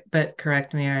think, but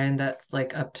correct me, Erin, that's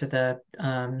like up to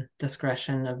the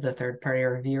discretion of the third-party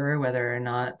reviewer, whether or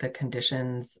not the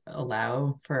conditions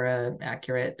allow for an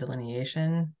accurate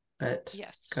delineation. But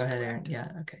yes, go ahead, correct. Erin.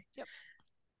 Yeah, okay. Yep.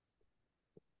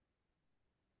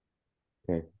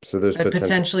 Okay, so there's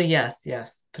potentially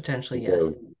yes, potentially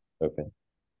yes. Okay.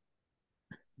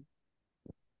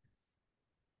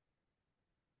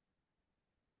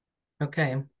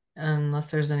 Okay, unless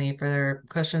there's any further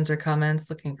questions or comments,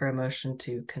 looking for a motion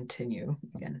to continue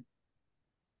again.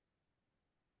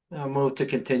 I'll move to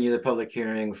continue the public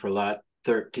hearing for lot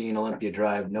 13 Olympia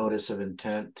Drive, notice of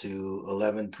intent to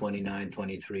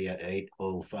 11/29/23 at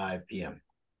 8:05 p.m.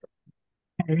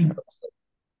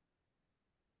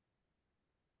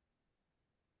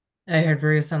 I heard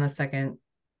Bruce on the second.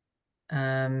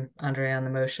 Andre on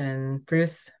the motion.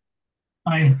 Bruce?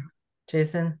 Aye.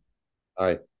 Jason?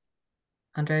 Aye.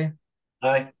 Andre?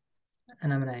 Aye.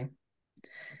 And I'm an aye.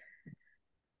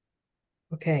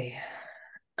 Okay.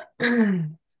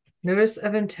 Notice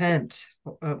of intent.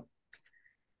 Oh.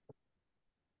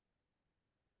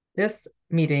 This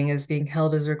meeting is being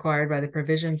held as required by the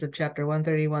provisions of Chapter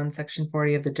 131, Section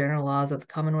 40 of the General Laws of the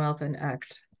Commonwealth and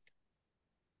Act.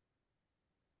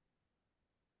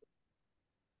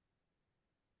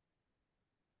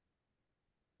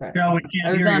 No,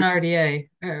 I was on RDA.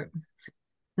 I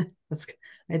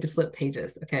had to flip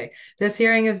pages. Okay. This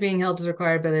hearing is being held as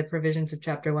required by the provisions of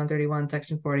Chapter 131,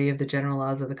 Section 40 of the General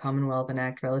Laws of the Commonwealth and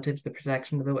Act relative to the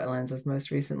protection of the wetlands as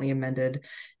most recently amended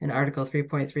in Article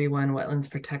 3.31, Wetlands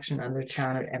Protection under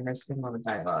Town of Amherst Vermont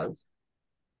bylaws.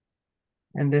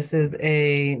 And this is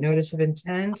a notice of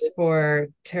intent for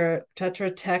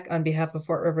Tetra Tech on behalf of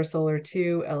Fort River Solar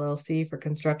 2 LLC for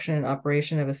construction and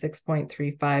operation of a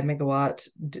 6.35 megawatt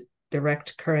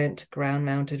direct current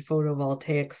ground-mounted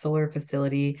photovoltaic solar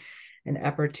facility and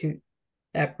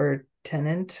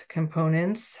appurtenant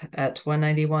components at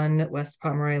 191 West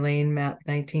Pomeroy Lane, map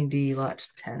 19D, lot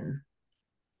 10.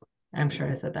 I'm sure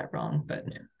I said that wrong, but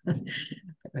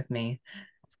with me.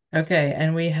 Okay,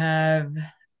 and we have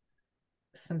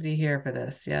somebody here for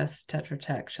this. Yes, Tetra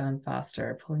Tech, Sean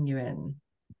Foster, pulling you in.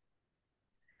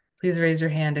 Please raise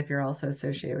your hand if you're also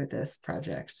associated with this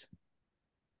project.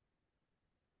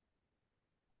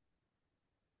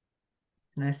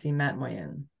 And I see Matt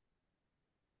Moyen.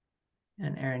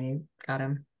 And Erin, you got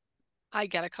him? I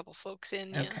got a couple folks in,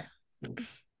 yeah. Okay.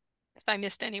 If I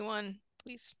missed anyone,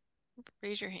 please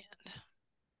raise your hand.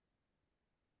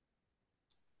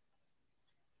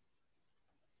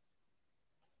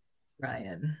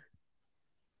 Ryan.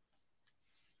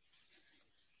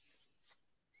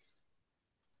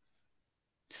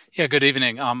 Yeah, good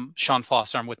evening. I'm Sean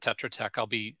Foster. I'm with Tetra Tech. I'll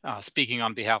be speaking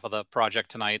on behalf of the project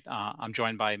tonight. I'm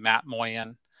joined by Matt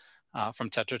Moyen from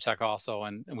Tetra Tech also,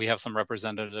 and we have some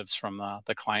representatives from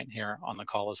the client here on the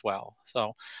call as well.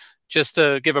 So just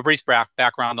to give a brief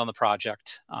background on the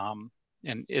project.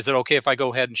 And is it okay if I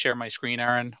go ahead and share my screen,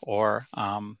 Erin, or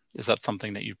is that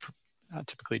something that you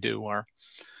typically do? Or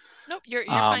nope, you're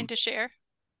fine to share.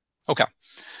 Okay,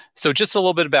 so just a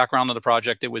little bit of background on the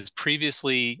project. It was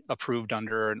previously approved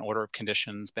under an order of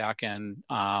conditions back in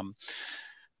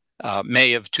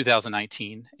May of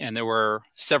 2019, and there were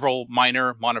several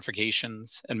minor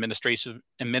modifications,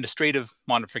 administrative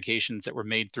modifications that were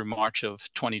made through March of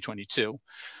 2022.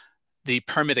 The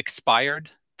permit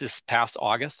expired this past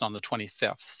August on the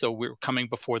 25th, so we're coming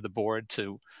before the board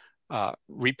to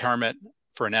re-permit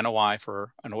for an NOI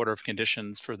for an order of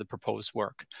conditions for the proposed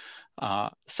work.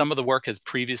 Some of the work has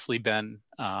previously been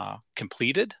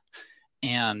completed,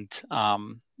 and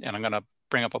I'm going to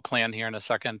bring up a plan here in a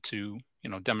second to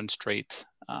demonstrate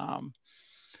kind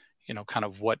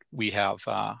of what we have,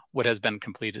 what has been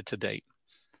completed to date.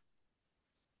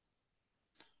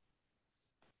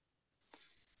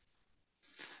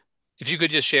 If you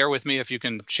could just share with me, if you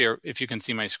can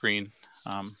see my screen.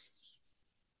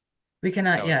 We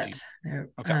cannot yet. No.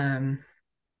 Okay.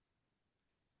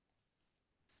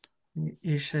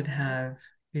 You should have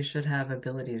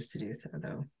abilities to do so,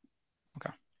 though. Okay.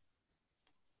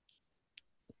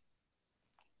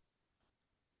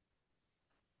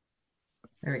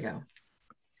 There we go.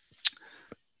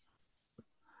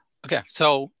 Okay,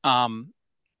 so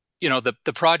the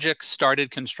project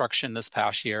started construction this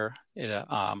past year.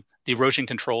 The erosion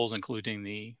controls, including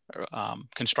the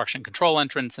construction control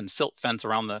entrance and silt fence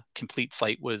around the complete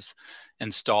site, was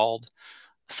installed.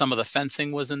 Some of the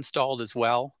fencing was installed as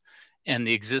well, and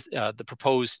the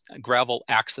proposed gravel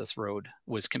access road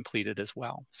was completed as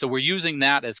well. So we're using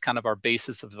that as kind of our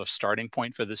basis of the starting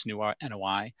point for this new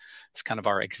NOI. It's kind of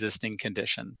our existing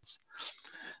conditions.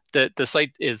 The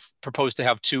site is proposed to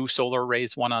have 2 solar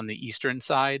arrays, one on the eastern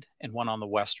side and one on the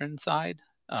western side,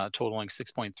 totaling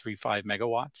 6.35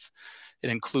 megawatts. It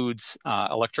includes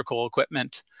electrical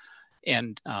equipment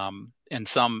and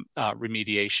some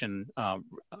remediation,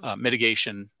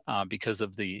 mitigation because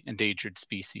of the endangered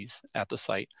species at the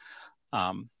site.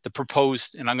 The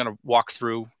proposed, and I'm going to walk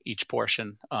through each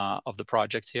portion of the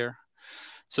project here.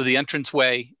 So the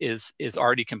entranceway is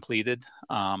already completed.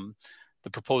 The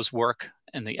proposed work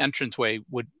and the entranceway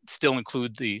would still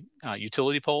include the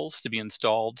utility poles to be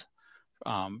installed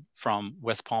from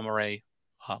West Pomeroy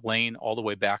Lane all the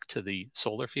way back to the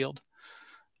solar field.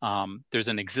 There's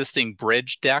an existing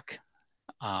bridge deck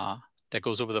that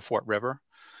goes over the Fort River.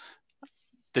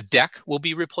 The deck will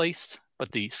be replaced,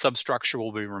 but the substructure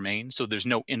will remain. So there's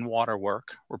no in-water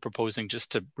work. We're proposing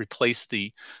just to replace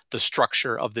the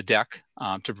structure of the deck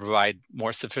to provide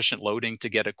more sufficient loading to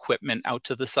get equipment out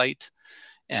to the site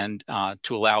and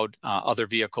to allow other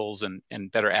vehicles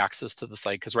and better access to the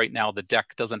site. Because right now the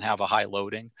deck doesn't have a high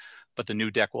loading, but the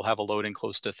new deck will have a loading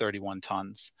close to 31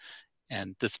 tons.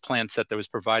 And this plan set that was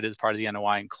provided as part of the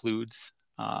NOI includes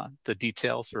the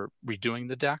details for redoing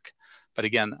the deck. But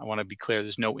again, I want to be clear,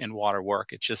 there's no in-water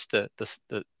work. It's just the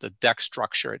deck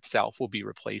structure itself will be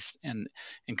replaced and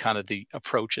kind of the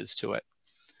approaches to it.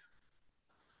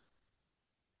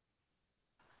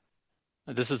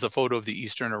 This is a photo of the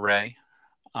eastern array.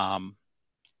 And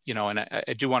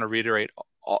I do want to reiterate,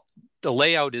 the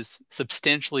layout is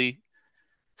substantially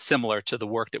similar to the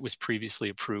work that was previously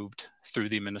approved through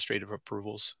the administrative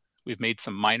approvals. We've made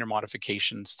some minor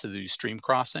modifications to the stream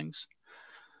crossings.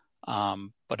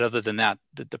 But other than that,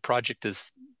 the project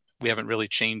we haven't really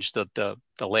changed the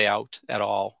layout at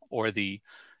all, or the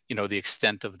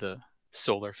extent of the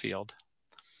solar field.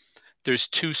 There's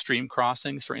 2 stream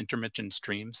crossings for intermittent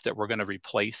streams that we're going to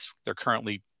replace. They're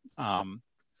currently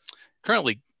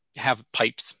have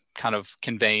pipes kind of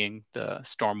conveying the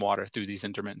stormwater through these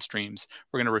intermittent streams.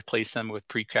 We're going to replace them with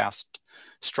precast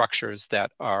structures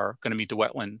that are going to meet the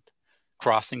wetland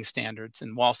crossing standards,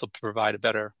 and will also provide a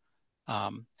better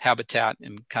habitat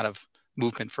and kind of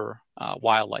movement for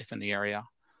wildlife in the area.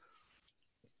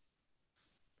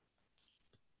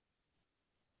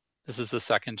 This is the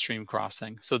second stream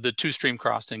crossing. So the 2 stream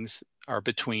crossings are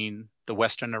between the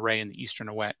western array and the eastern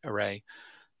array.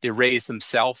 The arrays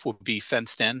themselves will be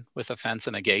fenced in with a fence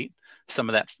and a gate.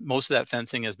 Most of that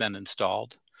fencing has been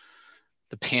installed.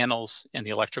 The panels and the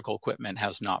electrical equipment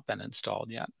has not been installed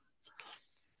yet.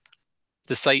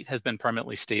 The site has been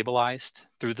permanently stabilized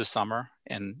through the summer,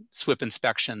 and SWIP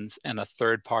inspections and a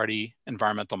third-party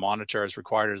environmental monitor as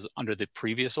required under the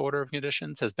previous order of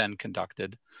conditions has been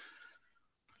conducted.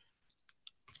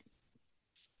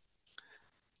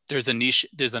 There's an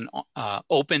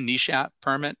open NESHAP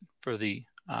permit for the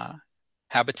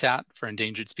habitat for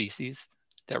endangered species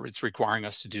that is requiring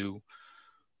us to do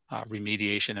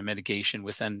remediation and mitigation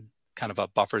within kind of a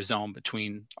buffer zone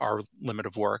between our limit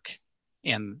of work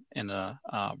and a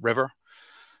river.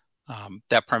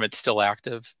 That permit's still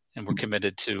active, and we're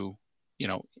committed to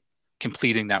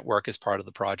completing that work as part of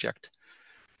the project.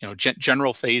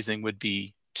 general phasing would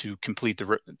be to complete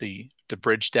the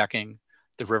bridge decking,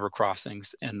 the river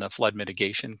crossings, and the flood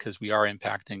mitigation, because we are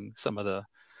impacting some of the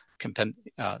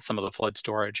flood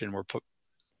storage, and we're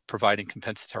providing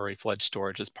compensatory flood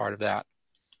storage as part of that.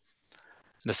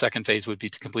 And the second phase would be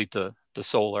to complete the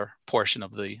solar portion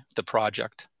of the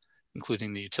project,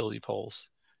 including the utility poles,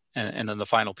 and then the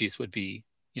final piece would be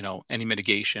any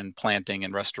mitigation, planting,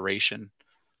 and restoration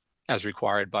as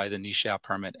required by the NESHAP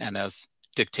permit and as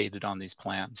dictated on these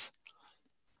plans.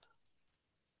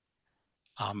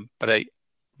 But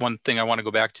one thing I want to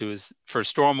go back to is for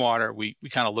stormwater, we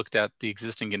kind of looked at the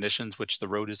existing conditions, which the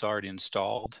road is already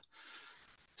installed.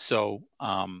 So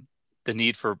the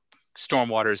need for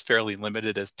stormwater is fairly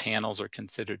limited, as panels are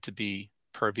considered to be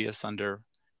pervious under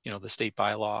the state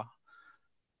bylaw.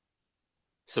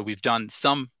 So we've done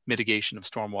some mitigation of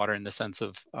stormwater in the sense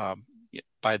of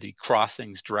by the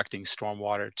crossings directing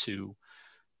stormwater to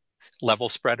level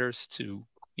spreaders to,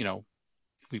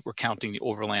 we're counting the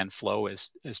overland flow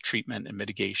as treatment and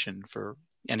mitigation for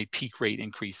any peak rate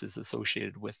increases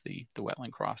associated with the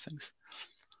wetland crossings.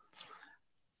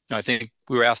 I think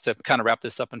we were asked to kind of wrap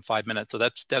this up in 5 minutes. So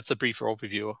that's a brief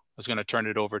overview. I was going to turn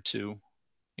it over to,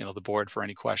 the board for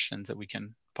any questions that we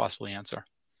can possibly answer.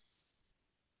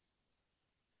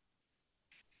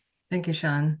 Thank you,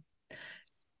 Sean.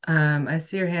 I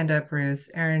see your hand up, Bruce.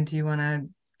 Aaron, do you want to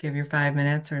give your 5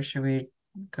 minutes, or should we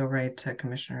go right to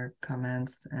commissioner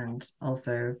comments? And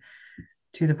also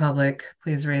to the public,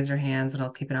 please raise your hands and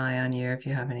I'll keep an eye on you if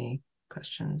you have any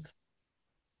questions.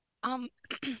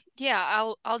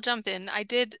 Yeah, I'll jump in. I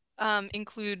did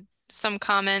include some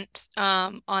comment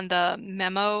on the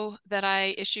memo that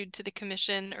I issued to the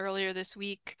commission earlier this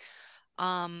week.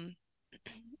 I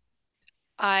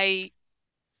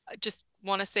just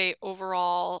want to say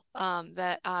overall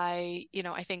that I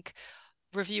think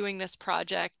reviewing this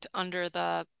project under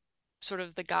the sort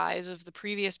of the guise of the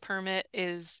previous permit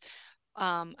is,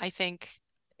 I think,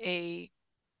 an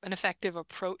effective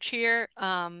approach here.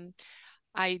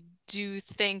 I do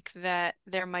think that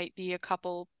there might be a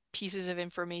couple pieces of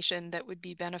information that would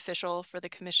be beneficial for the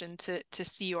commission to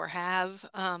see or have.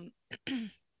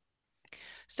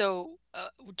 So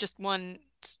just one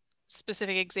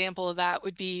specific example of that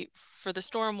would be for the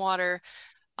stormwater.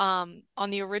 On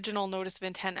the original notice of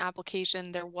intent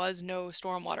application, there was no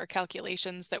stormwater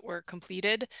calculations that were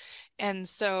completed. And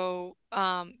so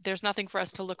there's nothing for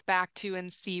us to look back to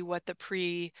and see what the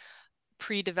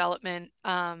pre-development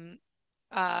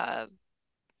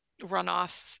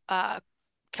runoff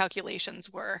calculations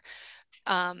were.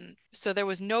 So there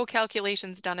was no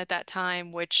calculations done at that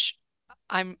time, which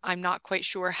I'm not quite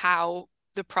sure how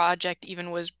the project even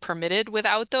was permitted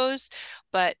without those,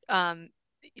 but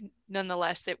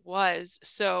nonetheless it was.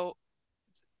 So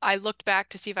I looked back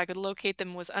to see if I could locate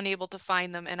them, was unable to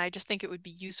find them, and I just think it would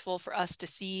be useful for us to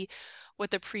see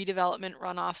what the pre-development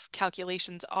runoff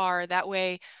calculations are. That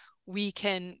way we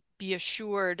can be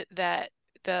assured that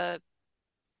the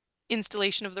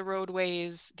installation of the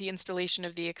roadways, the installation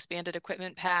of the expanded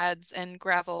equipment pads and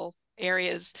gravel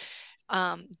areas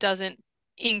doesn't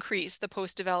increase the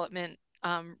post-development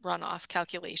runoff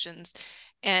calculations,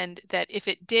 and that if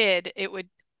it did, it would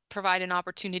provide an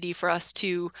opportunity for us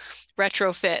to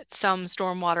retrofit some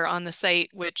stormwater on the site,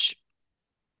 which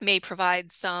may provide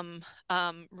some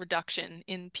reduction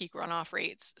in peak runoff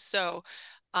rates. So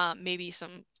maybe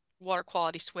some water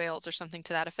quality swales or something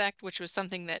to that effect, which was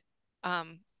something that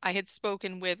I had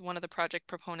spoken with one of the project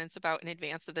proponents about in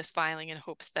advance of this filing, in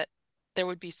hopes that there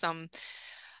would be some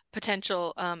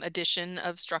potential addition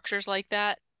of structures like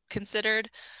that considered.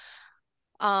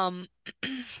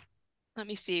 Let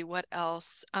me see what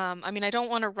else. I mean, I don't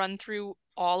want to run through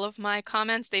all of my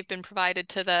comments. They've been provided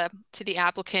to the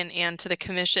applicant and to the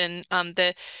commission.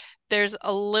 There's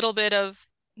a little bit of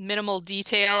minimal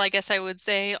detail, I guess I would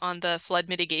say, on the flood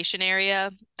mitigation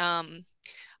area.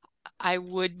 I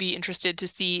would be interested to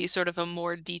see sort of a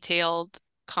more detailed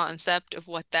concept of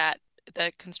what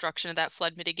the construction of that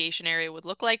flood mitigation area would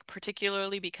look like,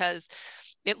 particularly because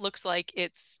it looks like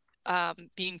it's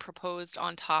being proposed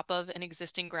on top of an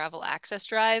existing gravel access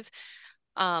drive.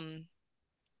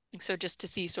 So just to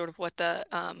see sort of what the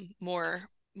more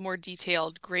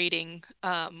detailed grading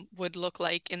would look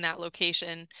like in that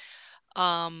location.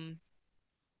 I've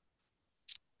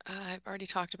already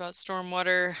talked about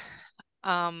stormwater.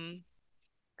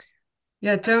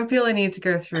 Yeah, don't feel a need to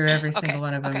go through every single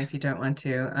one of them if you don't want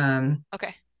to.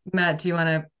 Okay. Matt, do you want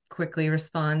to quickly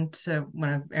respond to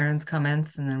one of Aaron's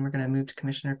comments, and then we're going to move to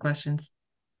commissioner questions?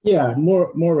 Yeah,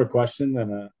 more of a question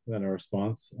than a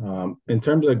response. In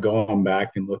terms of going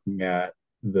back and looking at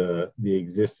the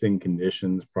existing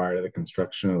conditions prior to the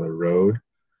construction of the road,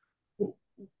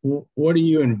 what are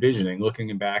you envisioning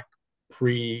looking back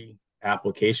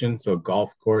pre-application? So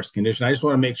golf course condition. I just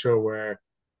want to make sure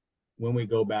when we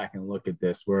go back and look at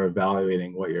this, we're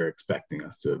evaluating what you're expecting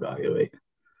us to evaluate.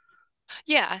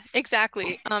 Yeah,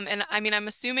 exactly. And I mean, I'm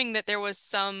assuming that there was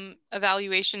some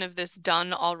evaluation of this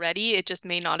done already. It just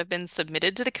may not have been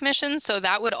submitted to the commission. So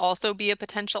that would also be a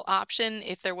potential option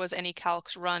if there was any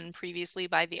calcs run previously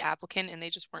by the applicant and they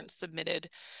just weren't submitted.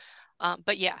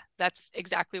 But yeah, that's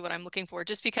exactly what I'm looking for.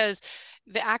 Just because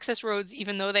the access roads,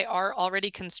 even though they are already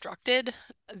constructed,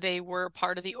 they were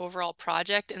part of the overall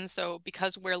project. And so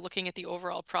because we're looking at the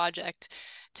overall project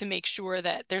to make sure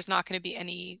that there's not going to be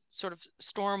any sort of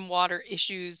stormwater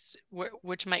issues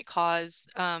which might cause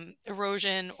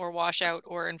erosion or washout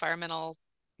or environmental,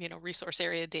 resource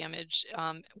area damage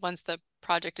once the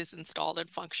project is installed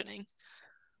and functioning.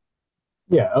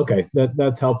 Yeah, okay.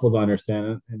 That's helpful to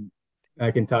understand. And I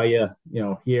can tell you,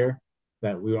 here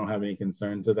that we don't have any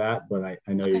concerns of that, but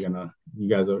I know you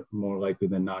guys are more likely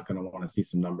than not going to want to see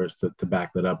some numbers to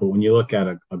back that up. But when you look at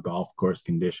a golf course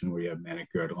condition where you have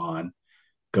manicured lawn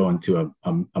going to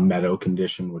a meadow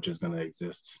condition, which is going to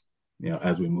exist,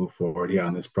 as we move forward here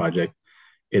on this project,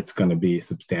 it's going to be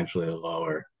substantially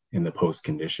lower in the post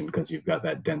condition because you've got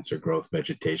that denser growth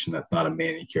vegetation that's not a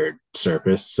manicured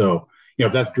surface. So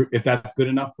if that's good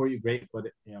enough for you, great. But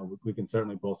we can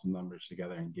certainly pull some numbers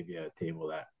together and give you a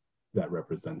table that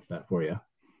represents that for you.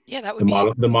 Yeah, that would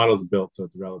be the model's built, so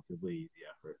it's a relatively easy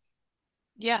effort.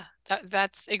 Yeah,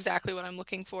 that's exactly what I'm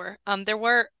looking for. There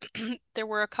were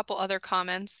a couple other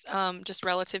comments just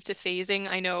relative to phasing.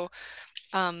 I know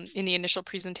in the initial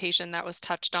presentation that was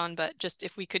touched on, but just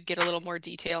if we could get a little more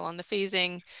detail on the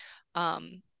phasing.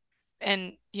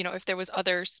 And if there was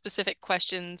other specific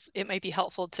questions, it might be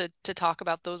helpful to talk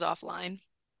about those offline.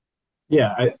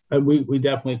 Yeah, we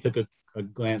definitely took a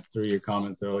glance through your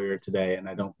comments earlier today, and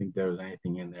I don't think there was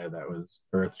anything in there that was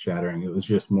earth-shattering. It was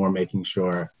just more making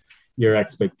sure your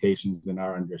expectations and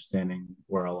our understanding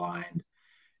were aligned.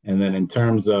 And then in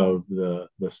terms of the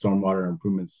stormwater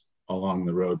improvements along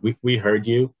the road, we heard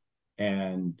you,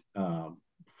 and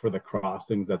for the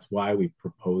crossings, that's why we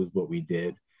proposed what we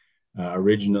did.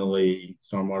 Originally,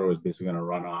 stormwater was basically going to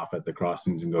run off at the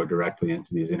crossings and go directly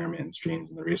into these intermittent streams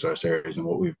in the resource areas. And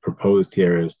what we've proposed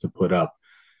here is to put up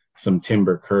some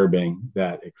timber curbing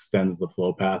that extends the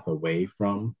flow path away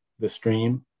from the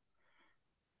stream,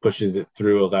 pushes it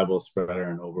through a level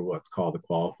spreader and over what's called the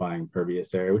qualifying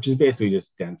pervious area, which is basically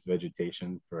just dense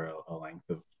vegetation for a length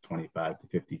of 25 to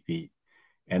 50 feet.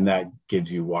 And that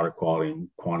gives you water quality and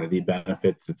quantity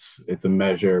benefits. It's a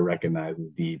measure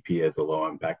recognizes DEP as a low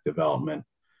impact development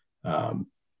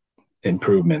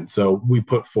improvement. So we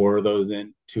put 4 of those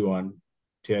in, 2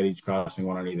 at each crossing,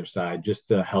 1 on either side, just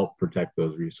to help protect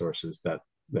those resources that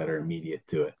are immediate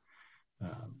to it.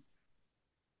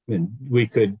 And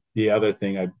the other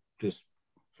thing, I just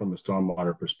from a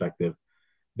stormwater perspective,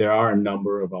 there are a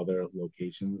number of other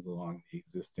locations along the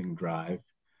existing drive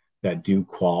that do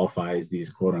qualify as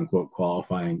these quote unquote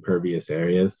qualifying pervious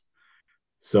areas.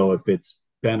 So if it's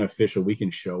beneficial, we can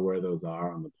show where those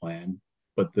are on the plan.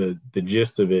 But the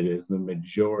gist of it is the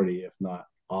majority, if not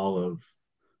all of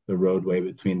the roadway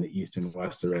between the east and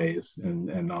west arrays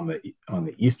and on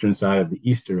the eastern side of the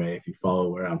east array, if you follow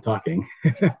where I'm talking,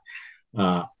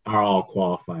 are all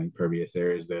qualifying pervious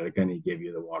areas that are going to give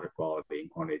you the water quality and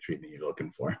quantity treatment you're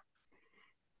looking for.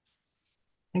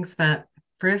 Thanks, Matt.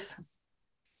 Bruce?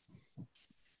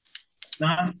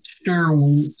 Not sure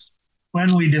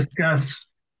when we discuss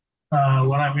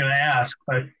what I'm going to ask,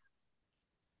 but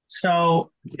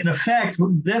so in effect,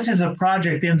 this is a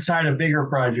project inside a bigger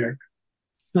project.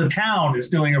 The town is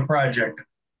doing a project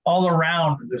all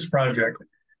around this project.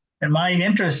 And my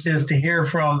interest is to hear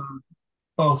from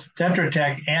both Tetra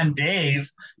Tech and Dave,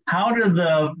 how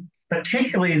do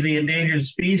particularly the endangered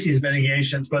species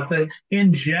mitigations, but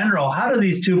in general, how do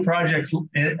these two projects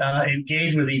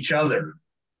engage with each other?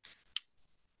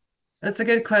 That's a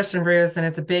good question, Bruce, and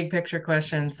it's a big picture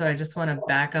question. So I just want to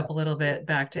back up a little bit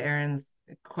back to Aaron's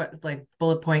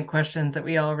bullet point questions that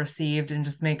we all received, and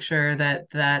just make sure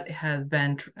that has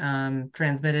been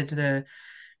transmitted to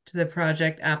the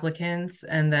project applicants,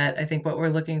 and that I think what we're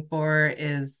looking for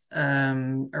is a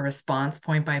response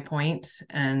point by point,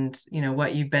 and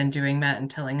what you've been doing, Matt, and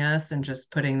telling us, and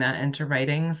just putting that into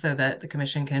writing so that the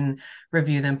commission can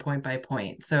review them point by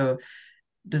point. So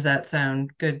does that sound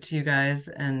good to you guys?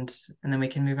 And then we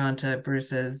can move on to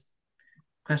Bruce's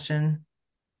question.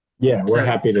 Yeah, we're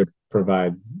happy to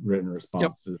provide written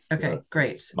responses. Yep. Okay,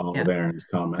 great. All of Aaron's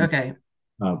comments. Okay.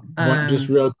 Just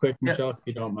real quick, Michelle, if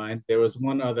you don't mind, there was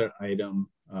one other item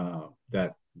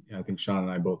that I think Sean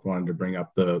and I both wanted to bring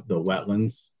up, the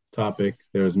wetlands topic,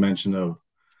 there was mention of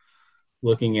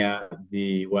looking at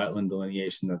the wetland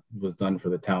delineation that was done for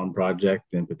the town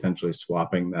project and potentially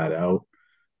swapping that out.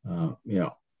 You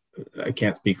know, I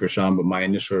can't speak for Sean, but my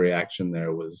initial reaction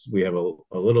there was we have a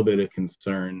little bit of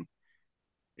concern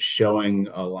showing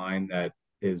a line that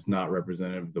is not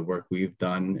representative of the work we've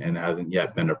done and hasn't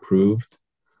yet been approved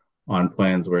on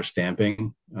plans we're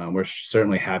stamping. We're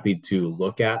certainly happy to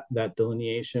look at that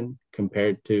delineation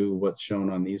compared to what's shown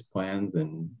on these plans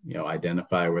and, you know,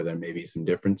 identify where there may be some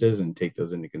differences and take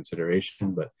those into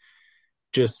consideration. But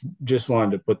just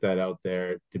wanted to put that out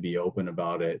there to be open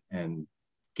about it and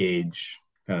gauge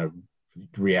kind of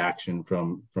reaction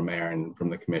from Aaron, from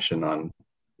the commission on,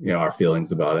 you know, our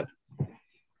feelings about it.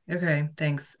 Okay,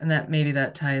 thanks. And that maybe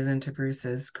that ties into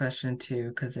Bruce's question too,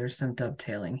 because there's some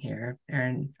dovetailing here.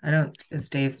 Aaron, is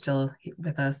Dave still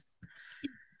with us?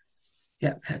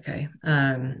 Yep, okay.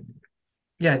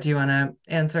 Yeah, do you want to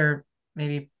answer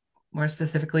maybe more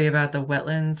specifically about the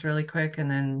wetlands really quick, and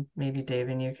then maybe Dave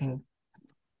and you can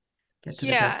get to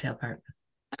the dovetail part.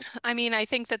 I mean, I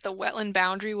think that the wetland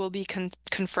boundary will be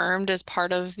confirmed as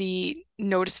part of the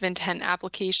notice of intent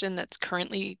application that's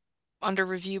currently under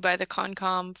review by the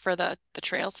Concom for the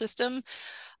trail system.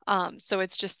 So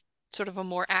it's just sort of a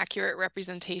more accurate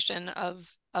representation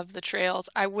of the trails.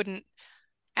 I wouldn't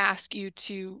ask you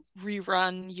to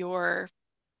rerun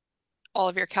all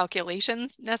of your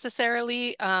calculations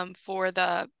necessarily for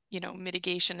the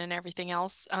mitigation and everything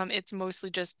else. It's mostly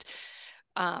just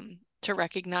to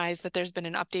recognize that there's been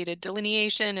an updated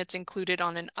delineation. It's included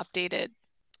on an updated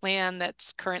plan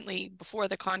that's currently before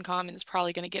the Concom and is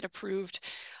probably going to get approved,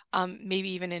 maybe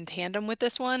even in tandem with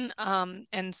this one.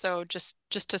 And so just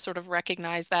to sort of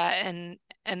recognize that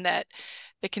and that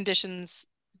the conditions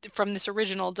from this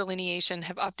original delineation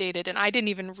have updated. And I didn't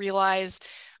even realize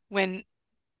when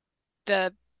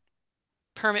the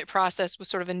permit process was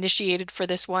sort of initiated for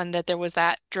this one that there was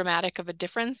that dramatic of a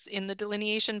difference in the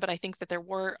delineation, but I think that there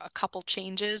were a couple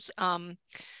changes,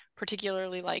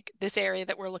 particularly like this area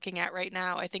that we're looking at right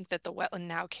now. I think that the wetland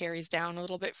now carries down a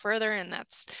little bit further, and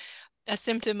that's a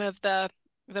symptom of the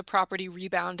property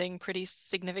rebounding pretty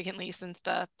significantly since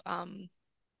the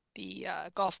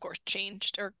golf course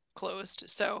changed or closed.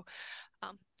 So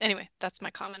anyway, that's my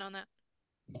comment on that.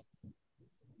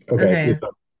 Okay.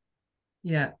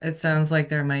 Yeah, it sounds like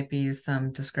there might be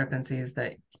some discrepancies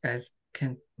that you guys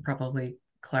can probably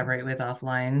collaborate with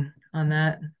offline on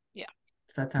that. Yeah.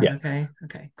 Does that sound okay?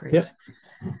 Okay, great. Yes.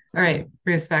 All right,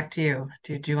 Bruce, back to you.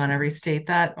 Did you want to restate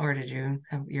that, or did you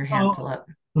have your hand still up?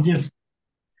 I'll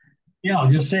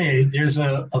just say there's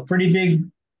a pretty big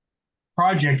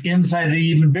project inside an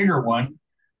even bigger one.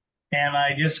 And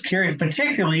I just carry,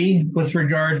 particularly with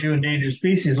regard to endangered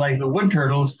species like the wood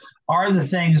turtles, are the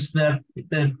things that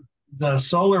the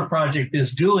solar project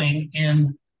is doing,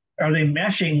 and are they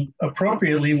meshing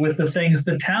appropriately with the things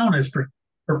the town is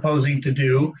proposing to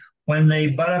do when they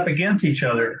butt up against each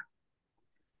other?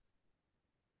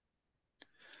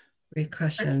 Great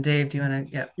question. Dave, do you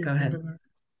want to, go ahead.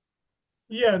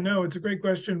 Yeah, no, it's a great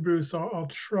question, Bruce. I'll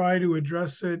try to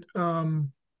address it.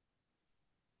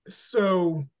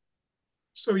 So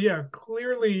yeah,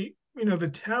 clearly, the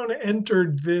town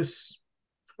entered this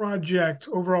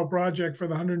overall project for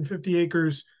the 150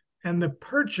 acres and the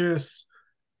purchase,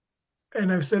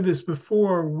 and I've said this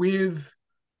before, with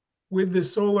the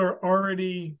solar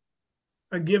already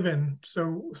a given.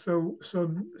 So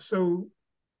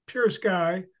Pure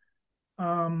Sky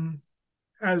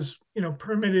has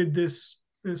permitted this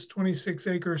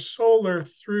 26-acre solar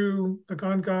through the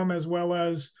Concom as well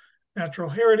as Natural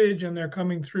Heritage, and they're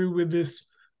coming through with this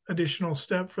additional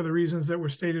step for the reasons that were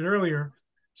stated earlier.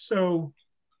 So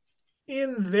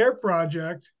in their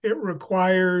project, it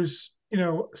requires,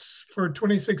 for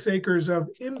 26 acres of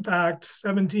impact,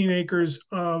 17 acres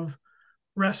of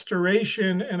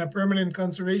restoration and a permanent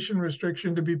conservation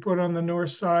restriction to be put on the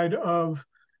north side of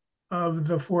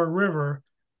the Fort River.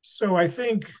 So I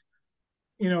think,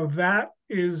 that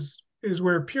is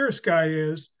where Pure Sky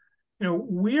is.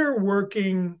 We're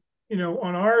working,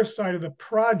 on our side of the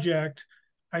project.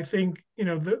 I think,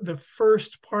 the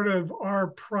first part of our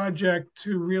project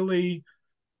to really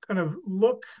kind of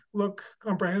look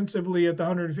comprehensively at the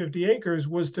 150 acres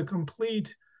was to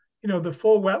complete, the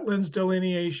full wetlands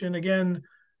delineation. Again,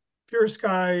 Pure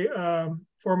Sky,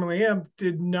 formerly AMP,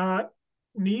 did not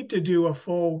need to do a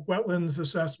full wetlands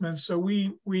assessment. So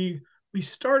we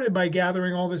started by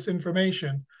gathering all this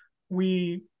information.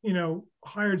 We,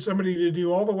 hired somebody to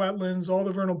do all the wetlands, all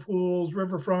the vernal pools,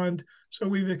 riverfront. So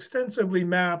we've extensively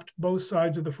mapped both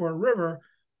sides of the Fort River.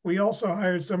 We also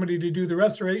hired somebody to do the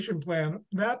restoration plan.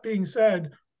 That being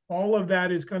said, all of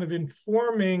that is kind of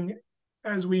informing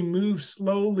as we move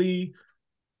slowly,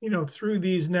 through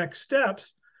these next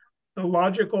steps, the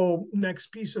logical next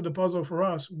piece of the puzzle for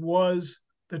us was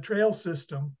the trail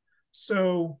system.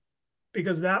 So,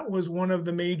 because that was one of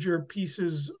the major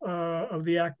pieces of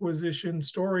the acquisition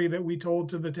story that we told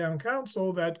to the town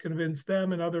council that convinced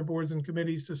them and other boards and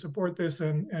committees to support this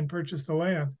and purchase the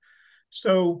land.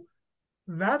 So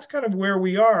that's kind of where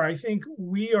we are. I think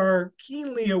we are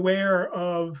keenly aware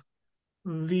of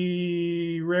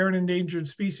the rare and endangered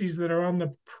species that are on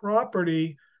the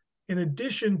property. In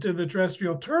addition to the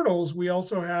terrestrial turtles, we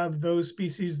also have those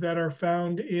species that are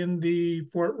found in the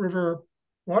Fort River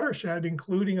watershed,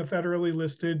 including a federally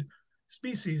listed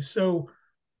species. So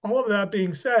all of that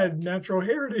being said, Natural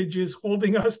Heritage is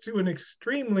holding us to an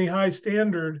extremely high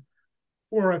standard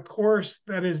for a course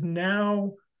that is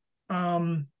now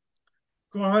gone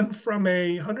from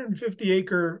a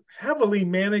 150-acre, heavily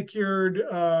manicured,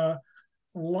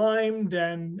 limed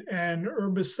and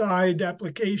herbicide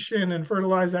application and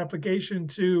fertilized application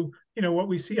to what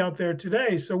we see out there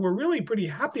today. So we're really pretty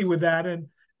happy with that, and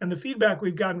the feedback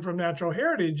we've gotten from Natural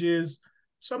Heritage is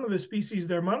some of the species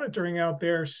they're monitoring out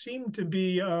there seem to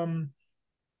be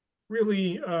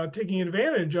really taking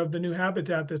advantage of the new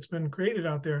habitat that's been created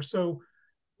out there. So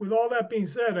with all that being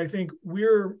said, I think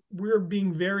we're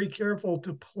being very careful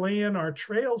to plan our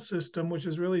trail system, which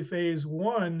is really phase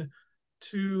one,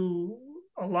 to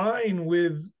align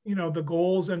with the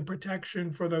goals and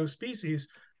protection for those species.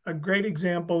 A great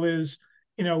example is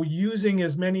using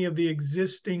as many of the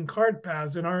existing cart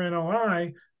paths in our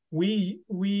NOI.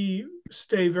 We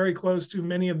stay very close to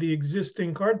many of the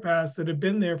existing cart paths that have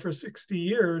been there for 60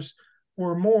 years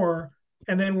or more,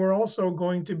 and then we're also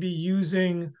going to be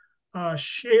using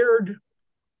shared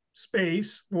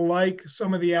space like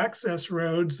some of the access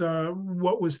roads,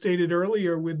 what was stated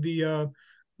earlier with the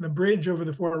bridge over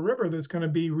the Fort River that's going to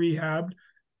be rehabbed.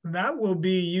 That will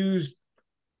be used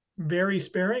very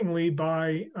sparingly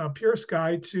by Pure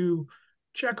Sky to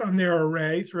check on their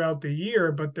array throughout the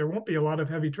year, but there won't be a lot of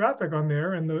heavy traffic on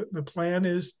there. And the plan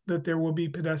is that there will be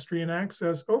pedestrian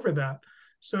access over that.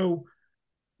 So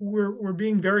we're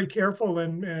being very careful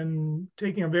and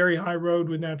taking a very high road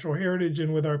with Natural Heritage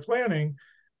and with our planning.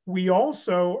 We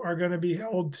also are going to be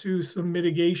held to some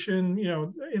mitigation.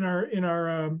 In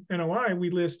our NOI, we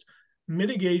list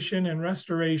mitigation and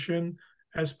restoration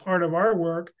as part of our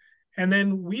work. And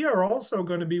then we are also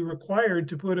going to be required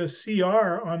to put a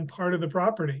CR on part of the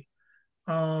property.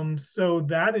 So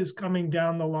that is coming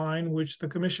down the line, which the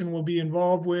commission will be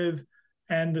involved with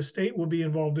and the state will be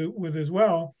involved with as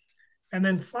well. And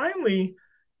then finally,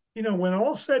 when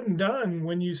all's said and done,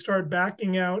 when you start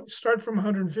backing out, start from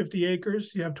 150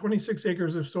 acres, you have 26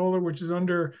 acres of solar, which is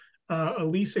under a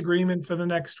lease agreement for the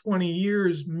next 20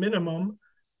 years minimum.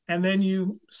 And then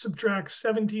you subtract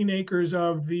 17 acres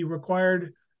of the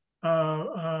required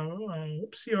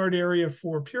CR'd area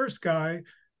for Pure Sky.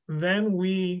 Then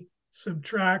we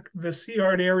subtract the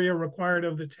CR'd area required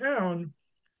of the town.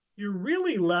 You're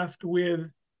really left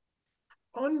with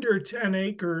under 10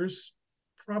 acres,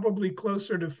 probably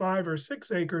closer to 5 or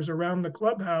 6 acres around the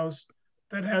clubhouse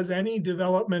that has any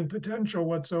development potential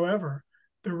whatsoever.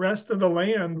 The rest of the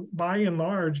land, by and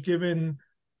large, given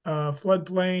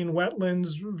floodplain,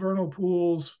 wetlands, vernal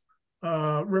pools,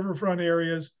 riverfront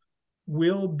areas,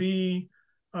 will be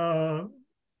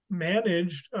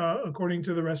managed according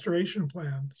to the restoration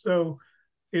plan. So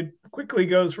it quickly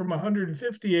goes from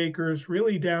 150 acres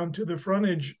really down to the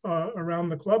frontage around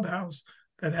the clubhouse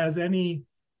that has any,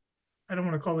 I don't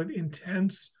want to call it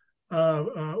intense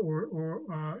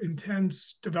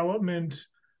intense development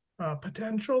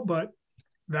potential, but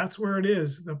that's where it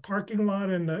is, the parking lot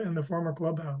and the former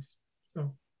clubhouse.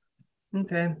 So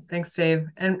okay, thanks, Dave.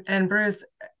 And Bruce,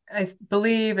 I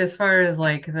believe as far as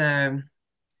like the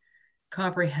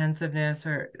comprehensiveness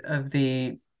of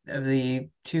the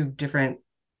two different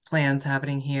plans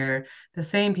happening here, the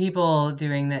same people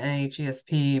doing the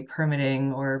NHESP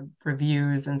permitting or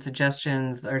reviews and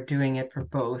suggestions are doing it for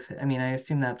both. I mean, I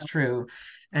assume that's true.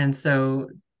 And so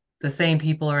the same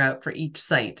people are out for each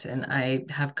site, and I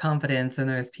have confidence in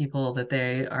those people that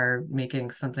they are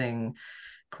making something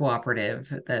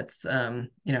cooperative that's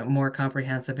more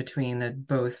comprehensive between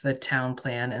both the town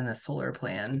plan and the solar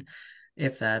plan,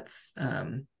 if that's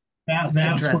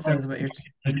addresses what you're.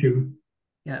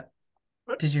 Yeah.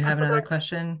 Did you have another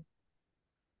question?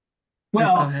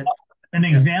 Well, go ahead. An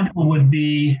example would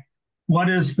be, what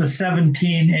is the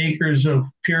 17 acres of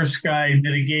Pure Sky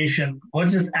mitigation? What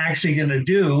is it actually going to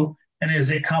do? And is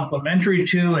it complementary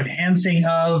to, enhancing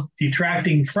of,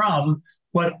 detracting from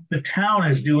what the town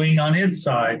is doing on its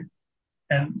side?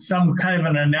 And some kind of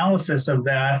an analysis of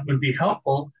that would be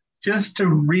helpful just to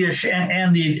reassure,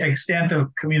 and the extent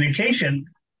of communication,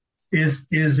 is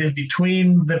it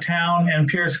between the town and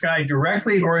Pure Sky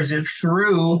directly, or is it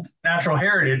through Natural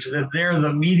Heritage that they're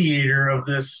the mediator of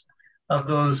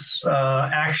those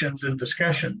actions and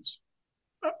discussions?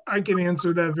 I can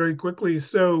answer that very quickly.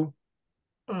 So,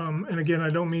 and again, I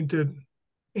don't mean to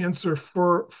answer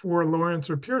for Lawrence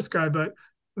or Pure Sky, but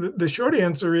the short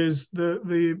answer is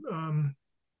the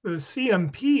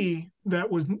CMP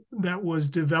that was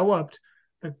developed,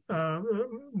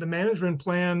 the management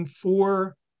plan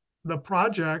for the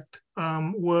project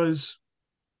was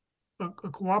a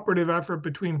cooperative effort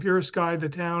between Pure Sky, the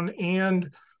town, and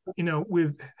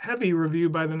with heavy review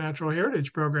by the Natural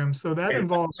Heritage Program. So that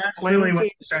involves that's really what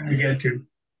I was trying to get to.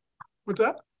 What's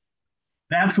that?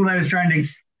 That's what I was trying to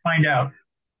find out.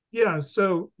 Yeah,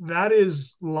 so that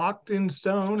is locked in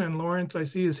stone, and Lawrence, I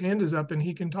see his hand is up, and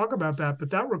he can talk about that. But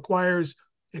that requires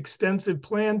extensive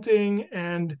planting,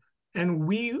 and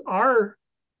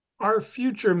our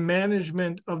future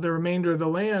management of the remainder of the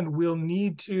land will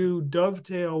need to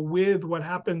dovetail with what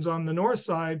happens on the north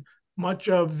side. Much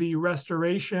of the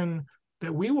restoration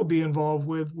that we will be involved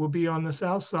with will be on the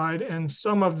south side and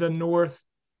some of the north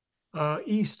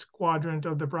east quadrant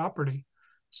of the property.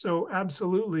 So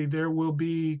absolutely, there will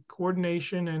be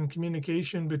coordination and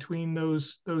communication between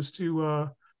those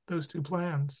two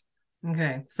plans.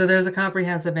 Okay, so there's a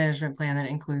comprehensive management plan that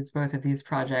includes both of these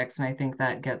projects, and I think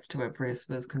that gets to what Bruce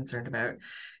was concerned about.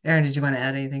 Erin, did you want to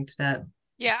add anything to that?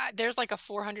 Yeah, there's like a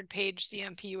 400-page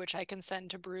CMP, which I can send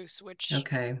to Bruce, which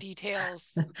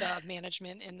details the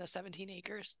management in the 17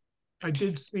 acres. I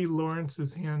did see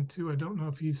Lawrence's hand too. I don't know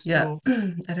if he's still. Yeah,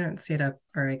 I don't see it up,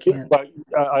 or I can't. But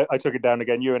I took it down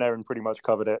again. You and Erin pretty much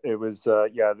covered it. It was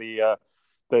the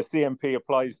CMP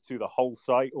applies to the whole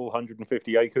site, all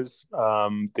 150 acres.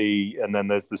 And then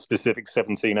there's the specific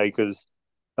 17 acres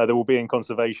that will be in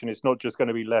conservation. It's not just going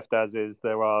to be left as is.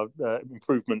 There are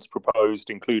improvements proposed,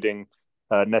 including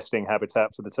nesting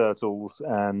habitat for the turtles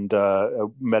and a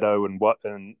meadow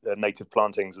and native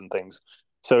plantings and things.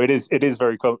 So it is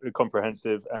very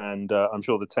comprehensive, and I'm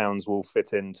sure the towns will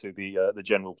fit into the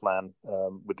general plan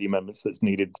with the amendments that's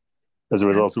needed as a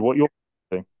result of what you're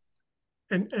doing.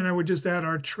 And I would just add,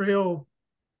 our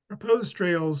proposed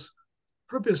trails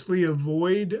purposely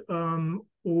avoid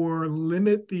or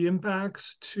limit the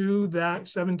impacts to that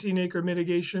 17-acre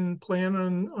mitigation plan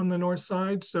on the north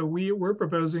side. So we're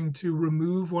proposing to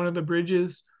remove one of the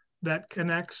bridges that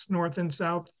connects north and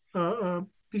south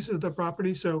pieces of the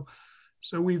property. So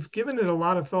we've given it a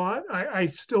lot of thought. I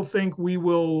still think we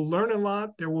will learn a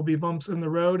lot. There will be bumps in the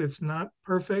road. It's not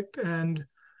perfect. And,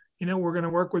 we're going to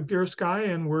work with Pure Sky,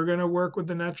 and we're going to work with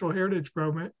the Natural Heritage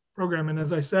Program. And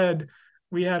as I said,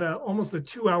 we had almost a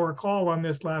 2-hour call on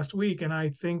this last week, and I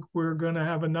think we're going to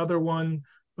have another one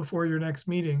before your next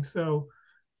meeting. So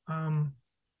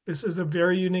this is a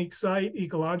very unique site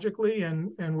ecologically,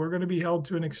 and we're going to be held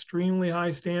to an extremely high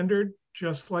standard,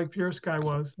 just like Pure Sky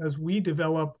was, as we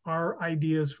develop our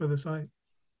ideas for the site.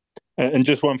 And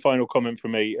just one final comment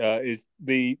from me is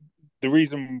the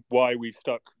reason why we've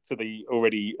stuck to the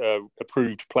already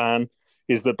approved plan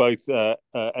is that both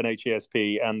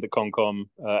NHESP and the CONCOM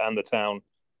and the town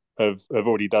have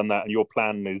already done that, and your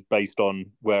plan is based on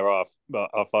where our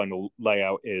final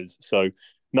layout is. So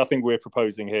nothing we're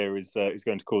proposing here is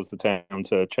going to cause the town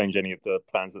to change any of the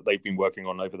plans that they've been working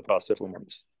on over the past several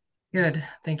months. Good,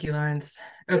 thank you, Lawrence.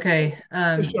 Okay.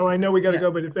 So I know we got to go,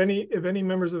 but if any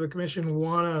members of the commission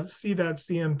want to see that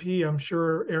CMP, I'm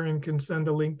sure Erin can send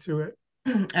a link to it.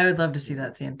 I would love to see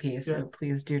that CMP, so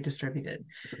please do distribute it.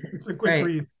 It's a quick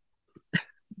read.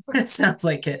 It sounds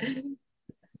like it.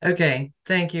 Okay,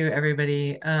 thank you,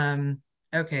 everybody.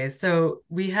 Okay, so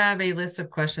we have a list of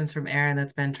questions from Erin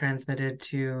that's been transmitted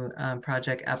to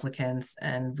project applicants,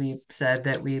 and we said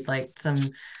that we'd like some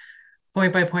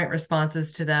point-by-point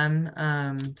responses to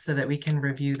them so that we can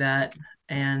review that.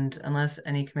 And unless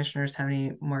any commissioners have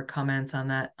any more comments on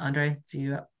that, Andre, see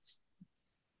you up.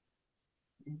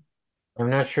 I'm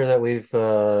not sure that we've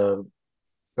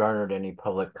garnered any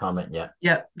public comment yet.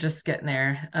 Yep, just getting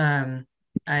there.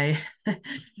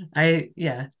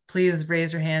 Yeah, please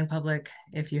raise your hand, public,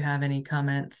 if you have any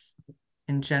comments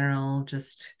in general.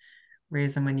 Just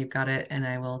raise them when you've got it, and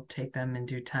I will take them in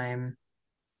due time.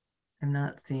 I'm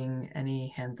not seeing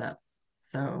any hands up.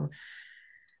 So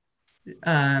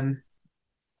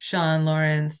Sean,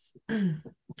 Lawrence,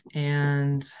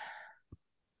 and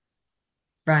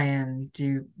Brian,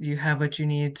 do you have what you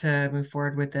need to move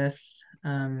forward with this?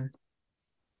 The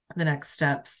next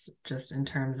steps, just in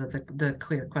terms of the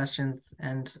clear questions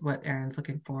and what Erin's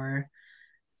looking for.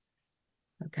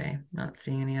 Okay, not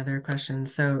seeing any other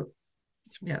questions. So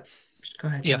Yeah, go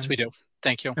ahead. Yes, John. we do.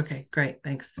 Thank you. Okay, great.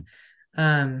 Thanks.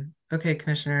 Okay,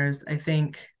 commissioners, I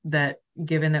think that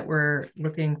given that we're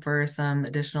looking for some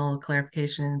additional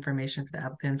clarification information for the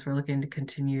applicants, we're looking to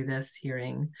continue this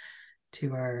hearing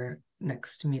to our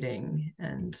next meeting.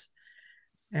 And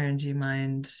Aaron, do you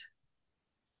mind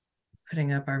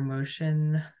putting up our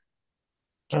motion?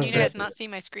 Can you guys not see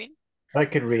my screen? I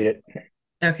could read it.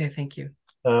 Okay, thank you.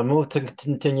 Move to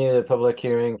continue the public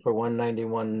hearing for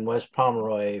 191 West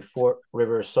Pomeroy, Fort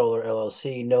River Solar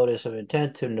LLC, notice of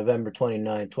intent to November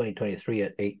 29, 2023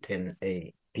 at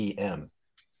 8:10 p.m.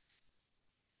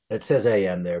 It says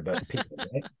AM there, but PM,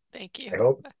 right? Thank you. I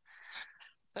hope.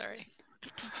 Sorry.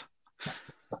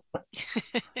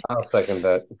 I'll second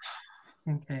that.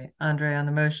 Okay, Andre on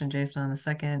the motion, Jason on the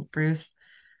second, Bruce.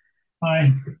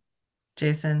 Aye.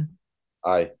 Jason.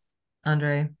 Aye.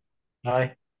 Andre.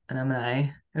 Aye. And I'm an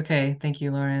aye. Okay, thank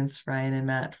you, Lawrence, Ryan, and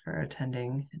Matt for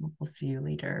attending, and we'll see you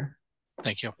later.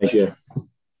 Thank you. Thank you.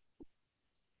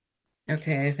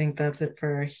 Okay, I think that's it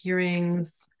for our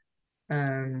hearings.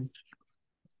 And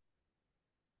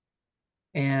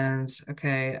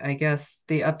okay, I guess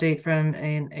the update from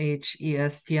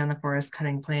NHESP on the forest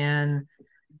cutting plan,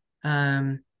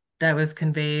 that was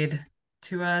conveyed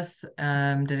to us.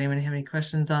 Did anyone have any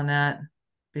questions on that?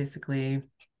 Basically,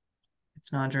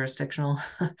 it's non-jurisdictional.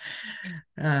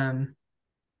 Aaron,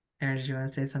 did you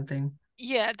want to say something?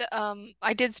 Yeah,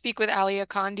 I did speak with Ali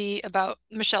Akandi about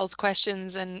Michelle's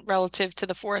questions and relative to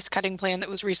the forest cutting plan that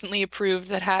was recently approved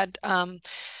that had the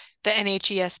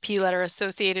NHESP letter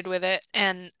associated with it.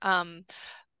 And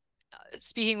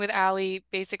speaking with Ali,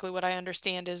 basically what I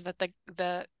understand is that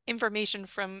the information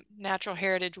from Natural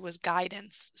Heritage was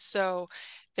guidance. So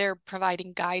they're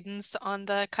providing guidance on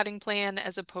the cutting plan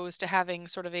as opposed to having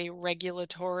sort of a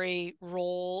regulatory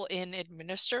role in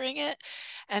administering it.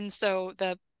 And so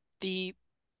the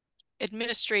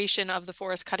administration of the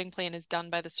forest cutting plan is done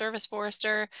by the service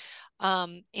forester,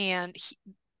 and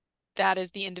that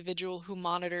is the individual who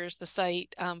monitors the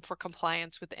site for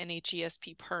compliance with the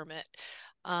NHESP permit.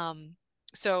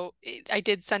 So I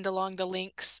did send along the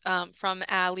links from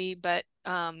Ali, but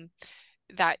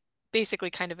that basically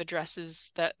kind of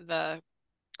addresses the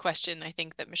question I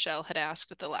think that Michelle had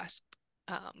asked at the last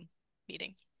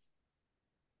meeting.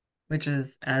 Which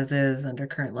is, as is under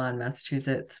current law in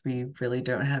Massachusetts, we really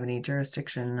don't have any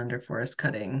jurisdiction under forest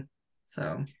cutting.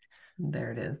 So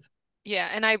there it is. Yeah,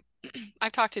 and I've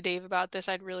talked to Dave about this.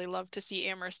 I'd really love to see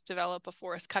Amherst develop a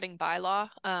forest cutting bylaw.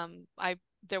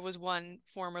 There was one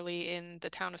formerly in the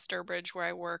town of Sturbridge where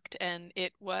I worked, and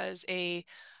it was a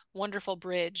wonderful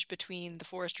bridge between the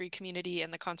forestry community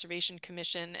and the Conservation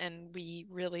Commission, and we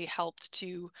really helped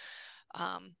to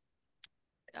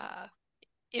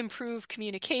improve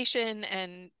communication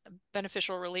and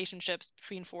beneficial relationships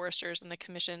between foresters and the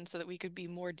commission so that we could be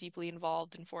more deeply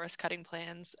involved in forest cutting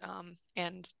plans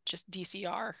and just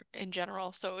DCR in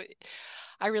general. So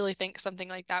I really think something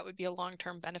like that would be a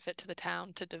long-term benefit to the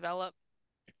town to develop.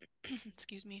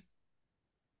 Excuse me.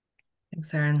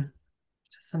 Thanks, Aaron.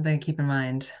 Just something to keep in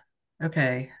mind.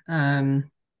 Okay.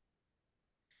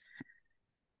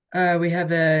 We have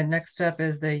the next step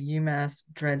is the UMass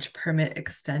dredge permit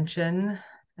extension.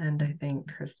 And I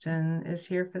think Kristen is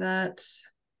here for that.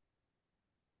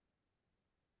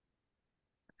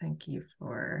 Thank you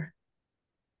for.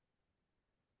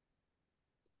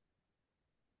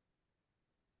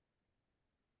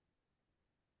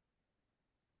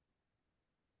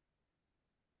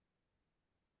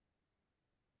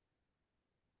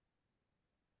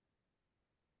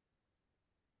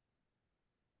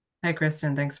 Hi,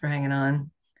 Kristen. Thanks for hanging on.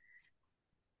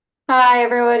 Hi,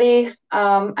 everybody.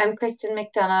 I'm Kristen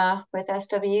McDonough with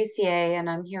SWCA, and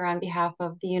I'm here on behalf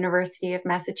of the University of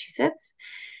Massachusetts.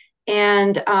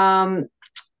 And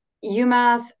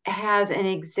UMass has an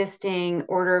existing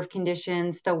order of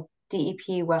conditions. The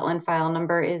DEP wetland file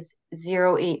number is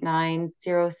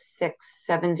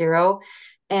 0890670,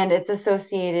 and it's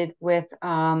associated with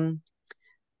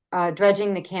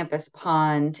dredging the campus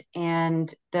pond.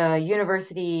 And the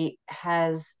university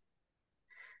has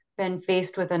been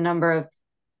faced with a number of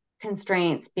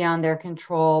constraints beyond their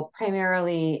control,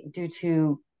 primarily due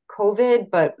to COVID,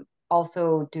 but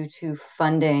also due to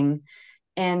funding.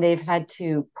 And they've had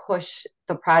to push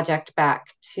the project back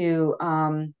to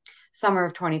summer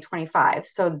of 2025.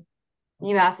 So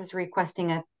UMass is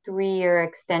requesting a 3-year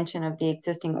extension of the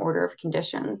existing order of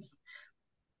conditions.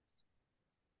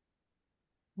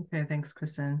 Okay, thanks,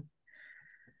 Kristen.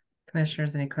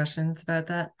 Commissioners, any questions about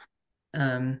that?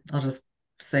 I'll just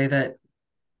say that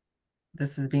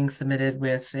this is being submitted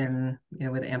with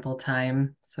ample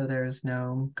time, so there's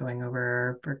no going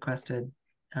over requested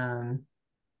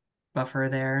buffer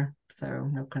there, so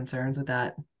no concerns with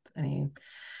that. Any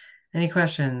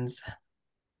questions?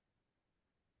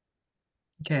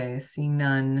 Okay, seeing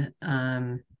none.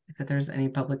 If there's any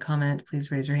public comment,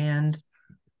 please raise your hand.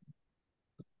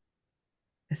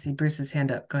 I see Bruce's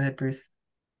hand up. Go ahead, Bruce.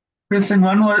 Kristen,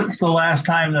 when was the last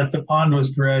time that the pond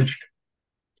was dredged?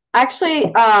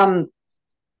 Actually,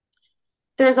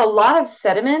 there's a lot of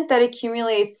sediment that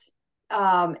accumulates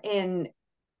in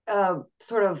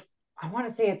sort of, I want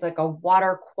to say it's like a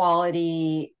water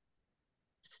quality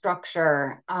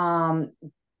structure.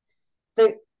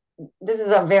 This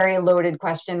is a very loaded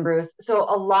question, Bruce. So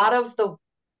a lot of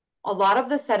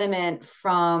the sediment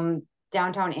from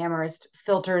downtown Amherst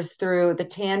filters through the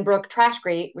Tanbrook trash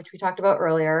grate, which we talked about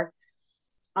earlier.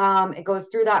 It goes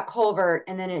through that culvert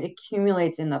and then it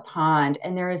accumulates in the pond.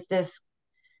 And there is this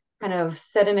kind of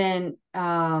sediment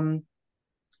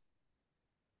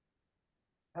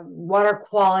water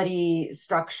quality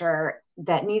structure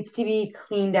that needs to be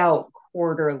cleaned out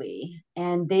quarterly.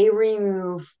 And they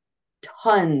remove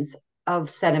tons of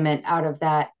sediment out of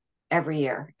that every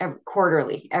year,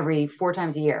 quarterly, every 4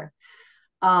 times a year.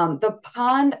 The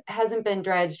pond hasn't been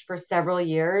dredged for several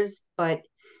years, but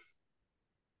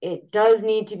it does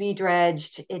need to be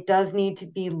dredged. It does need to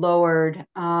be lowered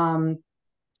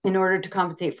in order to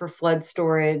compensate for flood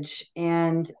storage.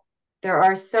 And there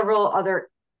are several other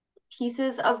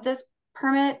pieces of this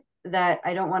permit that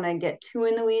I don't want to get too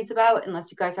in the weeds about.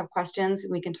 Unless you guys have questions,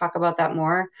 we can talk about that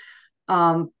more.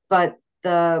 But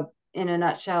in a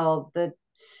nutshell, the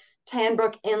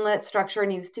Tanbrook Inlet structure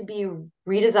needs to be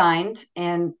redesigned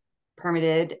and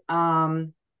permitted.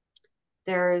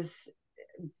 There's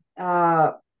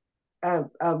a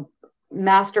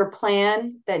master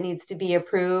plan that needs to be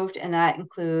approved, and that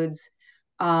includes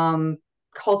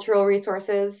cultural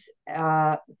resources.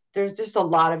 There's just a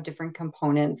lot of different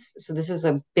components. So this is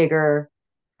a bigger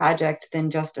project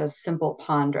than just a simple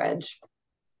pond dredge.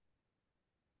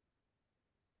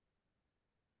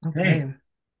 Okay.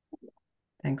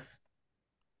 Thanks.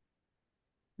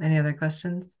 Any other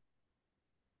questions?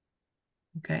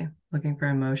 Okay, looking for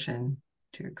a motion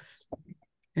to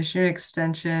issue an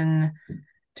extension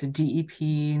to DEP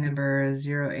number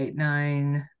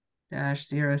 089-0670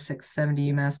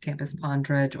 UMass Campus Pond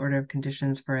Dredge Order of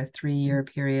Conditions for a 3-year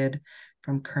period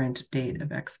from current date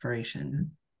of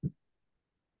expiration.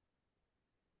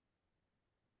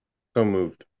 So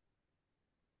moved.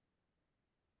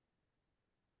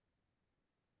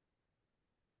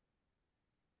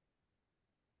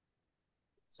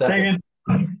 Second.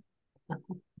 I'm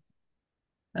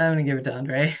gonna give it to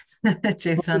Andre.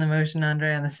 Jason on the motion,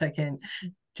 Andre on the second.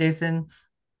 Jason.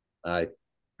 Aye.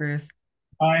 Bruce.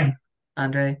 Aye.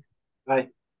 Andre. Aye.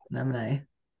 And I'm an aye.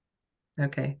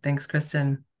 Okay, thanks,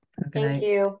 Kristen. Thank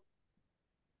you.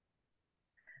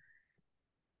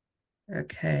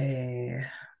 Okay.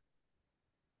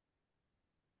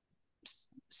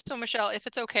 So Michelle, if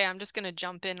it's okay, I'm just going to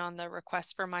jump in on the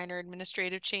request for minor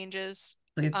administrative changes.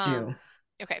 Please do.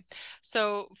 Okay,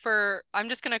 so I'm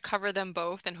just going to cover them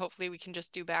both, and hopefully we can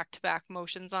just do back-to-back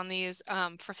motions on these.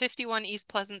 For 51 East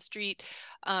Pleasant Street,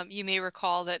 you may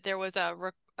recall that there was a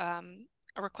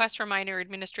request for minor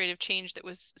administrative change that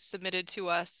was submitted to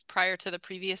us prior to the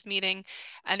previous meeting,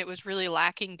 and it was really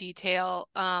lacking detail,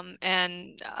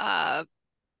 and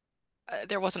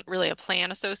there wasn't really a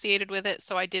plan associated with it.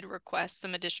 So I did request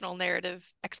some additional narrative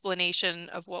explanation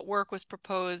of what work was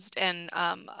proposed and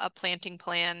a planting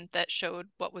plan that showed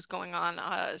what was going on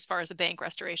as far as the bank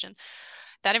restoration.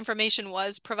 That information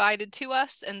was provided to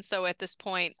us. And so at this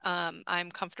point, I'm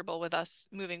comfortable with us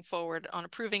moving forward on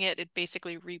approving it. It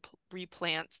basically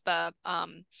replants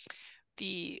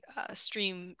the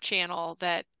stream channel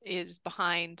that is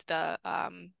behind the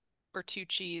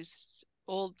Bertucci's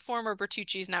former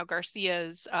Bertucci's, now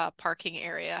Garcia's parking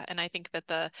area. And I think that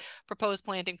the proposed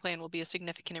planting plan will be a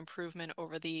significant improvement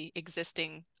over the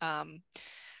existing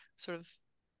sort of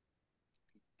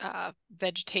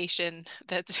vegetation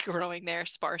that's growing there,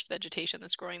 sparse vegetation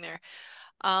that's growing there.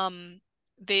 A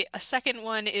second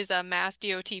one is a Mass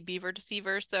DOT beaver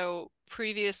deceiver. So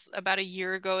about a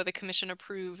year ago, the commission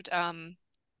approved the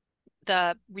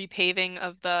repaving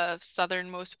of the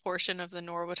southernmost portion of the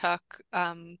Norwottuck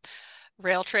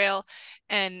rail trail,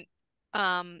 and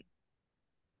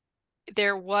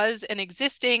there was an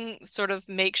existing sort of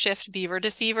makeshift beaver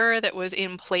deceiver that was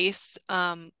in place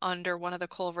under one of the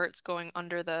culverts going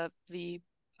under the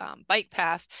bike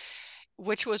path,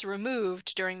 which was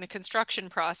removed during the construction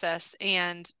process,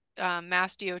 and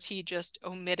Mass DOT just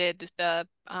omitted the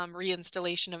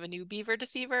reinstallation of a new beaver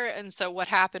deceiver. And so what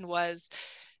happened was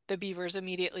the beavers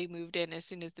immediately moved in as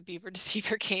soon as the beaver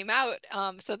deceiver came out.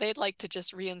 So they'd like to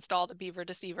just reinstall the beaver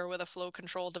deceiver with a flow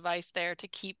control device there to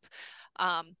keep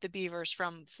the beavers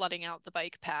from flooding out the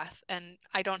bike path. And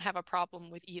I don't have a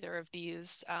problem with either of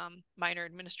these minor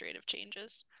administrative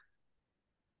changes.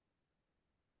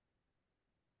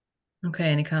 Okay,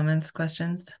 any comments,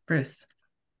 questions? Bruce?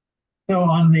 So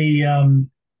on the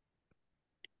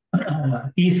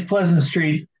East Pleasant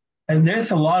Street, and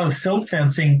there's a lot of silt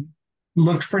fencing,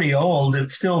 looks pretty old.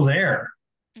 It's still there.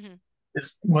 Mm-hmm.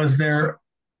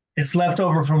 It's left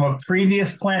over from a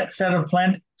previous set of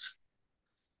plantings?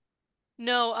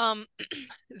 No,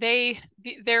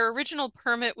 their original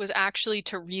permit was actually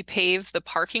to repave the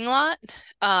parking lot.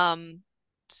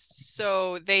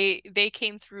 So they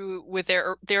came through with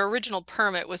their original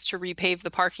permit was to repave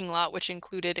the parking lot, which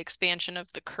included expansion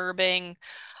of the curbing,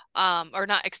 or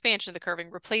not expansion of the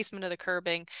curbing, replacement of the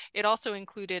curbing. It also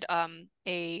included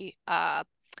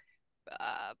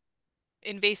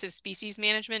invasive species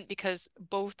management, because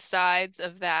both sides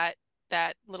of that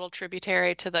little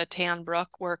tributary to the Tan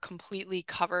Brook were completely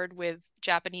covered with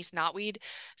Japanese knotweed.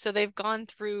 So they've gone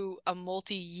through a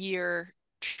multi-year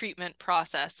treatment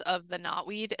process of the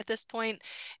knotweed at this point,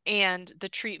 and the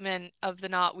treatment of the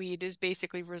knotweed is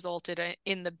basically resulted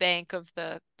in the bank of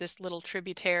this little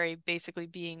tributary basically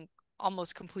being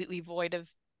almost completely void of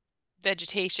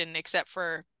vegetation except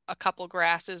for a couple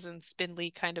grasses and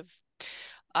spindly kind of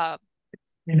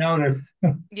you noticed.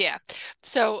 Yeah,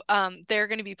 so they're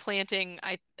going to be planting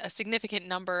a significant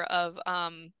number of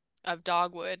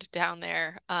dogwood down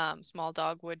there, small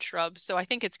dogwood shrubs. So I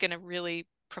think it's going to really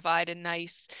provide a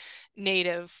nice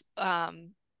native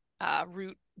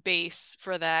root base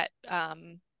for that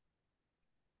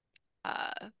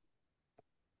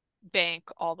bank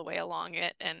all the way along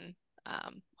it, and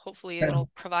hopefully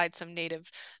it'll provide some native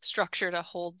structure to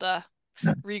hold the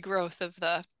regrowth of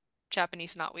the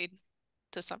Japanese knotweed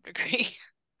to some degree.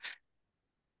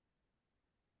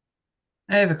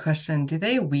 I have a question. Do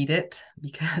they weed it?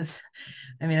 Because,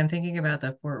 I mean, I'm thinking about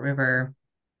the Fort River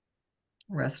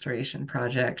restoration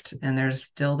project, and there's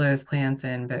still those plants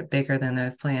in, but bigger than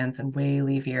those plants and way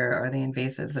leafier are the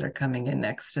invasives that are coming in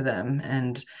next to them.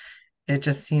 And it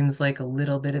just seems like a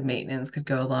little bit of maintenance could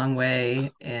go a long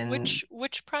way in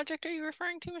which project are you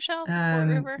referring to, Michelle? Fort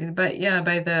River? But yeah,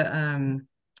 by the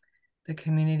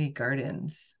community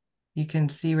gardens. You can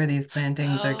see where these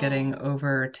plantings are getting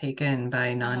overtaken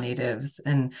by non-natives.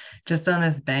 And just on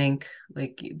this bank,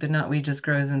 like the knotweed just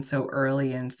grows in so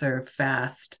early and so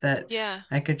fast that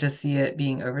I could just see it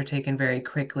being overtaken very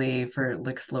quickly for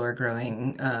like slower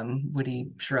growing woody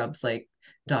shrubs like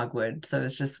dogwood. So I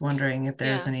was just wondering if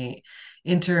there's any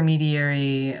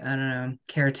intermediary, I don't know,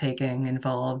 caretaking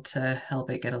involved to help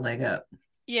it get a leg up.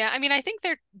 Yeah, I mean, I think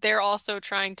they're also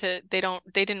trying to, they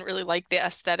didn't really like the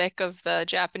aesthetic of the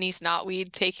Japanese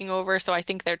knotweed taking over, so I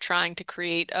think they're trying to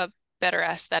create a better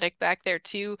aesthetic back there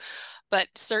too. But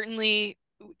certainly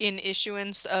in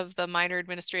issuance of the minor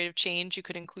administrative change, you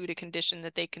could include a condition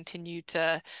that they continue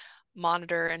to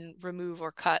monitor and remove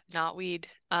or cut knotweed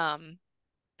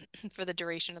for the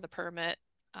duration of the permit.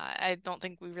 I don't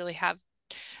think we really have,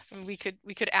 I mean, we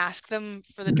could ask them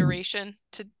for the duration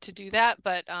to do that,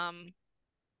 but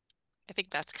I think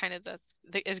that's kind of the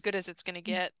as good as it's going to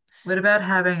get. What about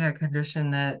having a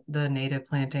condition that the native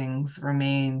plantings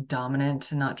remain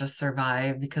dominant and not just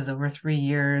survive? Because over 3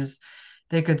 years,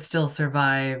 they could still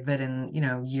survive, but in, you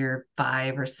know, year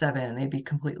 5 or 7, they'd be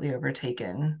completely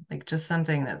overtaken. Like just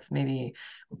something that's maybe,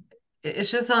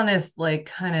 it's just on this like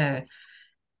kind of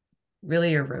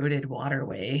really eroded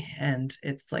waterway, and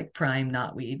it's like prime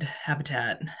knotweed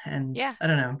habitat. And I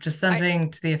don't know, just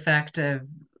something to the effect of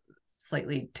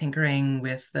slightly tinkering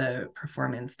with the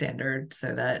performance standard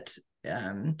so that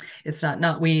it's not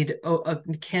knotweed, a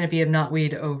canopy of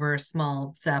knotweed over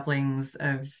small saplings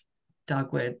of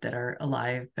dogwood that are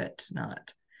alive but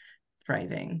not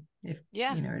thriving. If you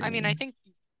know what I mean. I think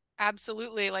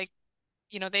absolutely, like,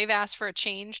 you know, they've asked for a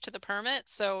change to the permit,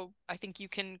 so I think you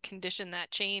can condition that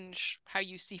change how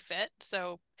you see fit.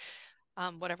 So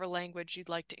whatever language you'd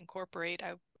like to incorporate,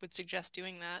 I would suggest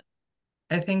doing that.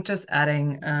 I think just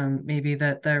adding maybe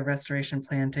that the restoration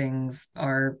plantings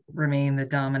remain the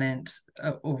dominant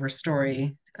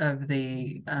overstory of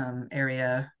the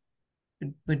area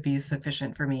would be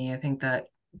sufficient for me. I think that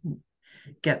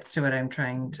gets to what I'm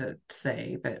trying to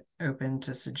say, but open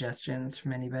to suggestions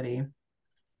from anybody.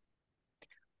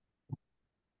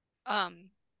 Are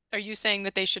you saying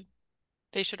that they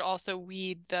should also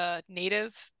weed the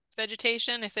native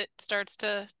vegetation if it starts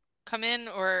to come in,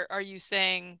 or are you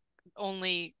saying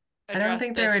only I don't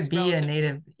think there would be a relative to-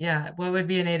 native, yeah, what would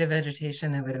be a native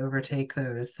vegetation that would overtake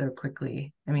those so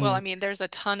quickly? I mean, Well, I mean, there's a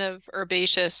ton of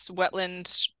herbaceous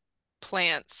wetland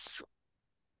plants,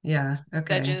 yeah,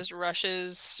 okay. sedges,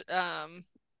 rushes.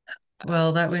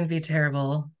 Well, that wouldn't be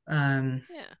terrible. Yeah.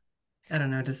 I don't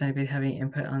know. Does anybody have any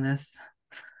input on this?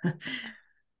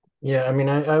 Yeah, I mean,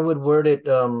 I would word it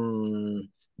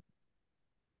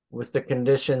with the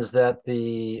conditions that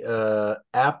the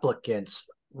applicants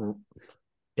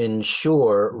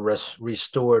ensure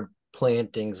restored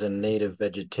plantings and native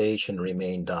vegetation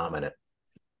remain dominant.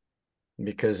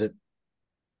 Because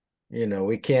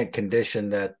we can't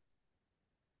condition that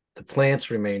the plants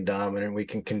remain dominant. We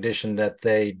can condition that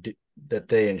they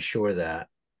ensure that.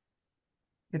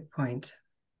 Good point.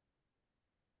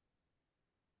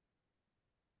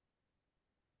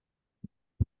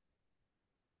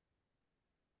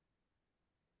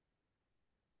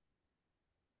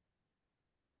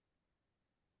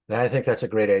 I think that's a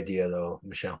great idea, though,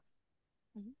 Michelle.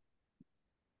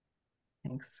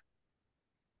 Thanks.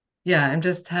 Yeah, I'm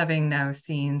just having now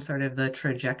seen sort of the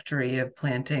trajectory of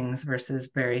plantings versus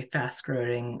very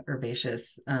fast-growing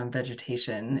herbaceous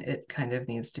vegetation. It kind of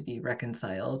needs to be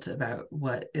reconciled about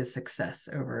what is success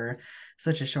over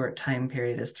such a short time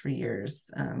period as 3 years.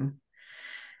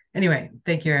 Anyway,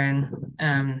 thank you, Erin.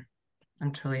 I'm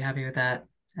totally happy with that.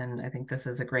 And I think this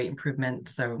is a great improvement.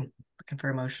 So looking for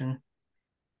a motion.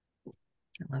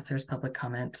 Unless there's public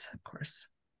comment, of course.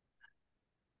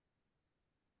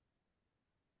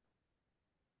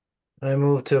 I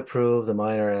move to approve the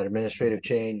minor administrative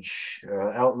change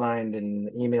outlined in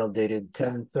the email dated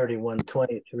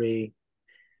 10/31/23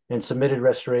 and submitted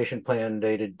restoration plan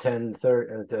dated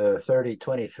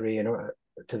 10/30/23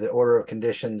 to the order of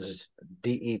conditions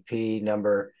DEP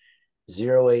number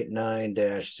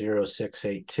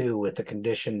 089-0682 with the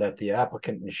condition that the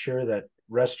applicant ensure that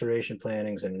restoration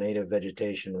plantings and native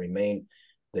vegetation remain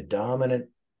dominant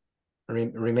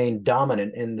in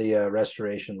the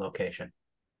restoration location.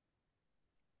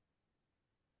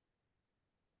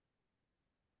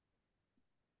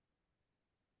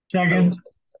 Second.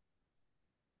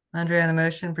 Andre on the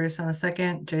motion, Bruce on the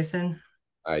second, Jason?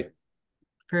 Aye.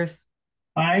 Bruce?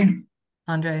 Aye.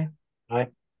 Andre? Aye.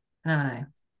 And I'm an aye.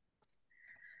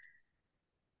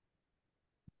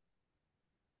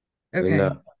 Okay.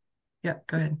 Yeah,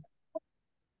 go ahead.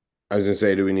 I was gonna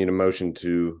say, do we need a motion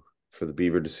for the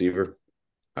Beaver Deceiver?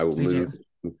 I will move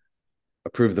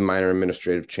approve the minor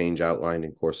administrative change outlined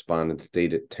in correspondence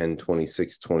dated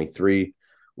 10/26/23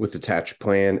 with attached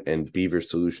plan and Beaver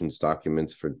Solutions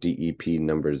documents for DEP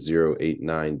number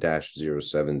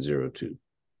 089-0702.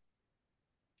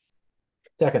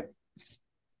 Second.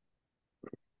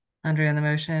 Andre on the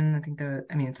motion. I think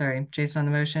sorry, Jason on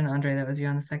the motion. Andre, that was you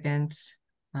on the second.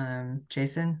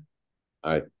 Jason?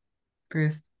 Aye.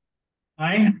 Bruce?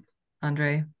 Aye.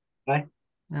 Andre? Aye.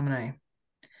 I'm an aye.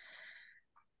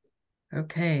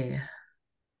 Okay.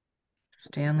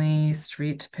 Stanley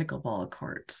Street pickleball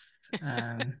courts.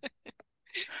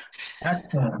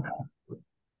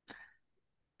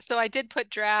 So I did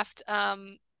put draft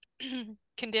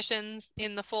conditions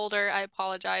in the folder. I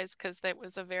apologize because that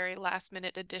was a very last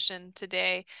minute addition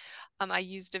today. I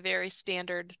used those very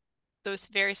standard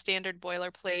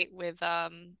boilerplate with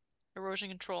erosion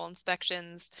control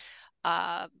inspections,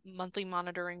 monthly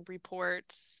monitoring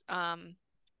reports,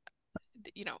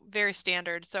 very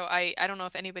standard. So I don't know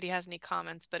if anybody has any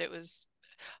comments, but it was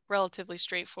relatively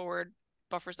straightforward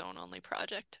buffer zone only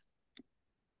project.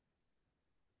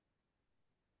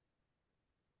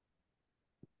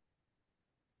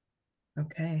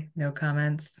 Okay, no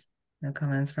comments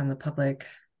from the public.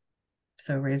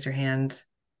 So raise your hand.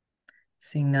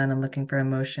 Seeing none, I'm looking for a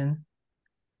motion.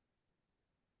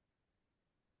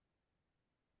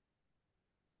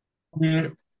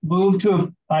 I move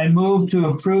to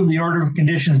approve the order of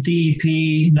conditions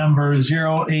DEP number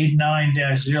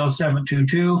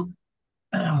 089-0722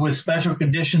 with special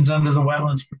conditions under the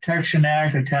Wetlands Protection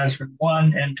Act, Attachment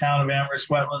 1, and Town of Amherst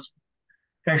Wetlands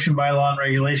Protection Bylaw and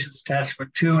Regulations,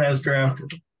 Attachment 2, as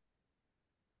drafted.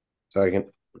 Second.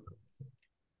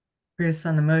 Bruce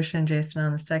on the motion, Jason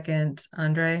on the second.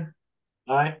 Andre?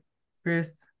 Aye.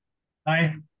 Bruce?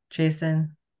 Aye.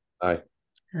 Jason? Aye.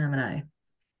 And I'm an aye.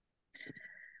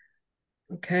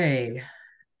 Okay.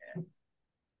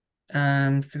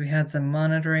 So we had some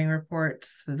monitoring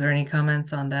reports. Was there any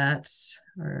comments on that?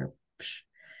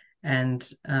 And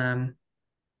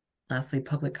lastly,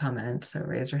 public comment. So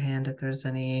raise your hand if there's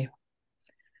anything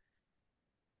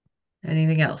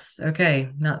else. Okay,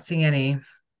 not seeing any.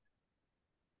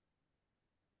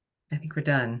 I think we're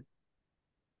done.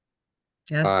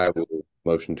 Yes. I will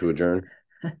motion to adjourn.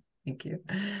 Thank you.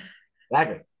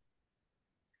 Second.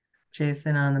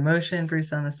 Jason on the motion,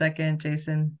 Bruce on the second.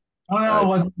 Jason. Oh no, it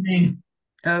wasn't me.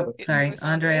 Oh, sorry.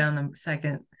 Andre on the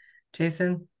second.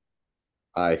 Jason.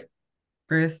 Aye.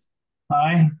 Bruce.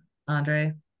 Aye.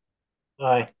 Andre.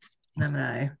 Aye. And I'm an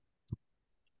aye.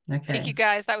 Okay. Thank you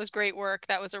guys. That was great work.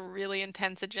 That was a really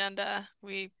intense agenda.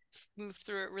 We moved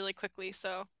through it really quickly,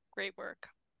 so great work.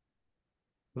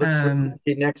 Looks like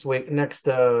see next week,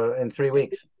 in 3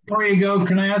 weeks. Before you go,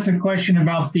 can I ask a question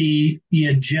about the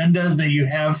agenda that you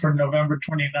have for November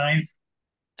 29th?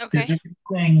 Okay. Is there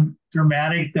anything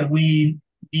dramatic that we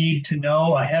need to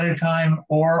know ahead of time,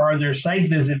 or are there site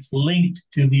visits linked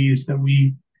to these that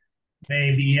we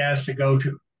may be asked to go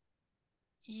to?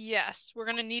 Yes, we're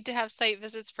going to need to have site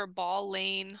visits for Ball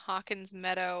Lane, Hawkins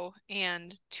Meadow,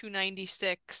 and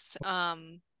 296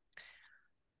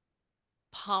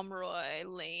 Pomeroy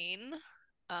Lane.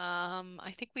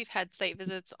 I think we've had site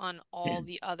visits on all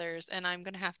the others, and I'm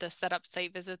going to have to set up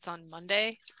site visits on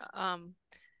Monday.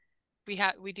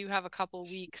 We do have a couple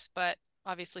weeks, but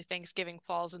obviously Thanksgiving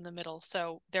falls in the middle,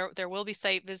 so there will be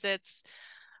site visits.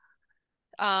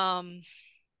 Yeah,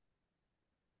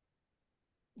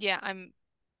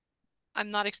 I'm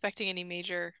not expecting any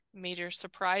major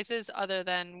surprises, other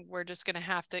than we're just going to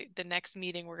have to, the next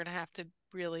meeting, we're going to have to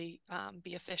really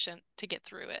be efficient to get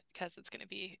through it, because it's going to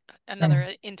be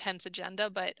another intense agenda.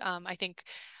 But I think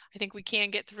we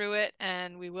can get through it,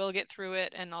 and we will get through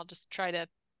it, and I'll just try to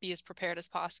be as prepared as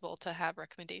possible to have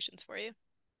recommendations for you.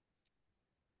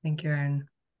 Thank you, Erin.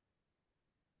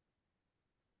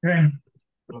 Okay.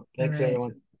 Well, thanks, All right.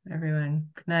 everyone. Everyone.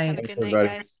 Good night. Have a good night,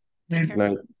 guys. Take care.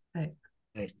 Night. Bye.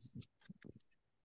 Thanks.